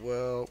as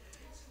well.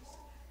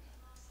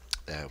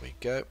 There we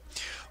go.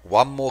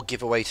 One more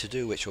giveaway to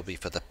do, which will be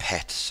for the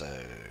pet,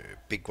 so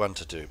big one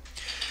to do.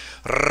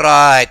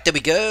 Right, there we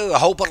go. A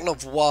whole bottle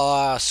of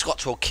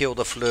Scotch will kill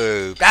the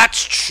flu.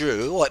 That's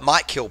true. Well, it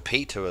might kill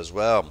Peter as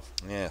well.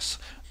 Yes.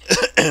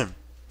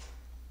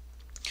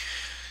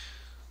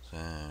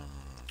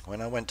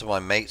 When I went to my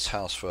mate's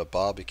house for a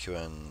barbecue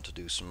and to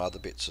do some other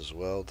bits as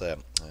well there,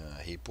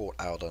 he brought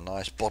out a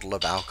nice bottle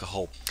of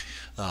alcohol.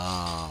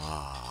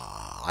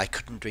 I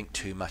couldn't drink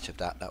too much of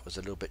that. That was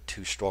a little bit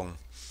too strong.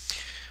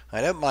 I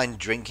don't mind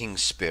drinking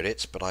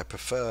spirits, but I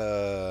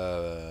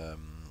prefer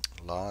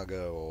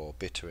lager or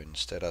bitter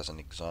instead as an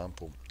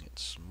example.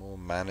 It's more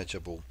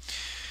manageable.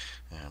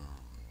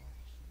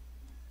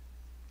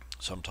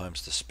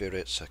 Sometimes the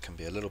spirits can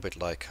be a little bit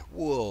like,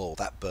 whoa,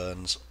 that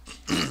burns.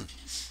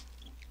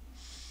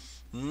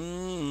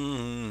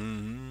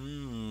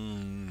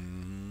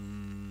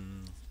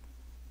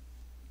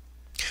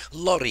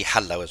 Laurie,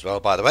 hello as well,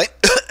 by the way.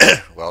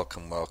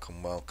 Welcome,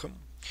 welcome, welcome.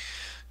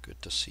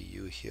 Good to see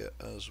you here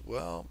as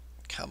well.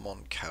 Come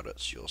on,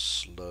 carrots, you're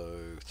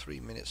slow.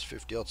 3 minutes,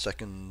 50 odd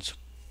seconds.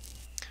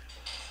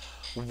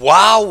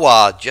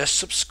 Wawa just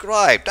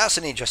subscribed. That's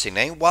an interesting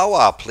name.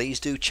 Wawa, please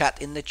do chat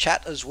in the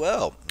chat as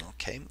well.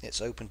 Okay,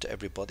 it's open to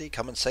everybody.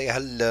 Come and say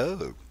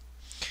hello.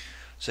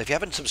 So if you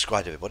haven't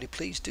subscribed, everybody,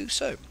 please do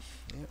so.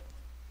 Yeah.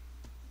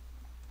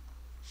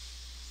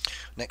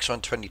 Next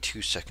one,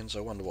 22 seconds.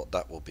 I wonder what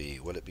that will be.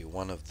 Will it be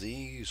one of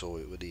these or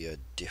will it be a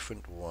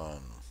different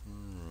one?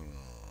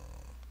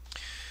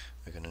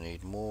 We're going to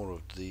need more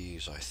of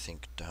these, I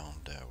think, down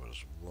there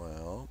as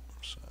well.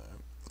 So,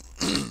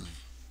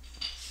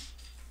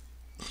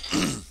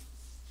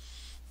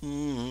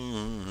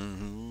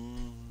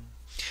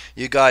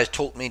 you guys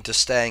talked me into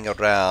staying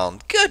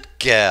around. Good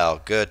girl,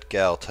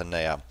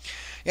 Tanea.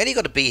 You only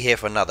got to be here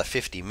for another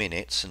 50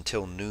 minutes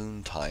until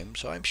noon time,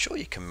 so I'm sure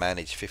you can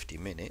manage 50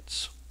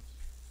 minutes.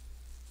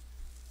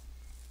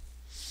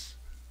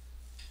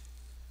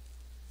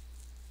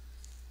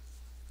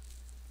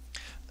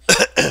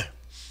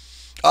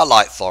 I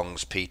like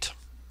thongs, Pete.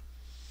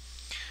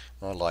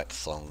 I like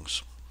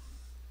thongs.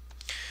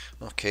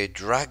 Okay,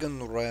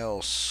 Dragon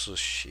Rail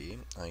Sushi.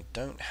 I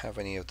don't have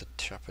any of the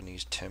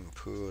Japanese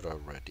tempura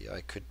ready. I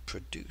could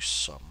produce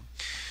some,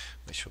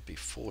 which would be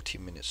 40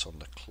 minutes on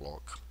the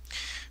clock.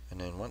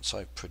 And then once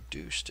I've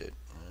produced it,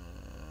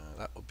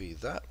 that will be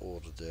that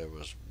order there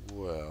as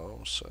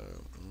well.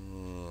 So,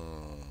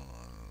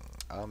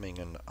 arming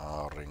and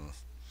ahring.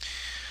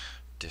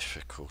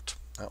 Difficult.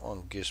 That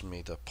one gives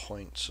me the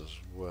points as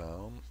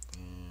well,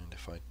 and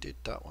if I did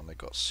that one I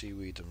got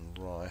seaweed and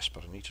rice,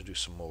 but I need to do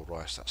some more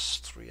rice. That's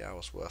 3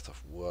 hours worth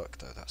of work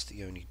though. That's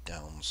the only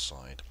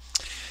downside.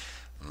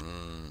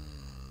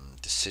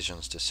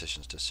 Decisions.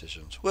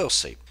 We'll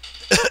see.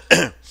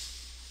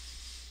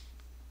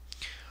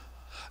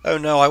 Oh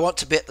no, I want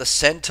to be at the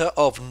centre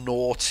of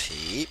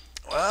naughty.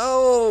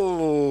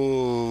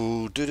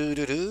 Oh,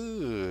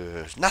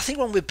 nothing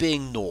wrong with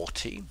being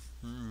naughty.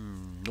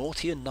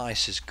 Naughty and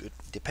nice is good.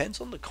 Depends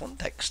on the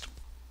context.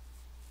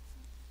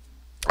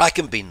 I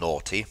can be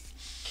naughty.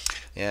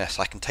 Yes,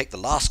 I can take the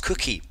last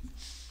cookie.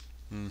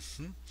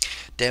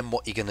 Then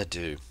what you gonna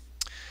do?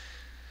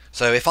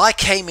 So if I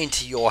came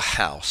into your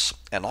house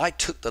and I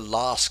took the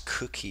last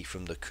cookie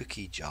from the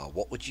cookie jar,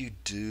 what would you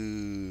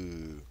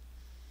do?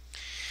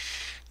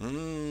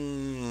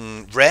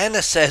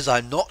 Rena says,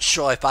 I'm not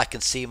sure if I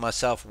can see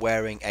myself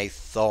wearing a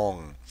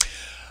thong.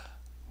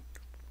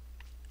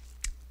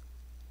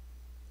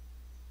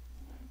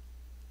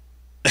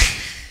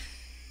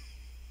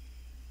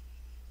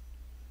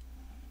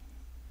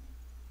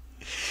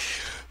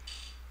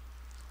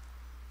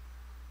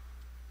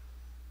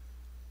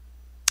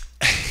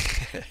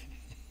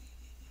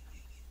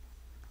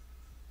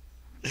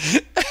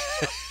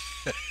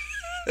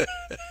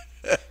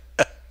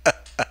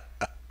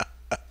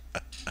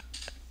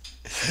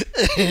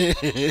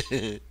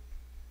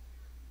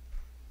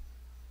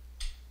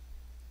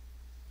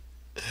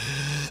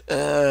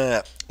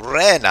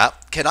 Rena,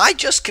 can I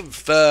just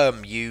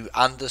confirm you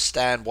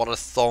understand what a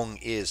thong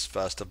is,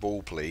 first of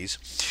all, please?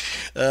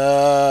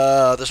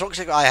 The strongest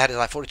cigarette I had is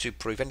like 42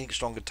 proof. Anything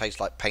stronger tastes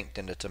like paint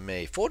dinner to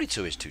me.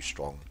 42 is too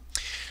strong.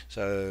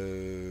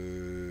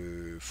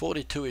 So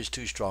 42 is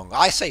too strong.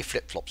 I say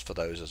flip-flops for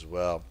those as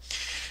well.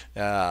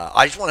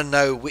 I just want to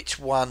know which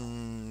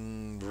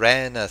one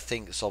Rena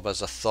thinks of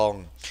as a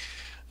thong.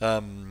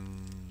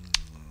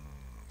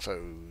 So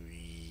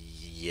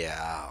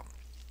yeah.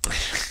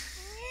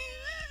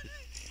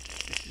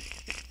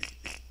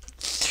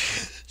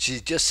 She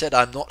just said,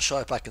 I'm not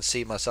sure if I can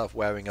see myself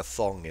wearing a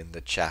thong in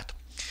the chat.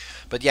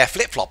 But yeah,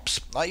 flip-flops.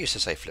 I used to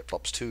say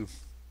flip-flops too.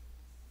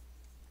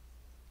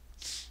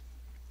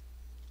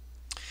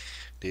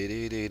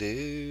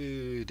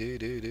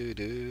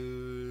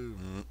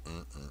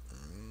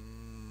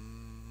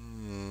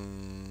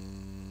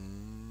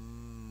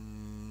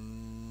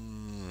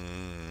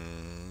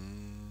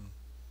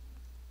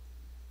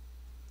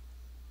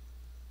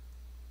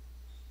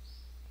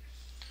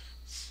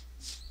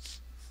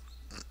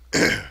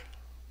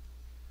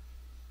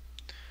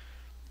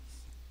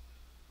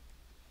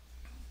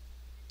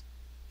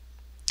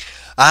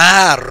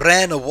 Ah,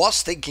 Ren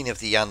was thinking of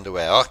the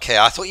underwear. Okay,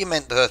 I thought you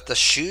meant the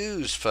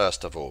shoes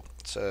first of all.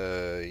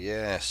 So,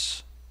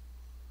 yes.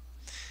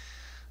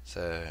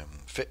 So,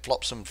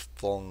 flip-flops and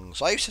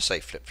thongs. I used to say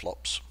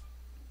flip-flops.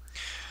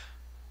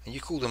 And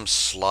you call them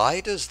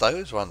sliders,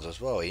 those ones as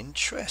well.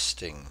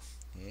 Interesting.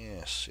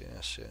 Yes,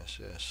 yes, yes,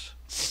 yes.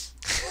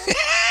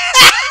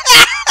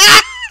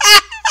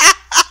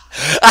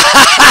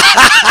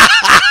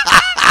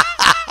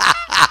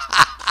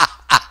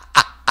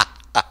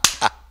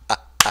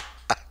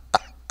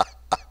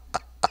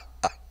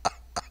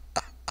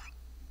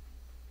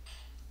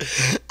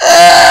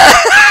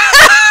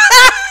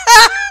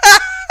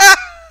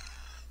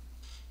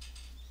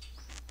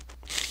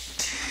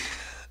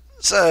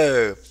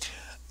 So,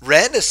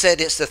 Ren has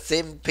said it's the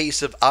thin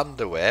piece of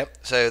underwear.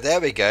 So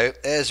there we go.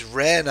 There's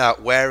Ren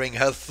out wearing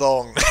her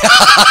thong.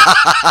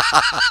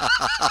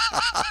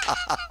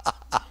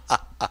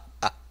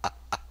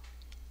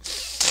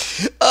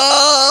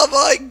 Oh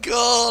my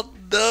god,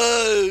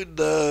 no,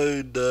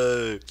 no,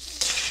 no.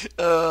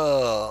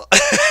 Oh.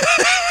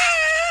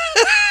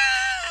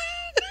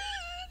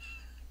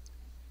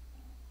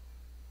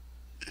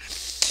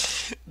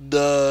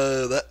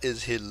 No, that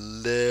is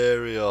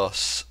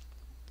hilarious.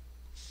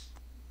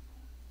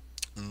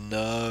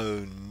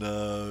 No,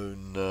 no,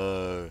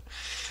 no.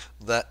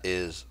 That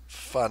is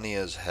funny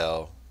as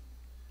hell.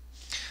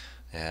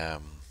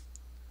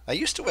 I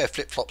used to wear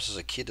flip-flops as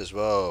a kid as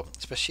well,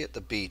 especially at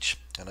the beach,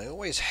 and I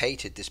always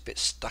hated this bit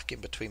stuck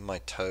in between my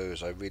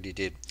toes. I really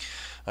did.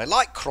 I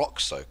like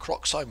Crocs though.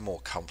 Crocs I'm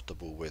more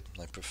comfortable with.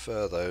 I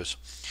prefer those.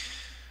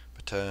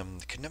 But I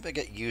could never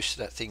get used to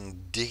that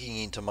thing digging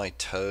into my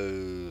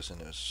toes,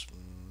 and it was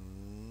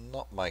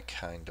not my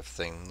kind of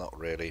thing, not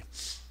really.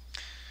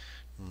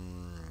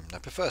 I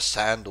prefer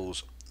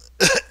sandals.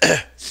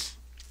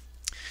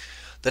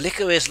 The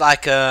liquor is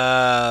like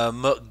a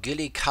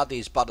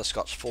McGillicuddy's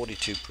Butterscotch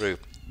 42 proof.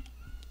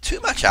 Too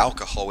much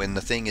alcohol in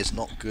the thing is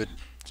not good.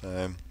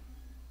 So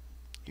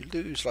you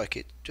lose, like,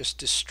 it just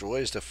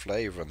destroys the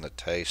flavour and the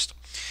taste.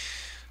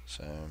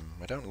 So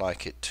I don't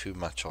like it too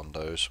much on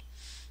those.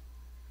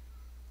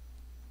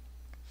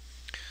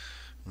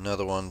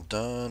 Another one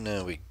done.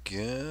 There we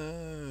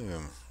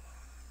go.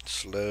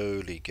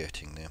 Slowly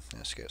getting there.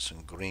 Let's get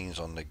some greens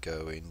on the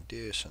go in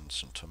this, and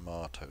some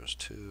tomatoes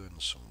too,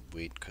 and some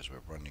wheat because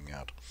we're running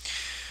out.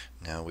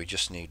 Now we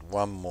just need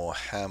one more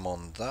ham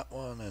on that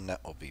one, and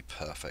that will be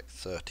perfect.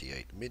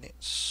 38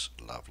 minutes.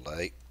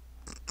 Lovely.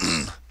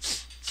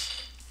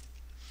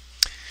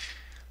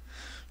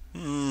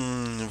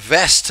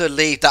 Best to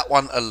leave that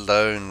one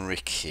alone,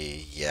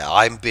 Ricky. Yeah,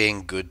 I'm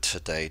being good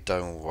today,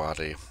 don't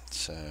worry.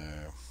 So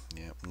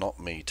yeah, not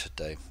me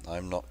today.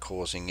 I'm not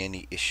causing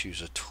any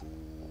issues at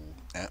all.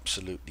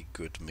 Absolutely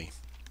good me.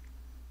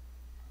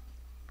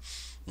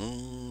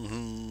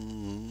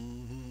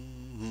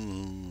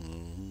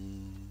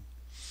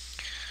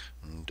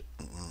 And,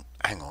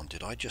 hang on,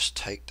 did I just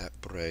take that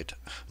bread?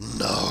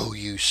 No,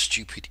 you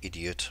stupid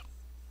idiot.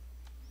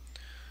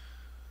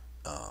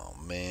 Oh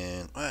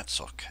man,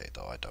 that's okay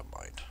though, I don't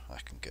mind. I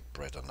can get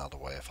bread another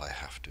way if I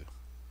have to.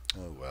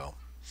 Oh well.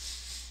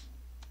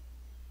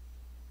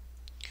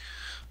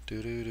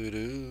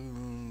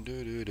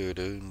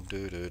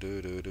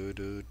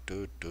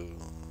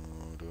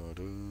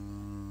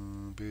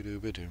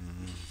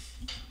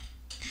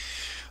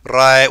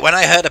 Right, when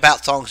I heard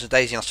about Thongs and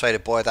Daisy in Australia,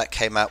 boy, that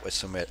came out with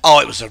some...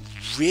 Oh, it was a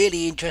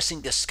really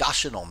interesting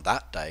discussion on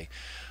that day.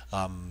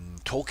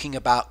 Talking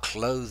about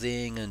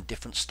clothing and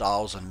different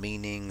styles and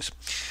meanings.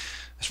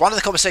 It's one of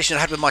the conversations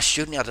I had with my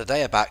student the other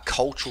day about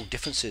cultural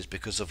differences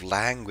because of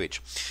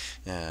language.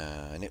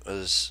 And it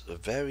was a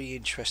very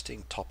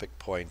interesting topic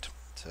point.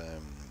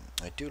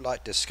 I do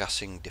like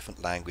discussing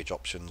different language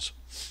options.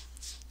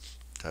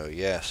 So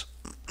yes.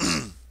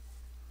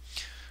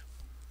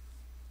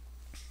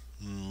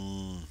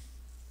 Mm.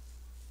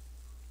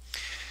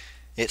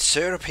 It's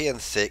syrupy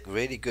and thick,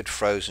 really good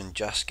frozen,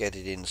 just get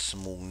it in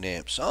small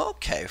nips.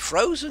 Okay,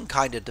 frozen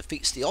kind of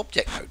defeats the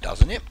object though,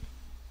 doesn't it?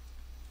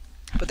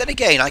 But then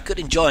again, I could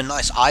enjoy a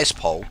nice ice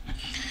pole.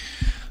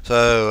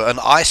 So an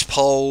ice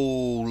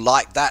pole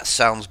like that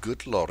sounds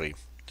good, Laurie.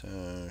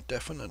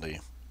 Definitely.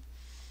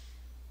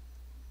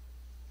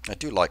 I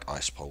do like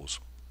ice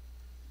poles.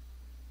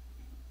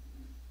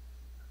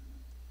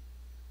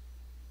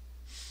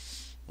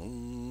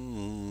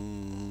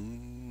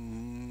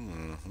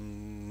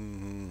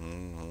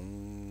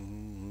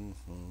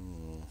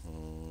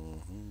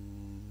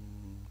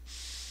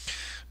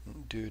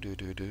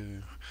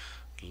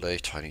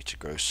 Later I need to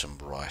grow some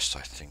rice,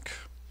 I think.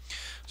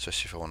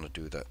 Especially if I want to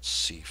do that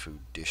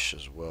seafood dish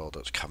as well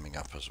that's coming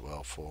up as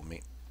well for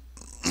me.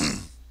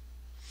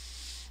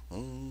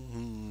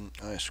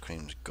 Ice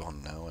cream's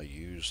gone now, I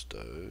used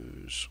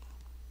those.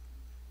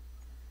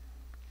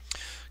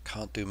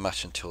 Can't do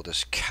much until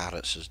this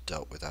carrots is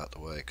dealt with out the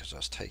way, because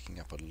that's taking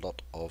up a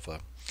lot of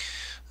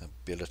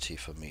ability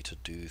for me to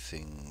do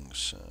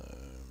things.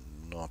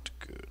 Not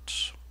good.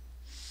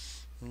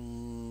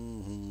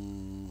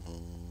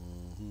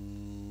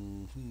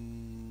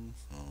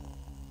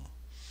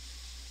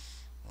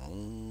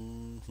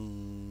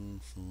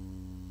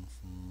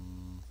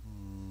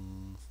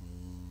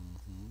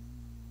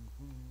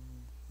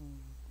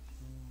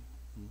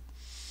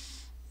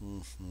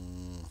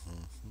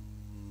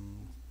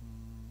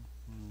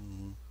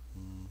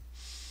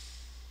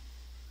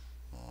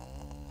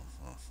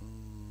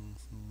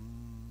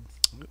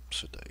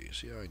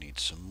 Oops-a-daisy, I need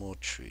some more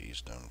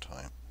trees, don't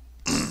I?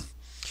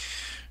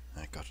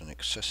 I got an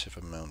excessive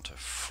amount of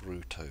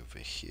fruit over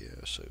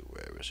here, so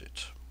where is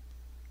it?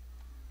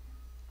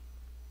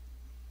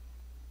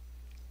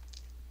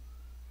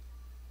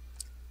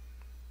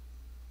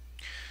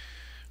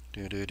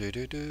 There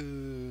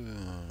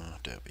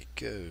we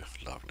go,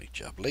 lovely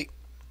jubbly.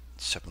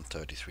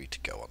 7:33 to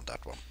go on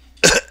that one.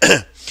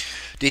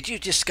 Did you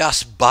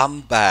discuss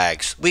bum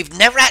bags? We've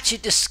never actually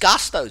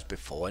discussed those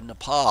before in the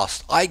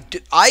past.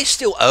 I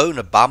still own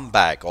a bum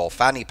bag, or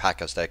fanny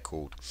pack as they're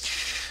called.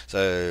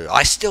 So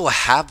I still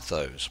have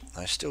those.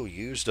 I still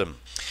use them.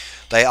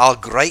 They are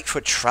great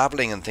for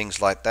traveling and things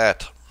like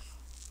that.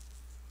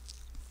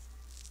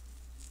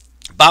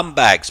 Bum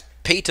bags.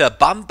 Peter,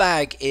 bum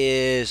bag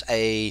is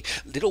a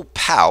little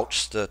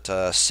pouch that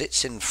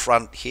sits in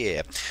front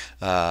here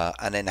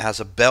and then has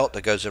a belt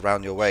that goes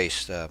around your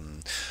waist.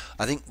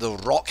 I think The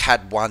Rock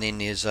had one in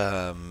his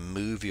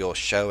movie or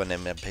show, and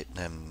then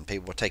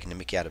people were taking the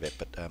mickey out of it.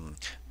 But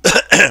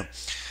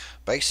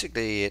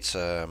basically, it's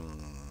a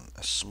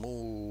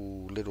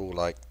small little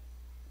like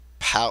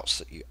pouch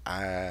that you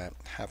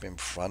have in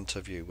front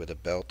of you with a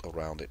belt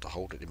around it to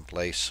hold it in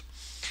place.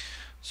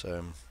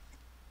 So.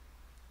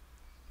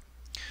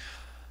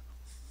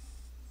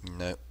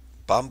 No,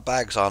 bum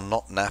bags are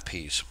not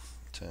nappies.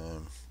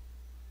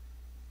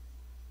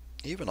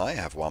 Even I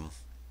have one.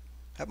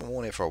 Haven't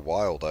worn it for a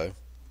while though.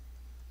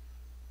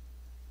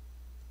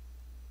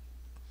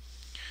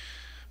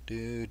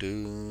 They're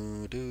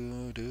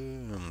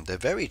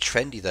very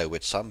trendy though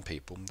with some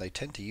people. They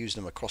tend to use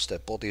them across their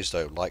bodies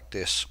though, like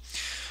this.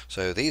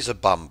 So these are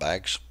bum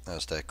bags,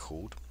 as they're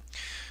called.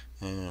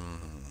 They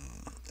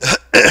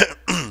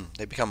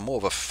become more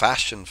of a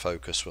fashion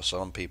focus for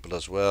some people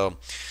as well.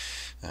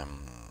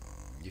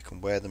 You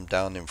can wear them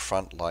down in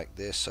front like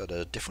this, so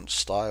there are different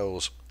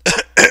styles.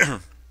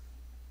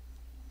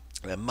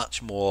 They're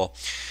much more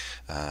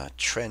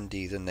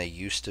trendy than they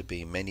used to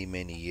be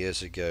many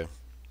years ago.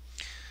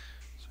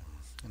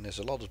 And there's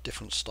a lot of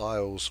different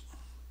styles.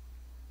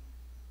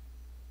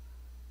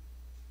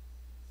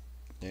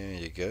 There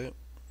you go.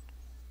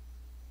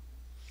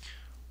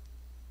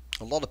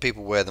 A lot of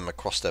people wear them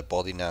across their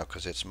body now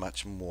because it's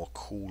much more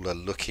cooler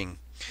looking.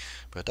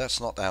 But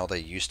that's not how they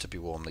used to be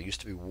worn. They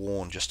used to be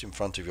worn just in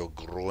front of your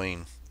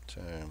groin.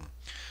 So,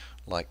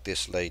 like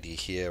this lady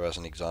here as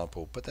an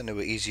example. But then they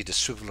were easy to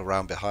swivel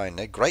around behind.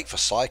 They're great for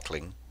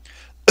cycling.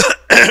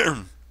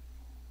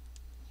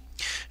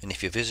 And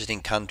if you're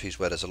visiting countries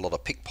where there's a lot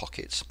of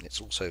pickpockets,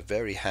 it's also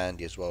very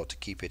handy as well to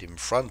keep it in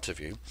front of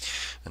you.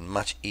 And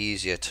much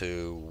easier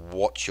to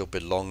watch your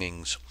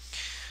belongings.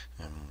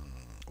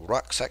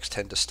 Rucksacks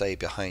tend to stay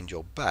behind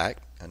your back,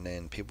 and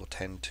then people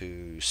tend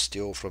to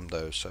steal from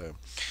those. So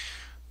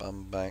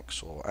bum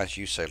bags, or as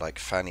you say, like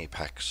fanny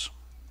packs.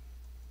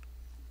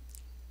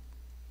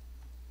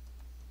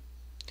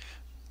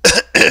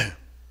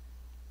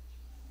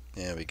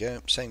 There we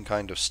go, same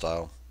kind of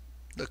style.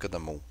 Look at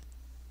them all.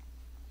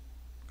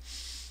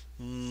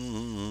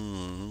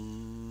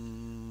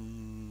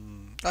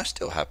 I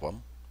still have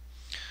one.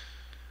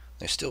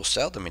 They still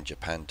sell them in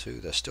Japan too.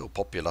 They're still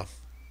popular.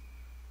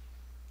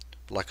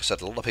 But like I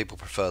said, a lot of people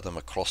prefer them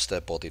across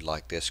their body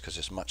like this because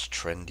it's much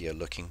trendier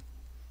looking.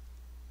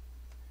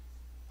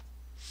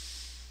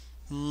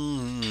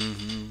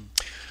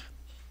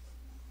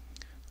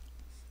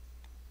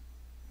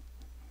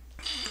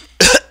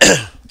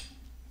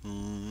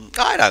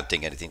 I don't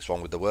think anything's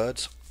wrong with the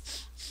words.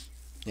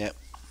 Yeah.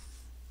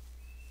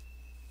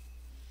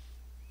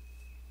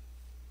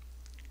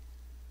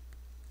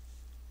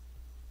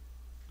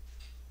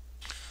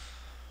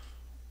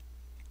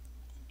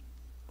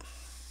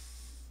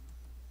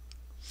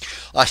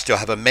 I still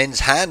have a men's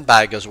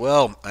handbag as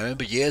well. I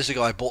remember years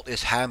ago I bought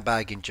this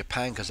handbag in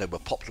Japan because they were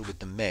popular with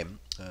the men.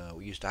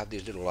 We used to have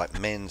these little like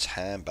men's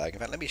handbag. In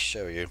fact, let me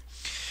show you.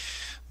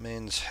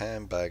 Men's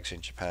handbags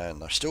in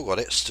Japan. I've still got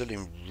it, still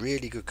in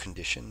really good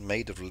condition,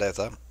 made of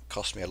leather.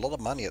 Cost me a lot of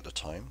money at the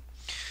time.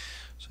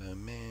 So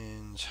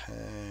men's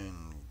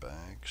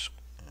handbags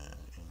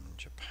in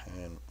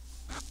Japan.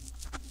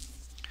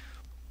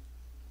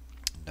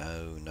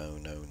 No, no,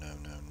 no, no,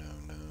 no, no,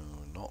 no,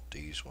 not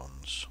these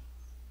ones.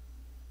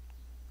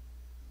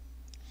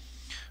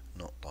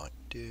 Not like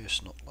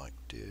this, not like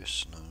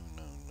this, no,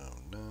 no, no,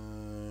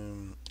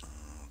 no.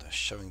 They're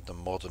showing the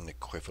modern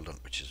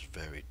equivalent, which is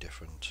very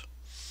different.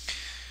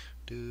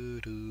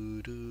 Do,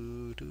 do,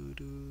 do, do,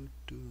 do,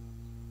 do.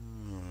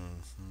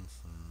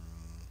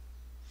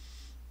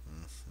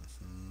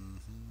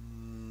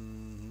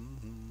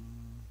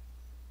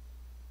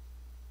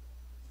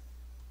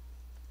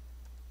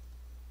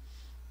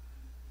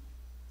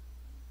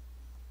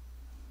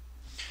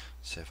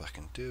 See if I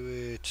can do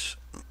it.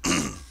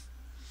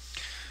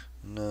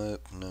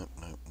 Nope, nope,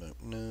 nope, nope,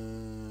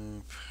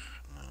 nope.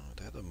 No,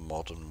 they're the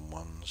modern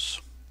ones.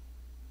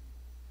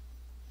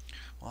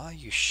 Why are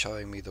you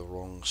showing me the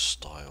wrong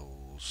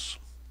styles?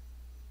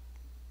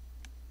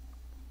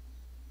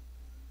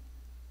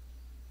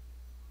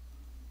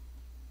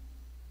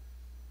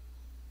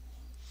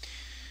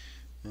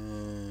 No,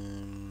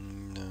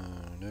 no,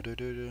 no,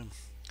 no, no.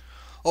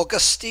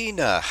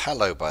 Augustina,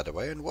 hello by the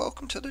way, and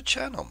welcome to the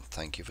channel.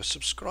 Thank you for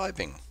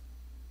subscribing.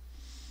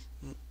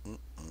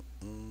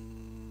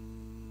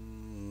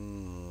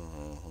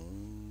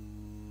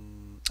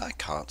 I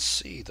can't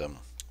see them.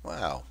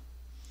 Wow.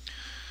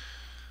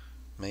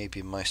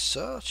 Maybe my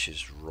search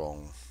is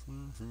wrong.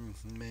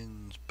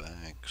 Men's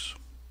bags.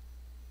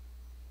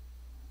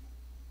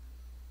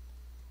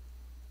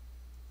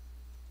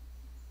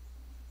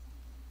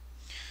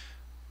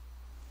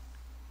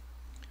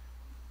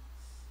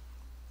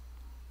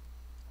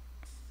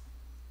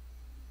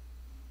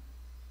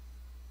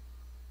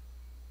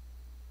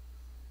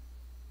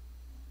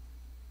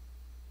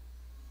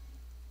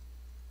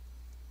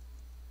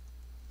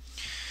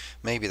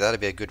 Maybe that'd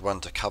be a good one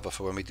to cover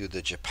for when we do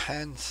the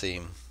Japan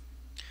theme.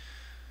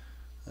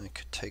 I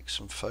could take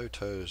some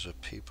photos of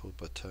people,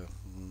 but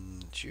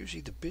it's usually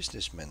the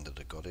businessmen that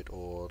have got it,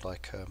 or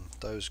like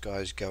those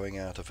guys going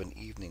out of an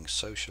evening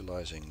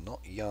socializing, not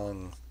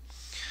young.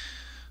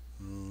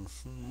 No,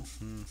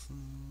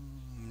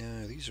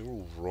 these are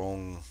all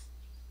wrong.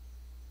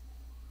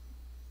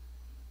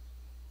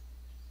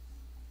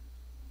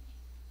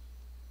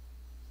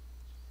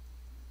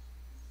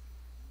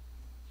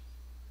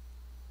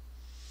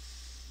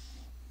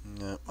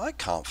 No, I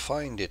can't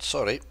find it,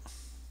 sorry.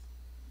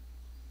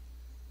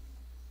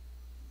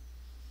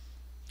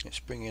 It's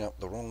bringing up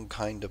the wrong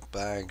kind of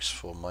bags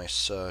for my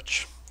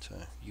search. So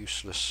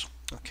useless.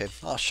 Okay,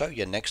 I'll show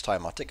you next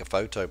time. I'll take a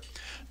photo.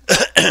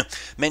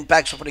 Mint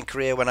bags I put in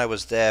Korea when I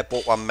was there.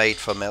 Bought one made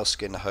from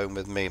Elskin home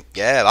with me.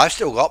 Yeah, I've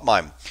still got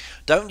mine.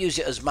 Don't use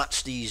it as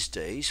much these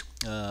days.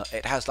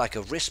 It has like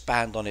a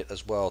wristband on it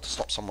as well to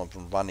stop someone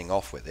from running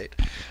off with it.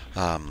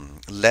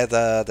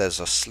 Leather, there's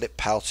a slip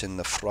pouch in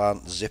the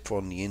front, zipper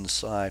on the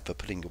inside for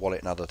putting your wallet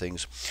and other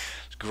things.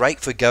 It's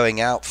great for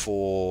going out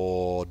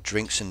for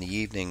drinks in the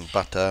evening,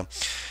 but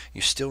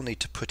you still need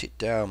to put it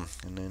down.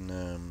 And then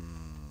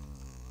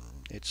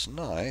it's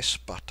nice,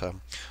 but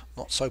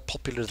not so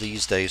popular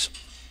these days.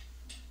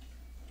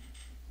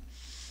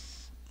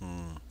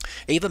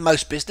 Even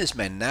most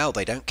businessmen now,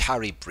 they don't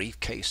carry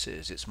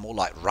briefcases. It's more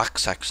like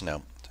rucksacks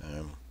now.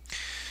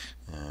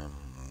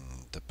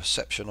 The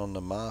perception on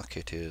the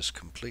market is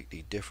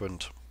completely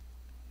different.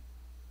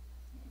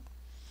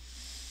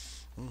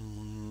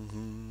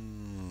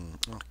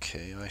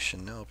 Okay, I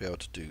should now be able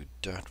to do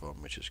that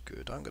one, which is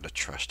good. I'm going to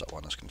trash that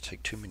one. That's going to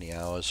take too many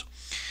hours.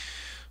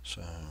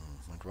 So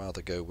I'd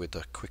rather go with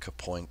the quicker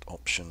point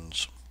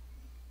options.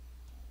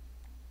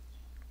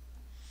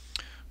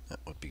 That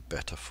would be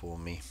better for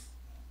me.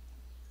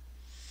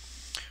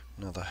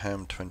 Another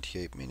ham,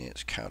 28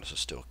 minutes. Carrots are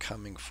still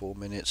coming, 4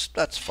 minutes.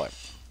 That's fine.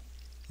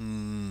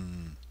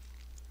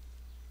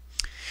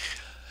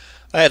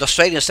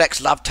 Australian sex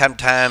love Tam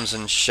Tams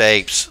and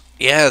shapes.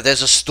 Yeah,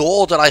 there's a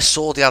store that I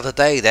saw the other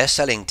day. They're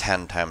selling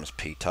Tam Tams,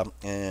 Peter.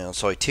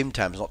 Sorry, Tim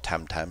Tams, not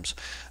Tam Tams.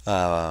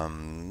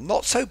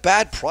 Not so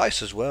bad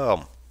price as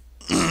well.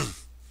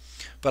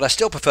 But I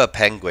still prefer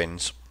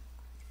penguins.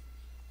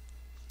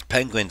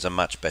 Penguins are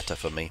much better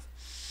for me.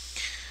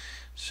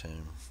 So,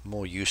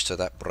 more used to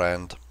that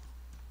brand.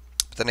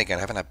 But then again,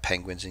 I haven't had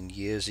penguins in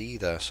years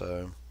either,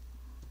 so...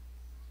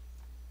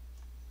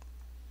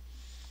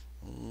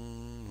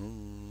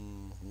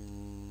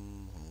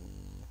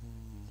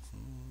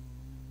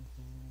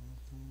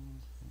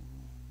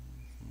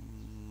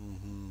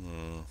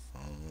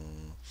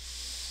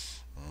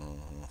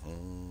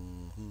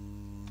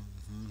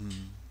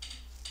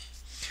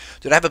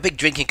 Do they have a big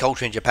drinking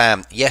culture in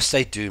Japan? Yes,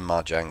 they do,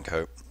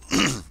 Marjanko.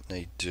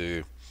 They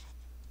do.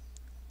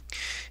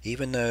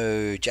 Even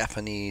though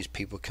Japanese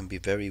people can be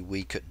very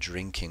weak at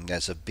drinking,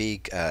 there's a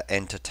big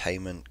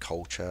entertainment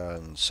culture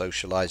and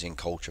socializing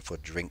culture for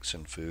drinks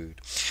and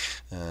food.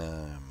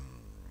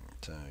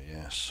 So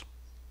yes.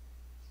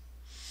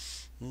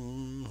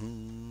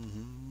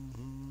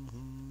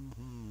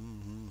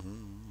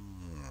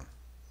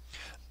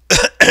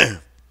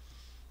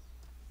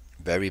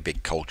 Very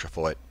big culture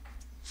for it.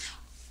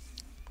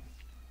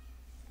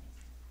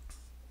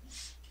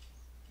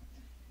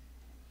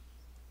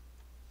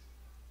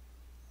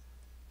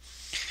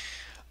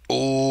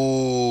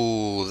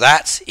 Oh,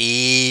 that's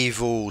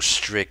evil,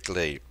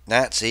 Strictly.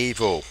 That's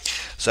evil.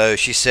 So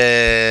she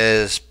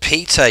says,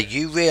 Peter,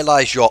 you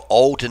realize you're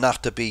old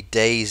enough to be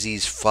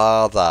Daisy's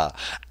father.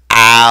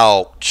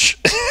 Ouch.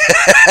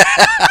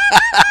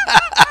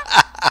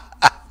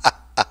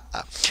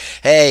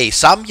 Hey,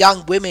 some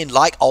young women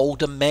like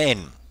older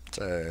men.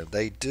 So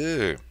they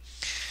do.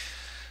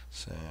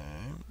 So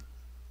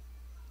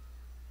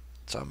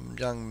some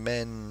young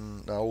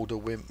men, older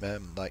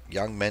women, like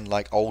young men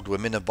like old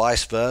women, and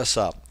vice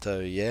versa.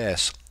 So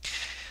yes.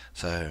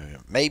 So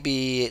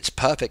maybe it's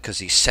perfect because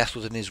he's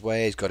settled in his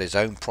way. He's got his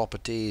own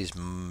property. He's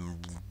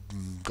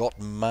got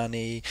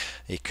money.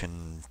 He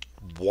can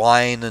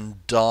wine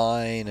and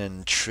dine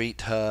and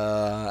treat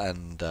her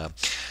and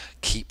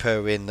keep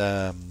her in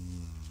the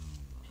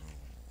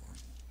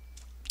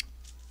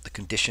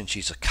condition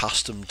she's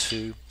accustomed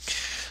to.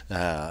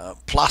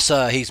 Plus,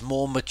 he's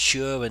more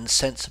mature and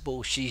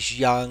sensible. She's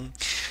young,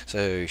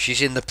 so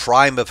she's in the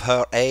prime of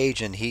her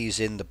age, and he's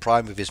in the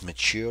prime of his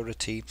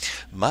maturity.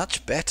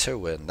 Much better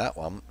than that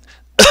one.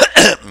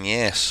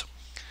 Yes.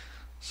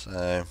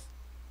 So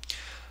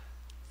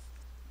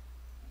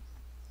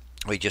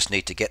we just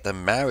need to get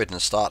them married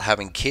and start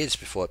having kids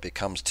before it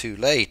becomes too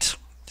late.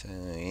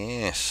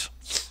 Yes,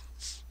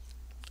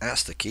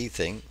 that's the key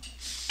thing.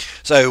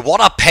 So what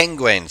are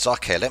penguins?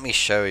 Okay, let me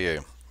show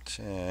you.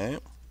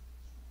 So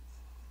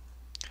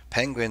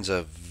penguins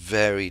are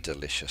very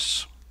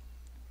delicious.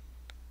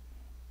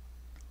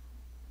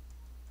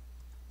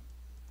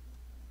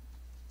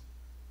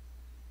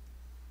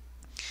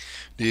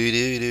 Do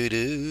do do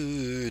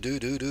do do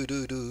do do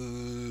do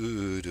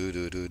do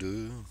do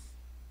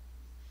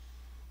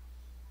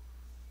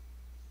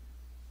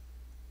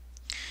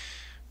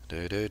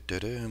do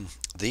do.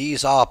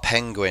 These are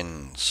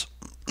penguins.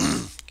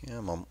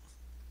 Come on.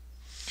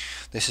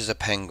 This is a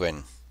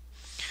penguin.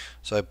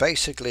 So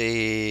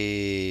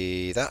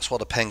basically, that's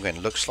what a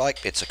penguin looks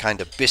like. It's a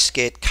kind of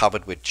biscuit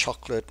covered with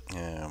chocolate,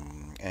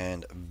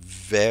 and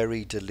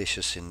very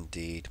delicious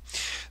indeed.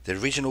 The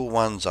original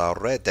ones are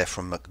red. They're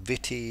from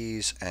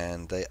McVitie's,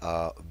 and they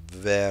are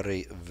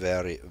very,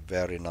 very,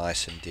 very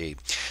nice indeed.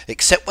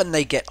 Except when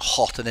they get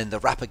hot, and then the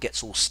wrapper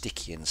gets all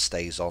sticky and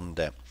stays on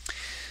there.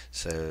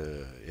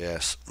 So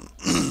yes,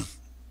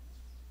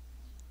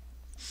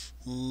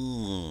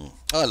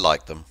 I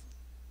like them.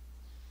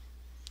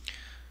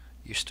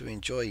 Used to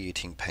enjoy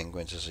eating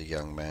penguins as a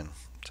young man.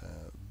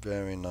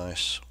 Very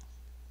nice.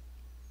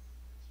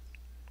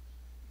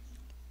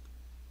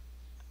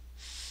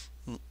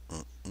 If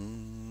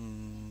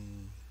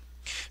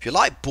you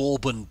like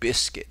bourbon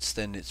biscuits,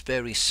 then it's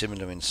very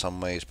similar in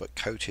some ways, but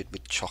coated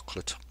with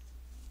chocolate.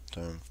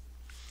 So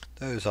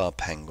those are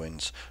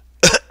penguins.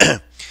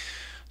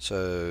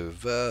 So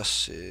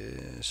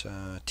versus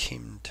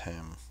Tim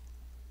Tam.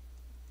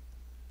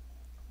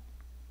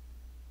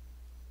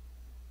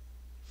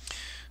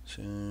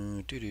 So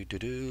do do do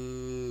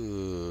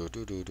do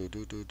do do do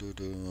do do do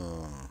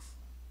do.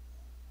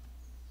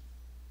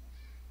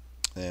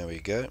 There we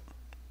go.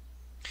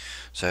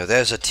 So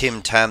there's a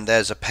Tim Tam,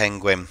 there's a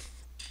penguin.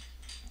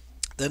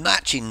 They're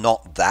actually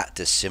not that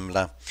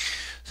dissimilar.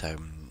 So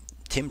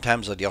Tim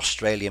Tams are the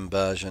Australian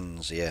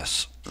versions,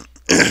 yes.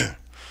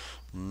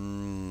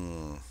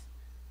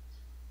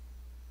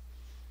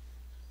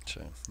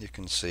 So you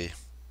can see.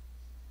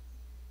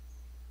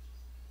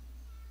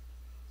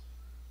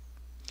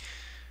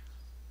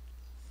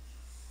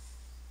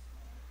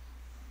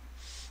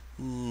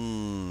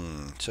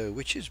 So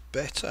which is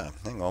better?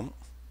 Hang on.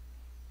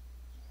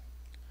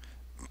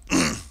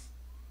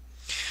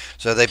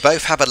 So they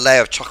both have a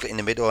layer of chocolate in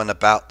the middle and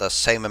about the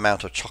same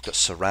amount of chocolate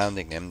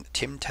surrounding them.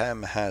 Tim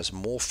Tam has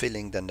more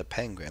filling than the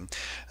penguin,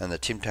 and the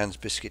Tim Tam's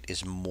biscuit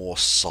is more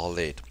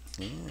solid.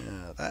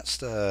 Yeah, that's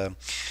the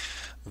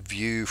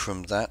view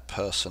from that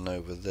person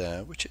over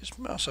there, which is,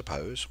 I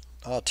suppose,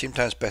 Tim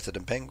Tam's better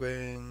than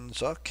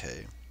penguins.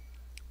 Okay.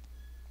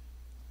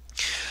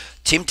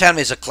 Tim Tam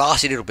is a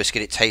classy little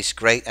biscuit. It tastes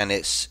great, and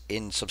its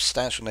in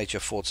substantial nature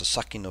affords a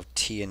sucking of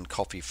tea and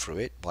coffee through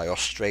it by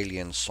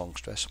Australian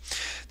songstress.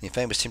 The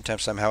infamous Tim Tam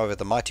Slam, however,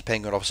 the mighty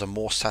penguin offers a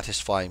more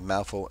satisfying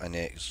mouthful, and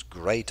its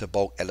greater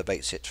bulk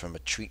elevates it from a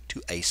treat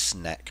to a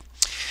snack.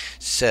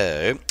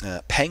 So,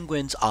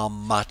 penguins are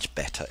much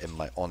better, in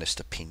my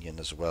honest opinion,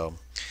 as well.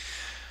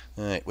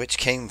 Right, which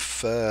came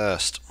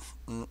first?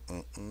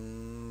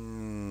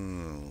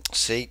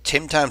 See,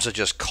 Tim Tams are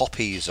just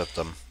copies of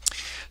them.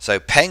 So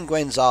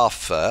penguins are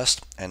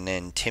first, and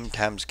then Tim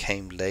Tams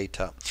came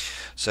later.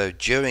 So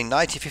during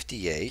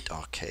 1958,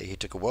 okay, he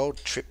took a world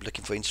trip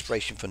looking for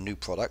inspiration for new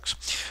products.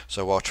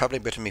 So while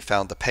traveling Britain, he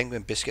found the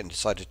penguin biscuit and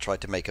decided to try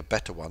to make a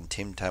better one.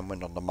 Tim Tam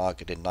went on the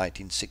market in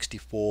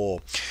 1964.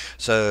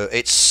 So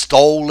it's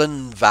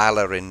stolen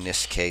valor in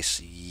this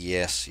case.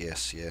 Yes,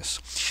 yes,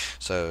 yes.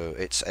 So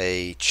it's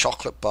a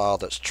chocolate bar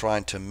that's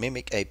trying to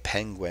mimic a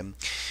penguin.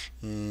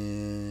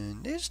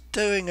 It's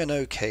doing an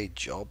okay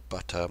job,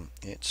 but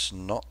it's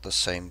not the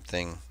same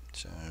thing.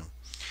 So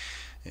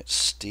it's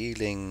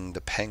stealing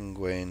the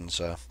penguin's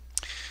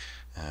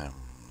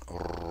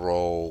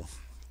role.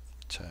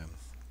 So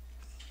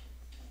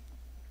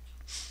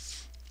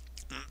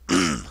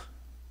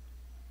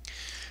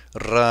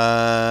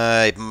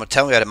right,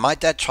 tell me about it. My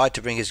dad tried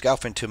to bring his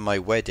girlfriend to my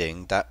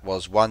wedding. That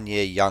was 1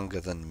 year younger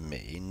than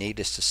me.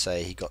 Needless to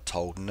say, he got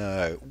told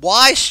no.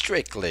 Why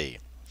strictly?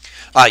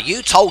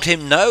 You told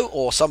him no,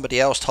 or somebody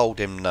else told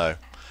him no?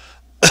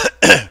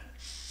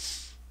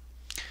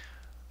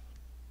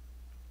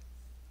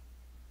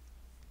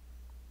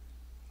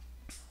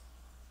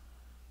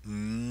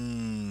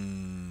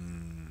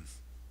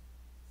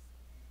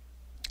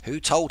 Who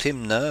told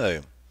him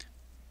no?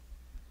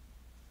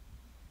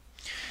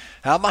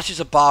 How much is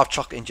a bar of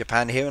chocolate in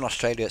Japan? Here in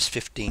Australia it's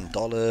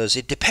 $15.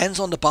 It depends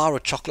on the bar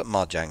of chocolate,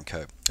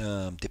 Marjanko.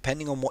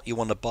 Depending on what you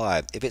want to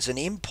buy. If it's an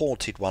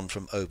imported one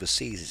from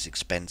overseas, it's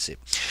expensive.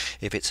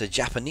 If it's a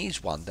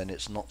Japanese one, then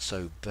it's not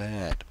so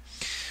bad.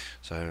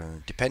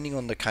 So depending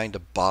on the kind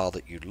of bar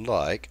that you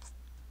like,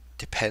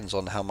 depends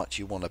on how much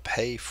you want to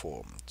pay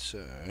for.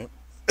 So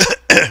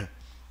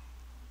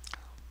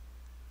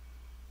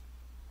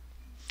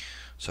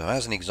so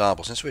as an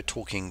example, since we're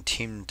talking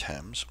Tim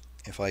Tams,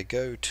 if I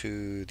go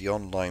to the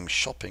online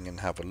shopping and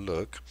have a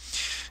look,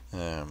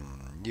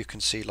 you can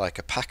see like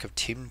a pack of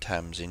Tim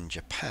Tams in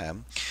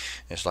Japan,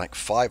 it's like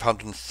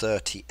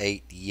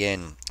 538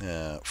 yen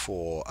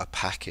for a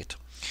packet.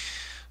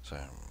 So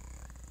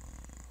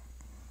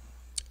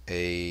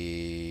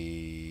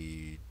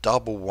a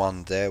double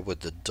one there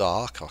with the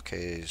dark,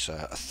 okay, is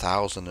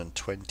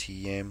 1,020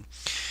 yen.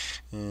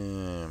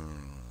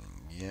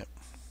 Yep.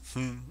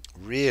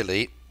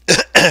 Really?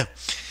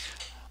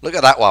 Look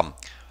at that one.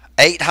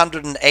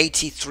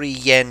 883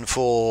 yen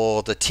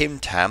for the Tim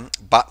Tam,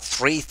 but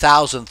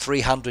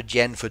 3,300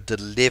 yen for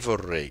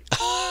delivery.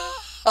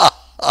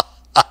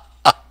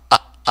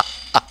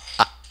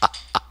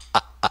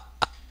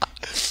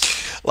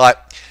 Like,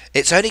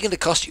 it's only going to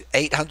cost you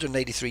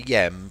 883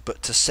 yen,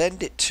 but to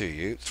send it to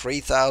you,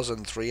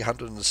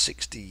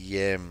 3,360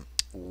 yen.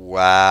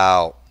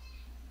 Wow.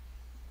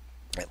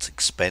 That's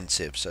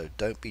expensive, so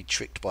don't be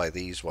tricked by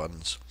these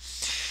ones.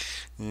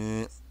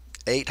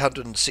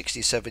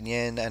 867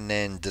 yen, and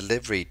then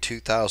delivery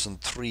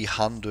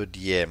 2,300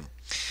 yen.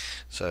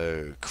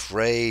 So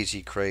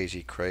crazy,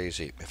 crazy,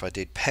 crazy. If I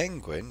did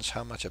penguins,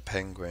 how much are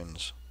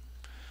penguins?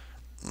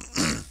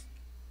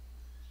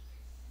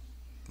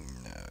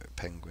 No,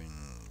 penguin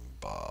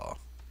bar.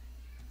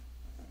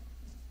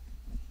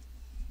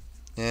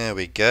 There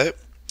we go.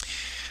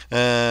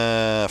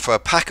 For a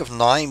pack of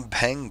 9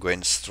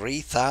 penguins,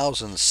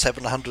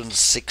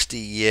 3,760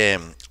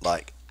 yen.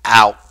 Like,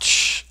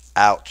 ouch.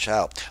 Ouch,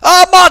 ouch.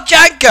 Ah,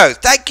 Marjanko,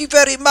 thank you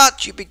very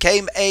much. You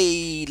became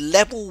a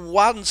level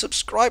 1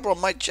 subscriber on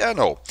my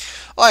channel.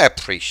 I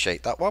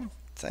appreciate that one.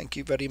 Thank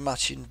you very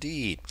much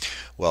indeed.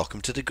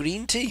 Welcome to the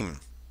green team.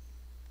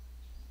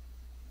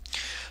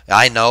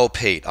 I know,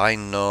 Pete. I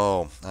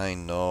know.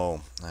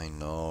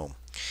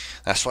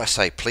 That's why I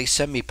say, please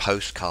send me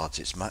postcards.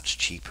 It's much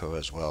cheaper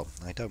as well.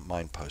 I don't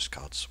mind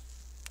postcards.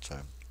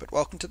 So, but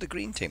welcome to the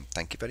green team.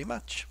 Thank you very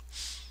much.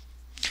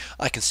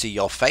 I can see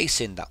your face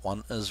in that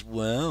one as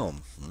well.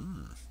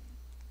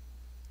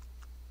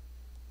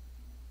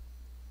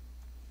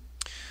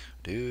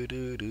 Do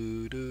do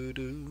do do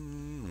do.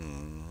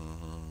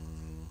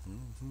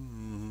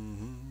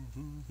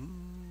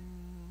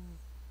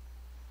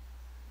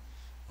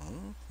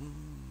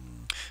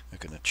 We're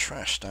going to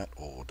trash that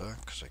order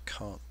because I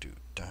can't do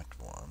that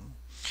one.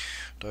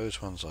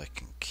 Those ones I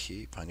can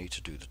keep. I need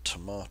to do the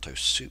tomato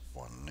soup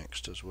one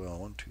next as well.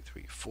 1, 2,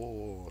 3,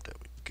 4. There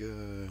we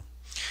go.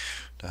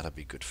 That'll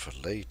be good for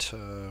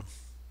later.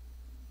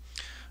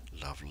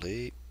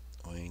 Lovely.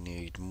 We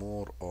need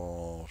more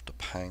of the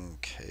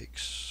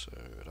pancakes. So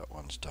that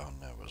one's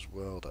down there as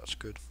well. That's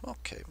good.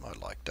 Okay, I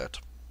like that.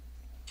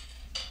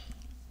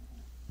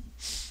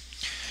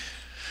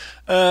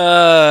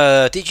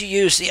 Did you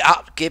use the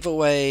up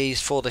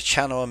giveaways for the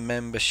channel and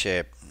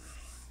membership?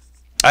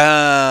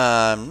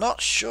 I'm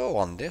not sure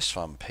on this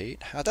one,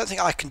 Pete. I don't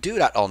think I can do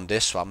that on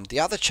this one. The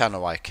other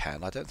channel I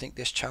can. I don't think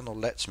this channel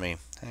lets me.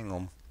 Hang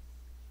on.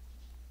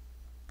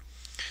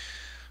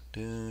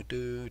 The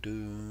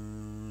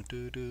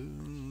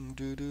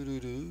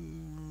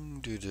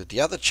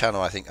other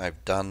channel I think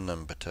I've done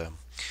them, but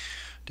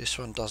this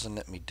one doesn't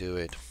let me do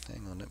it.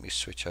 Hang on, let me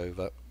switch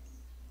over.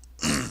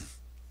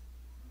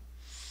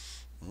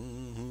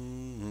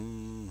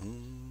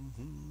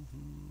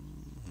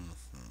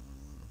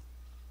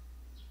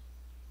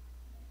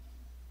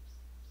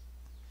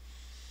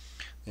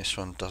 This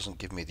one doesn't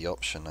give me the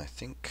option, I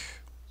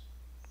think.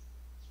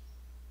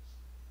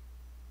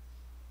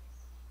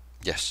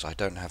 Yes, I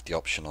don't have the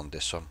option on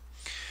this one.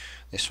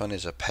 This one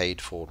is a paid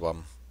for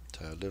one,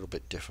 so a little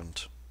bit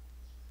different.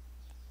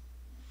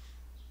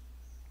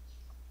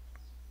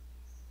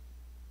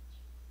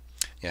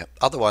 Yeah,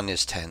 other one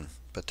is 10,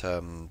 but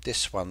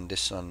this one,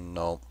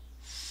 no.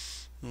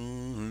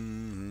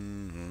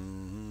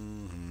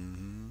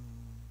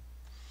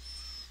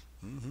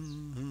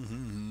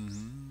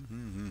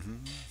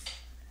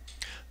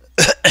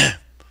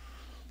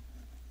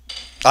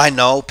 I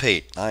know,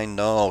 Pete. I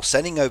know.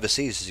 Sending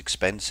overseas is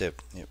expensive.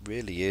 It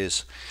really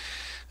is.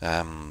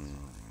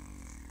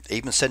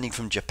 Even sending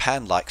from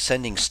Japan, like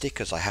sending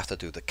stickers, I have to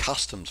do the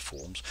customs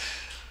forms.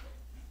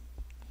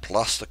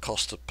 Plus the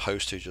cost of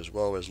postage as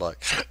well is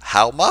like,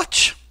 how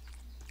much?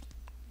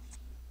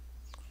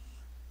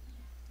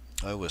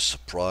 I was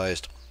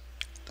surprised.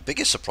 The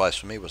biggest surprise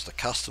for me was the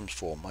customs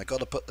form. I got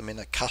to put them in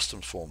a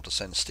customs form to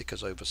send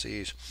stickers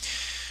overseas.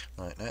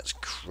 Right, that's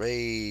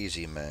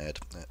crazy mad.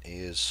 That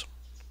is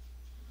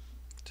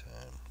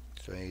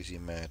crazy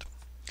mad.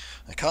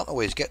 I can't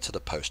always get to the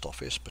post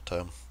office, but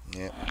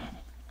yeah.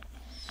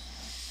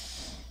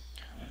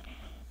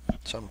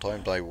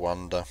 Sometimes I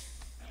wonder,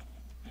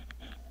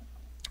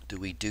 do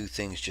we do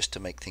things just to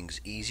make things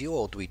easier,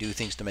 or do we do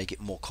things to make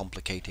it more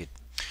complicated?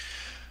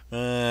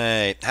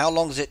 Right. How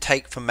long does it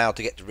take from Mal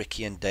to get to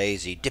Ricky and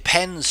Daisy?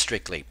 Depends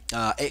strictly.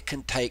 It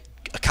can take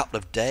a couple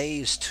of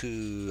days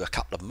to a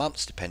couple of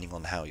months, depending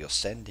on how you're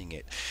sending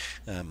it,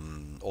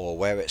 or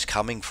where it's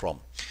coming from.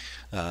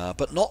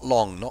 But not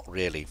long, not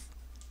really.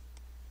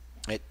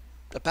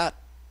 About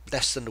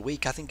less than a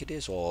week, I think it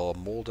is, or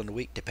more than a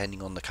week,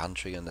 depending on the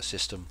country and the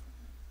system.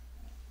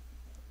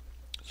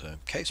 So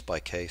case by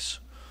case.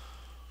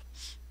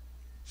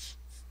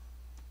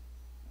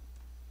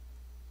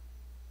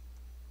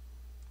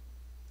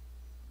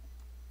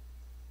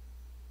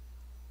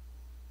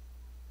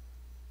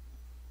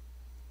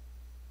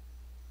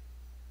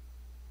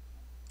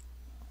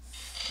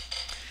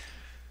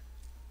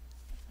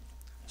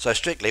 So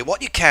strictly,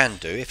 what you can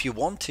do, if you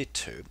wanted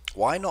to,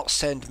 why not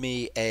send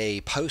me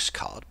a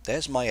postcard?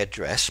 There's my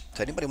address. If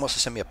anybody wants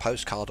to send me a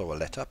postcard or a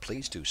letter,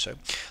 please do so.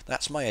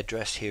 That's my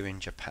address here in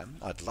Japan.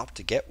 I'd love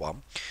to get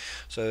one.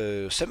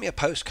 So send me a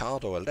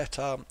postcard or a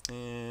letter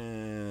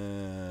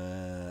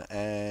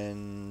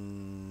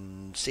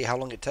and see how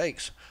long it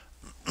takes.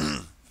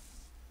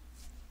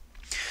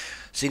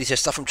 CD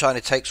says stuff from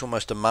China takes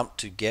almost a month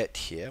to get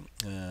here.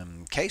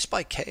 Case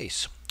by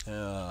case.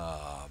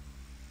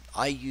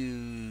 I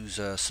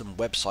use some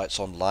websites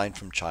online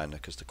from China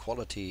because the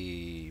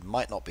quality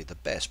might not be the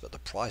best, but the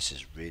price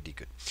is really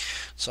good.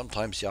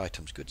 Sometimes the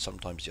item's good,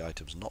 sometimes the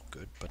item's not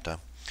good, but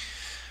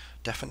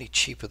definitely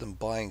cheaper than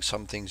buying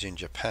some things in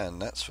Japan,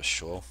 that's for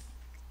sure.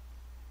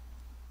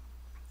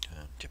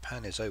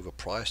 Japan is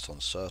overpriced on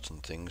certain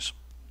things,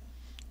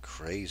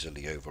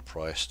 crazily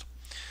overpriced.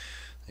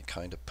 They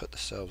kind of put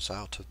themselves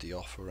out of the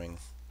offering.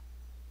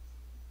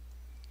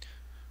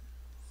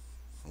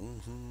 I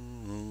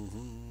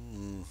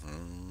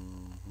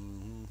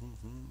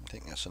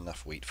think that's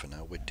enough wheat for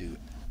now. We'll do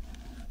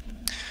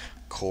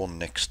corn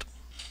next.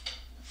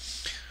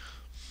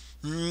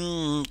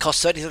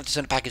 Cost 30 cents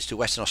a package to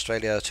Western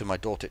Australia. To my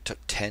daughter it took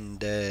 10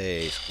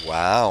 days.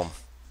 Wow.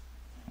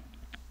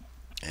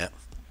 Yeah.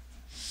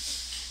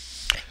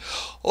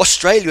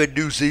 Australia and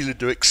New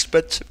Zealand are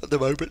expensive at the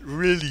moment. It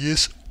really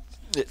is.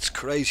 It's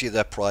crazy,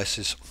 their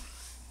prices.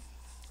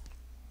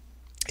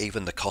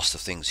 Even the cost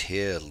of things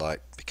here, like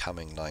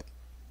becoming like,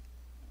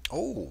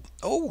 oh,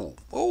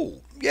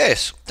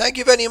 yes, thank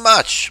you very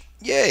much.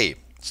 Yay,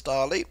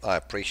 Starly, I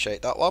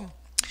appreciate that one.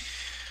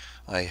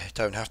 I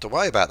don't have to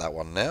worry about that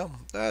one now.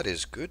 That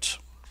is good.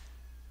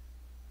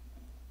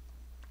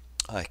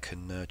 I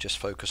can just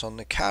focus on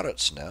the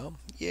carrots now.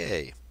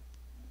 Yay.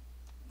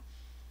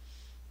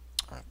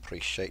 I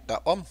appreciate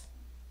that one.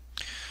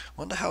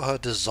 Wonder how her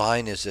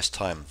design is this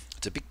time.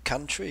 It's a big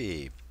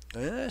country.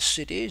 Yes,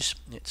 it is.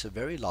 It's a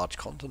very large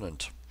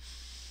continent.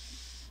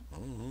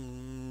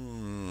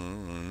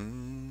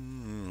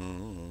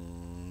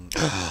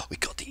 We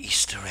got the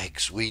Easter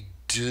eggs. We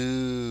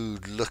do.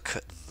 Look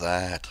at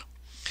that.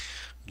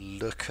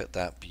 Look at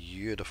that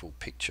beautiful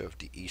picture of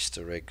the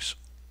Easter eggs.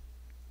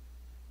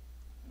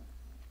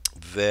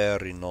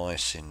 Very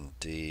nice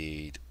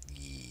indeed.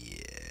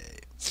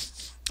 Yeah.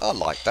 I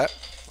like that.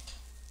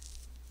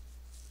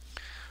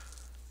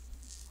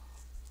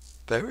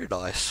 Very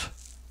nice.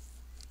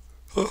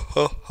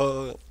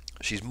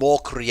 She's more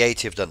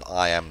creative than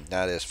I am,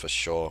 that is for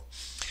sure.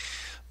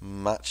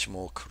 Much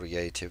more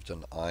creative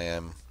than I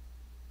am.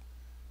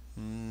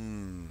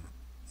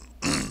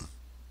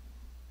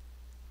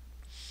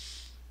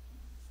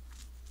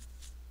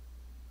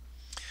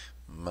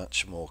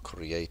 Much more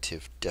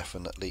creative,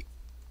 definitely.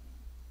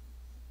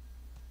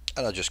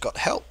 And I just got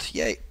helped,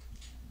 yay.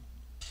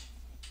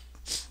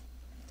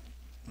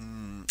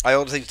 I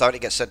order things directly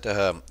get sent to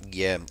her.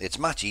 Yeah, it's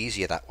much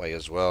easier that way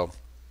as well.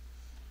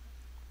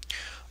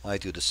 I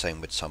do the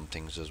same with some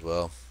things as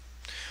well.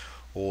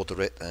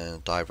 Order it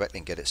and directly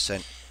and get it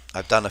sent.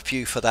 I've done a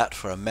few for that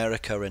for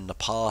America in the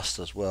past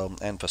as well,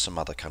 and for some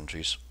other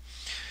countries.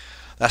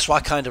 That's why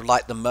I kind of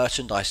like the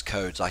merchandise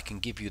codes. I can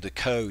give you the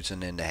codes,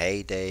 and then the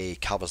heyday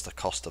covers the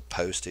cost of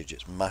postage.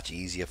 It's much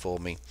easier for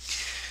me.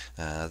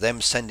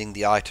 Them sending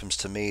the items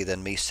to me,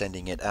 then me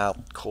sending it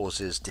out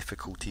causes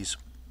difficulties.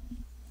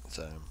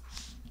 So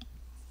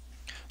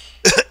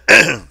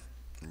it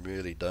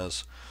really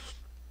does.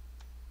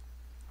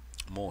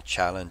 More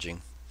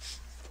challenging.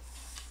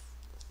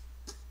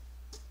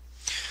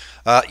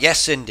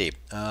 Yes, Cindy.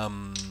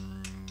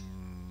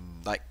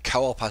 Like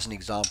Co-op as an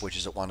example, which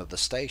is at one of the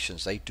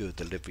stations, they do a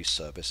delivery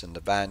service, and the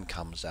van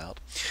comes out.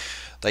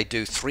 They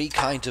do three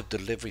kinds of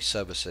delivery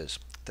services.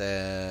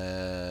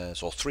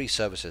 Or three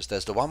services.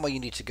 There's the one where you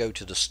need to go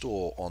to the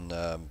store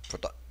on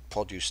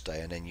produce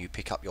day, and then you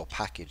pick up your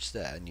package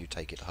there and you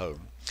take it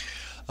home.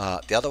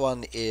 The other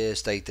one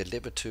is they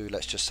deliver to,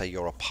 let's just say,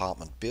 your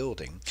apartment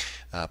building,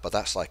 but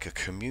that's like a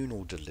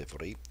communal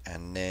delivery,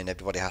 and then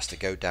everybody has to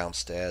go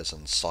downstairs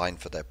and sign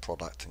for their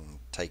product and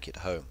take it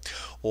home.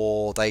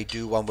 Or they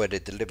do one where they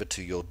deliver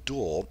to your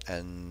door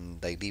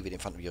and they leave it in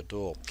front of your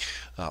door.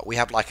 We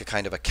have like a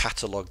kind of a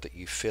catalogue that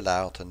you fill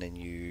out, and then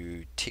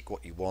you tick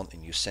what you want,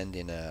 and you send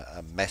in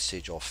a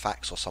message or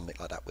fax or something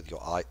like that with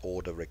your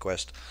order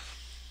request.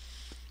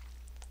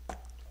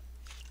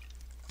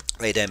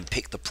 They then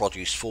pick the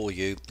produce for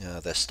you.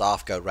 Their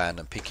staff go round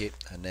and pick it,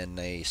 and then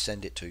they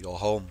send it to your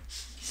home.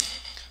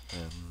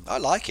 I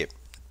like it.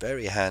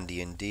 Very handy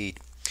indeed.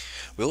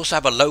 We also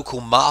have a local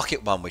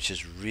market one, which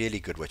is really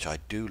good, which I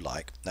do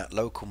like. That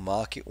local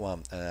market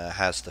one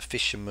has the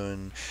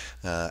fishermen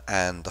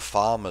and the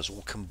farmers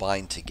all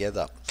combined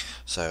together.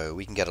 So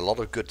we can get a lot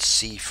of good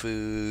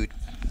seafood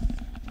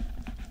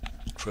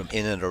from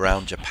in and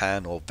around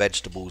Japan, or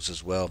vegetables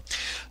as well.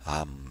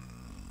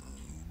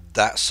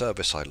 That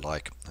service I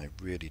like, I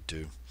really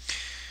do.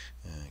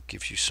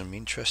 Gives you some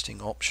interesting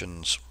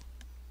options.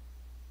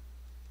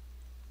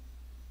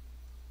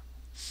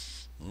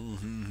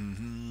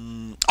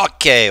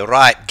 Okay,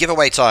 right,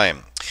 giveaway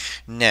time.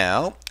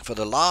 Now, for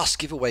the last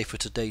giveaway for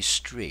today's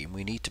stream,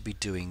 we need to be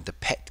doing the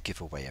pet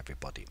giveaway,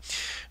 everybody.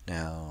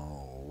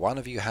 Now, one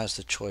of you has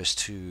the choice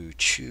to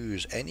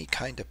choose any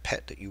kind of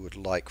pet that you would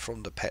like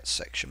from the pet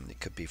section.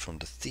 It could be from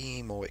the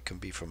theme, or it can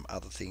be from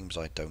other themes,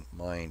 I don't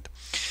mind.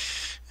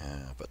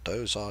 But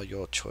those are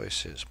your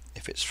choices.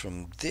 If it's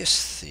from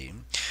this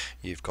theme,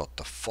 you've got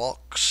the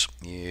fox,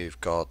 you've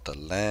got the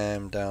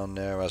lamb down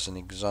there as an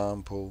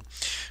example.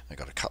 I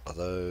got a couple of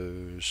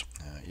those.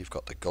 You've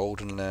got the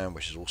golden lamb,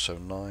 which is also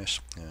nice.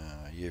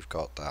 You've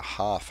got the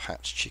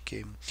half-hatched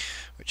chicken,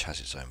 which has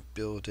its own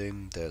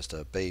building. There's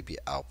the baby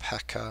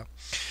alpaca.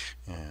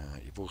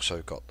 You've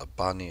also got the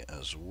bunny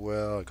as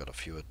well. I've got a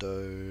few of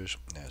those.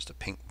 There's the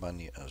pink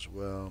bunny as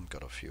well. I've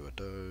got a few of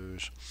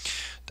those.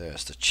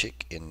 There's the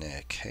chick in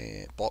their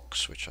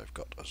box, which I've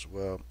got as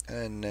well.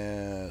 And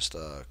there's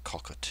the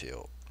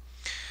cockatiel.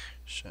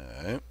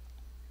 So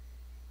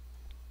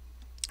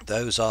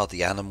those are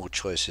the animal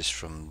choices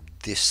from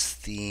this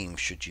theme,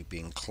 should you be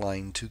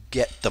inclined to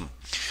get them.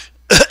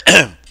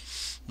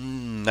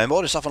 No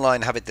more stuff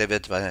online, have it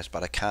delivered,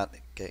 but I can't.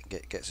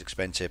 Gets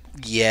expensive.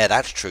 Yeah,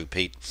 that's true,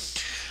 Pete.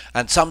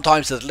 And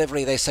sometimes the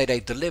delivery, they say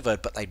they've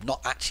delivered, but they've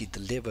not actually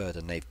delivered,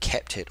 and they've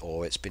kept it,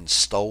 or it's been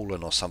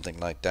stolen or something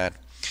like that.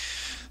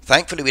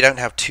 Thankfully, we don't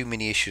have too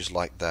many issues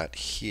like that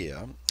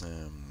here,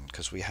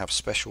 because we have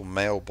special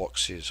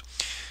mailboxes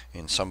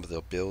in some of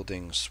the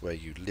buildings where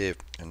you live,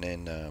 and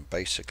then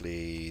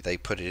basically they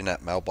put it in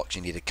that mailbox.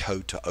 You need a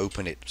code to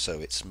open it, so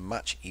it's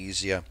much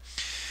easier.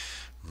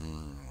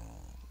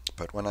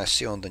 But when I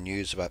see on the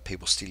news about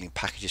people stealing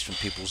packages from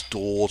people's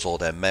doors or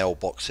their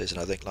mailboxes, and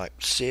I think, like,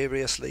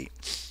 seriously?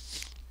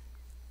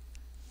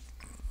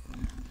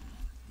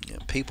 Yeah,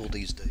 people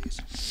these days.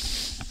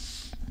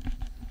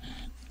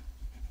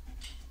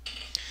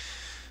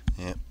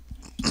 Yeah.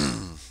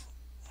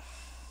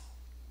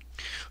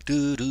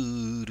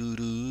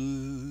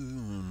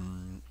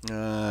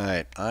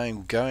 Alright,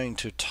 I'm going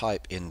to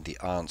type in the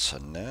answer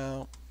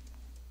now.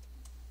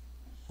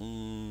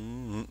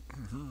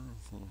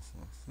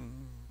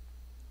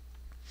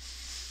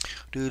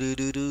 The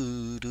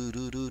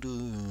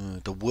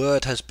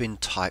word has been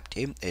typed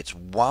in. It's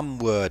one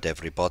word,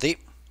 everybody.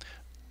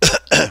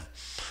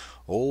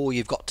 All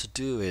you've got to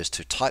do is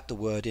to type the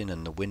word in,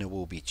 and the winner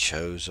will be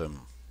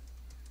chosen.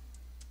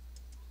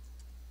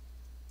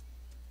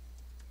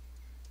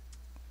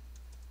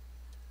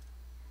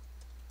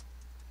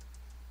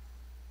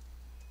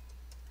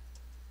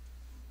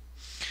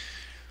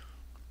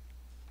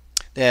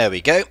 There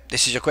we go.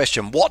 This is your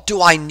question. What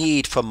do I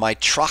need for my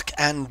truck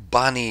and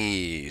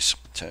bunnies?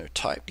 So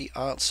type the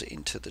answer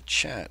into the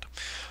chat.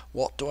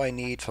 What do I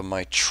need for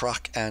my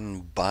truck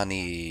and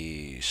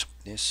bunnies?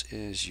 This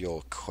is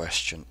your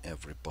question,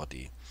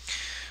 everybody.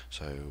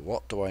 So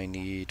what do I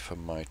need for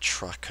my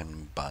truck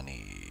and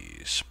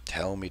bunnies?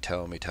 Tell me,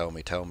 tell me, tell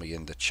me, tell me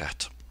in the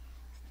chat.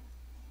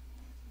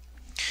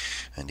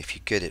 And if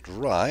you get it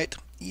right,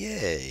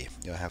 yay,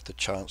 you'll have the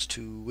chance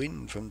to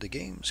win from the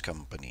games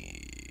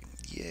company.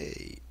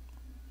 Yay.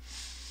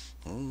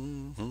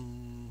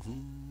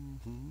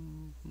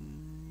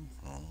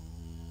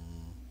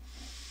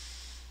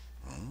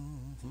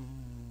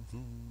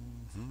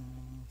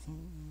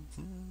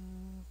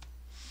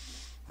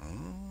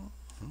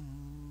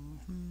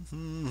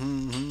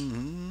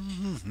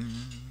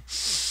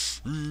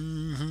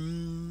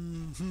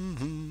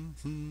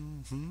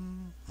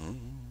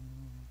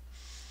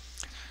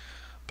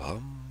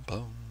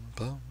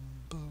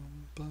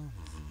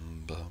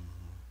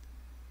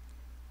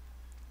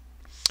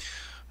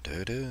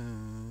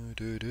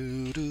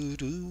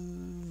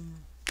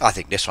 I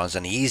think this one's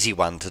an easy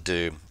one to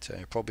do. So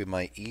probably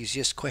my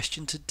easiest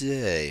question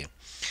today.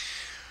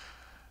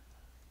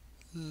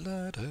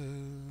 Yeah.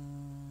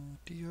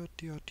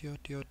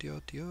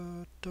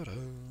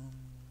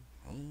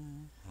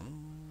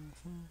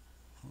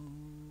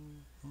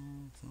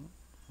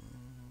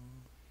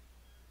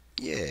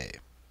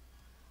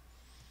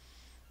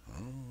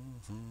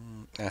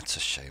 That's a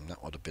shame.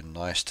 That would have been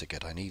nice to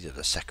get. I needed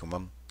a second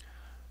one.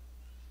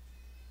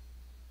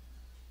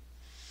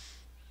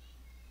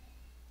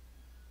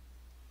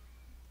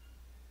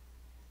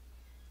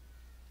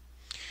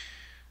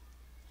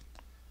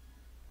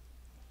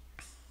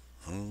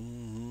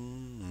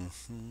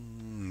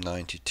 Mm-hmm.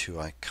 92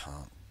 I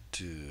can't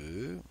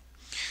do.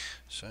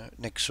 So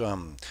next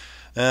one.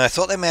 I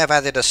thought they may have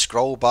added a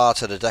scroll bar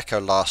to the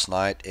deco last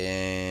night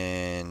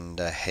in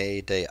the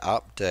Heyday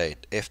update.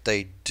 If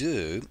they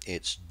do,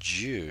 it's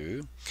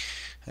due.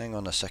 Hang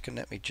on a second,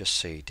 let me just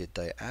see. Did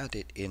they add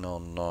it in or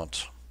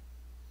not?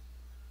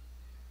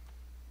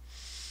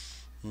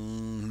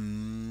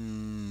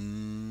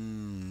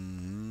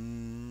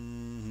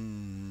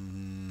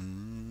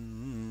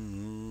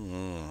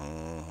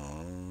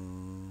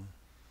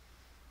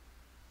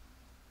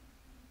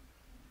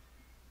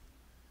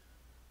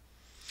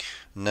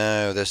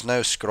 No, there's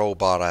no scroll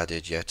bar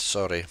added yet,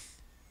 sorry.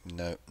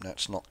 No,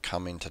 that's not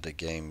come into the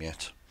game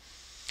yet.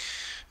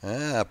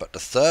 But the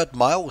third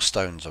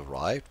milestone's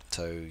arrived,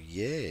 so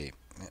yeah,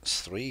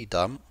 that's 3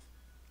 done.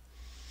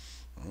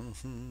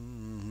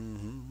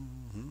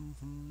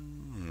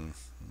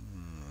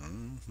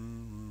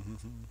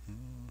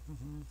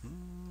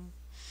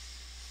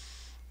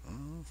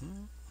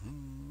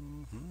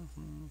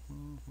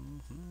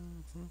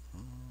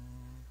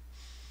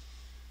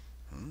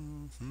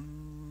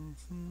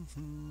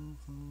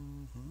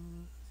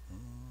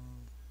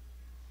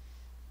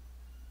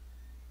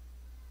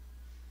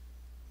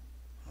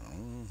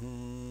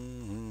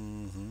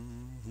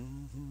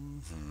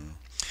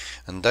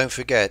 And don't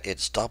forget,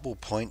 it's double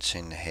points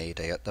in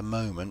Heyday at the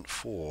moment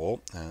for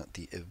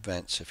the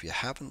events. If you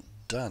haven't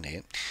done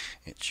it,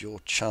 it's your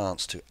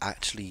chance to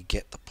actually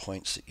get the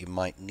points that you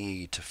might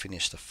need to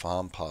finish the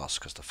farm pass,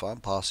 because the farm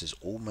pass is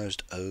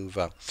almost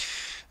over,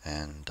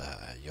 and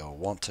you'll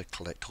want to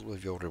collect all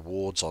of your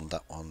rewards on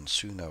that one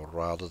sooner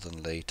rather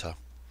than later.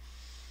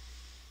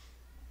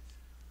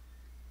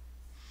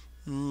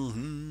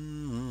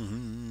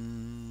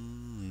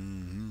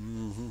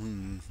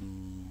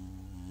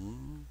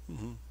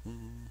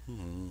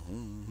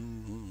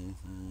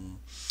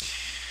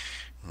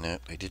 No,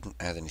 they didn't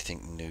add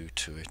anything new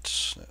to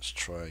it. Let's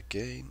try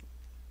again.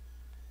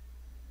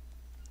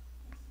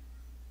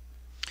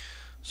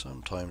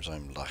 Sometimes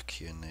I'm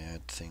lucky and they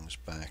add things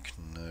back.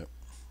 No.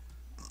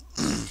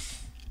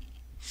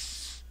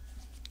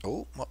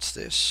 Oh, what's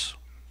this?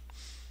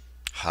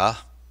 Huh?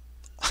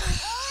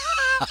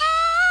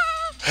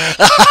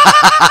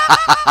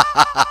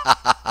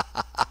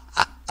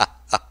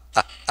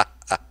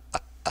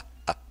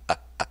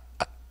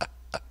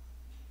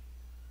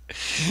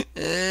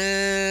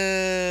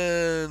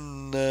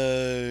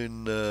 No,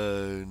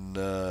 no,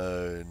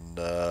 no,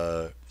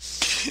 no.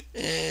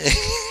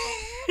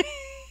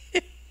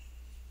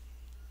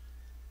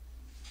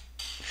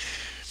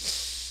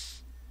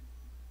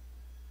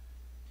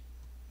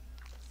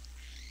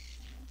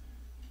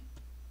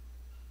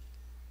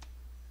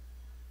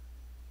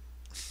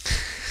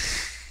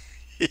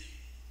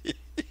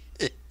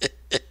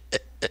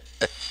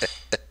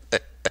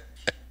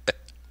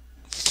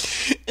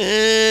 No,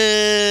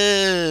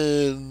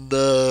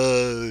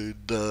 no.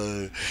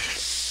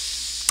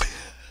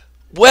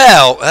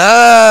 Well,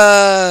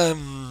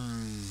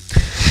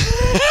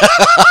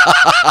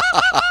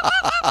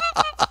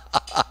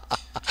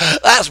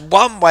 that's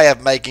one way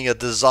of making a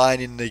design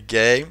in the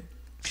game.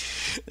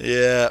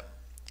 Yeah,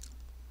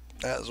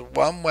 that's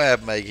one way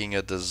of making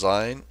a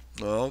design.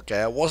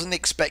 Okay, I wasn't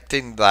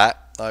expecting that.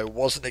 I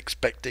wasn't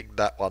expecting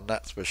that one,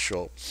 that's for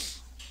sure.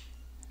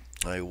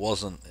 I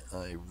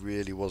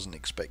really wasn't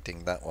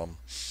expecting that one.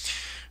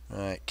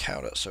 Right,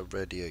 carrots are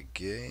ready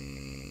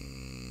again.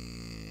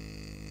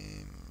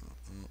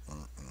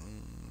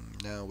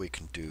 Now we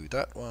can do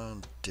that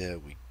one. There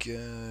we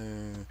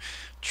go.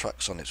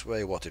 Truck's on its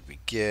way. What did we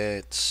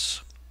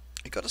get?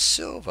 We got a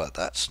silver.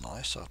 That's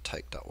nice. I'll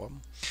take that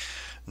one.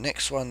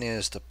 Next one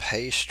is the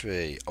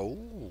pastry.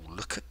 Oh,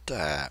 look at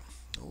that.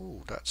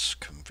 Oh, that's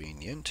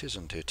convenient,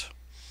 isn't it?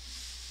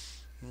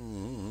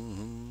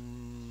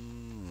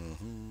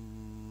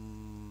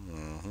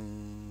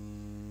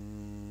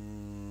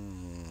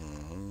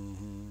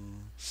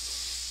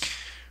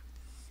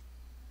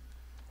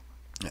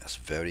 That's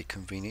very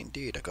convenient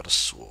indeed. I got a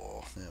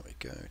saw. There we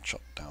go.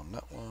 Chop down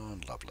that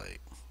one. Lovely.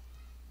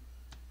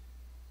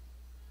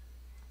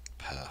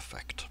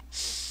 Perfect.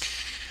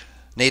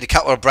 Need a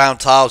couple of brown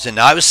tiles in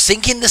there. I was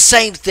thinking the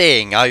same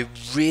thing. I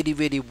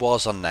really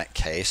was on that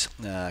case.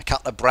 A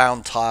couple of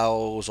brown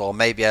tiles or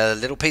maybe a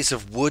little piece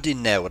of wood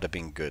in there would have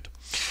been good.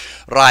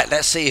 Right,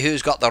 let's see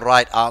who's got the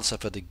right answer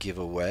for the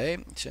giveaway.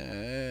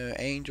 So,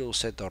 Angel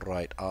said the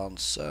right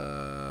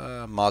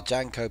answer.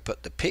 Marjanko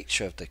put the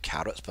picture of the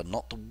carrots, but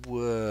not the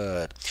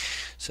word.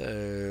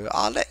 So,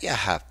 I'll let you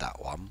have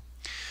that one.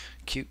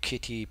 Cute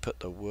Kitty put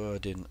the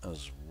word in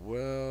as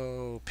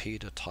well.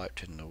 Peter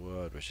typed in the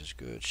word, which is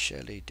good.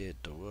 Shelley did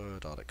the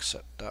word. I'll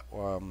accept that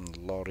one.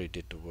 Laurie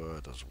did the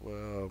word as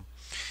well.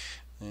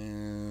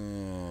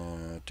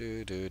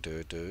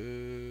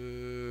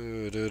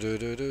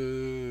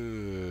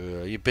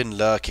 You've been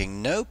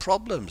lurking. No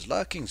problems.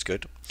 Lurking's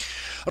good.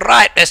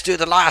 Right, let's do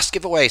the last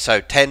giveaway.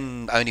 So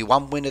 10, only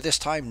one winner this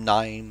time.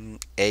 9,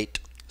 8,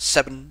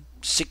 7,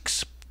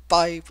 6,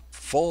 5,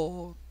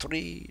 4,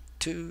 3,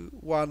 2,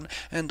 1.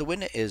 And the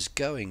winner is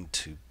going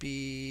to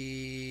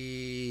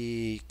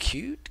be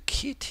Cute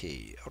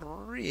Kitty.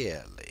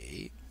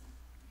 Really?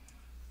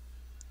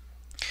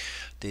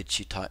 Did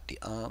she type the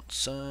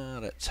answer?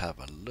 Let's have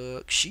a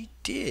look. She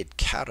did.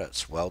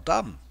 Carrots. Well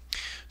done.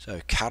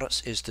 So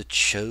carrots is the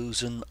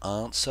chosen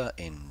answer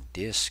in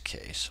this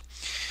case.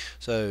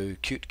 So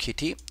Cute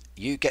Kitty,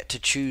 you get to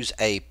choose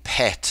a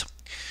pet.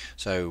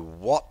 So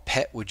what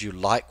pet would you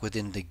like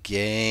within the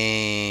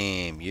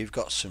game? You've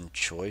got some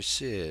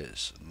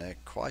choices, and there are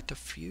quite a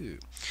few.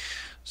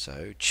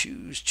 So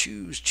choose,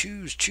 choose,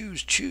 choose,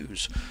 choose,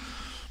 choose.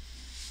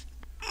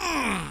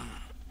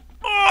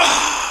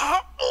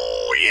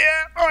 Oh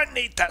yeah, I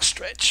need that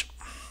stretch.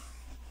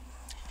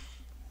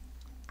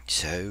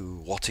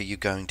 So what are you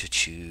going to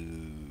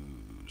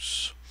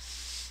choose?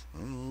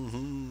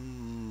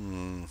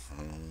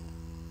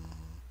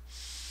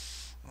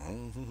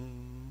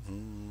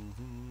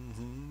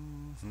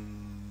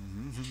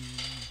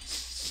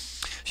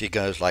 She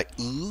goes like,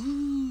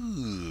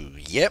 ooh,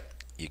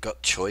 yep, you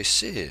got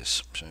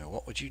choices. So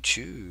what would you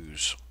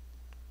choose?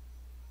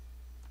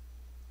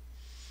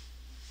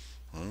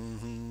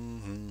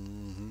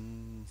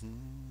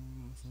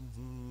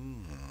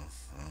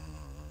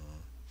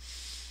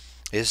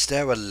 Is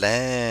there a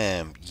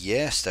lamb?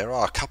 Yes, there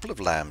are a couple of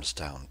lambs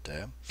down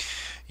there.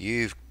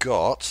 You've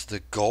got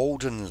the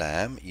golden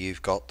lamb,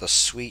 you've got the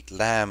sweet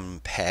lamb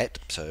pet,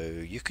 so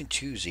you can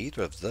choose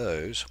either of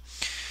those.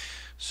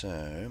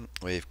 So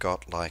we've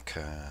got like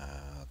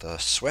the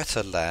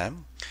sweater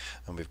lamb,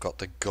 and we've got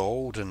the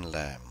golden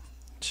lamb.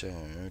 So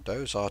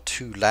those are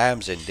two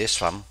lambs in this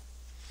one.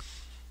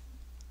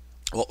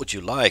 What would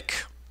you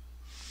like?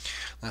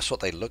 That's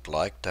what they look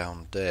like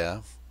down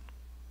there.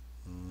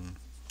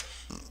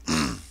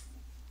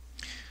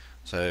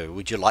 So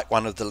would you like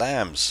one of the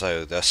lambs?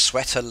 So the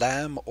sweater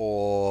lamb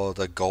or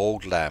the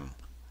gold lamb?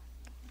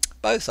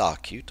 Both are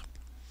cute.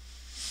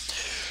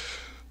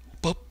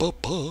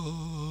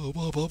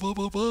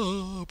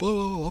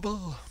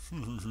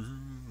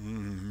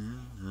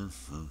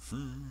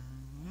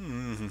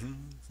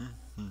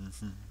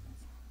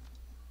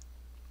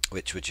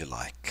 Which would you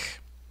like?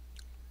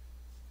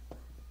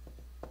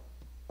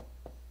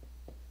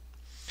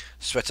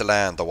 Sweater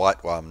lamb, the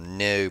white one,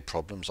 no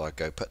problems. I'll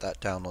go put that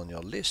down on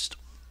your list.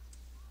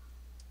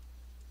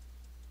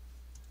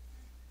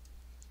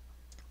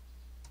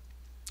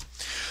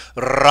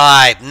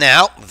 Right,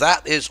 now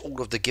that is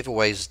all of the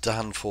giveaways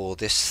done for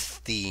this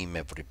theme,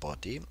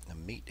 everybody. The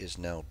meat is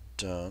now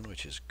done,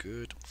 which is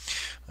good.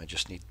 I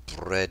just need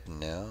bread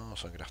now,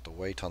 so I'm going to have to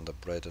wait on the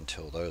bread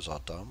until those are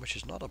done, which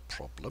is not a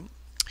problem.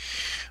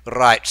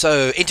 Right,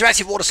 so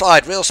interactive water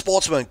slide, real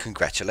sportsman,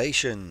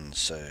 congratulations.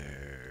 So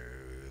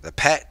the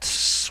pet,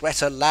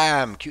 sweater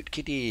lamb, Cute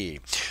Kitty.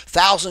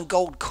 1,000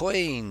 gold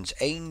coins,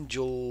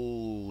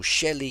 Angel,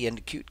 Shelley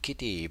and Cute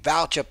Kitty.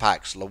 Voucher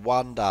packs,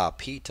 Lawanda,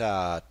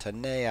 Peter,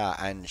 Tanea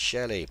and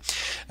Shelley.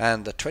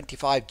 And the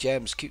 25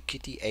 gems, Cute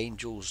Kitty,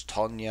 Angels,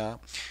 Tonya,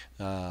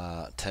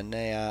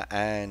 Tanea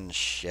and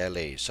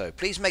Shelley. So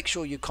please make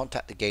sure you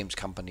contact the games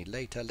company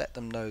later. Let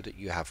them know that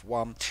you have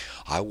won.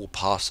 I will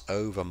pass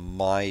over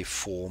my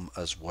form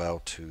as well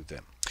to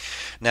them.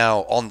 Now,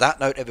 on that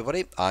note,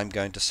 everybody, I'm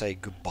going to say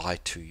goodbye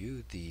to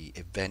you. The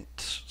event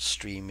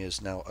stream is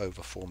now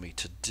over for me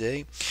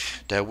today.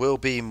 There will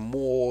be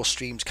more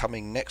streams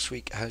coming next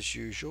week as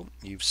usual.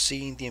 You've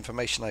seen the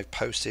information I've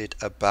posted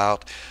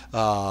about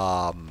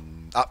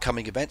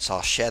upcoming events.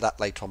 I'll share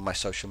that later on my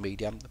social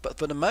media. But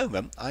for the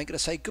moment, I'm going to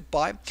say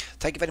goodbye.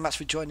 Thank you very much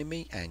for joining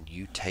me, and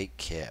you take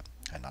care.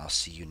 And I'll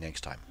see you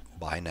next time.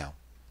 Bye now.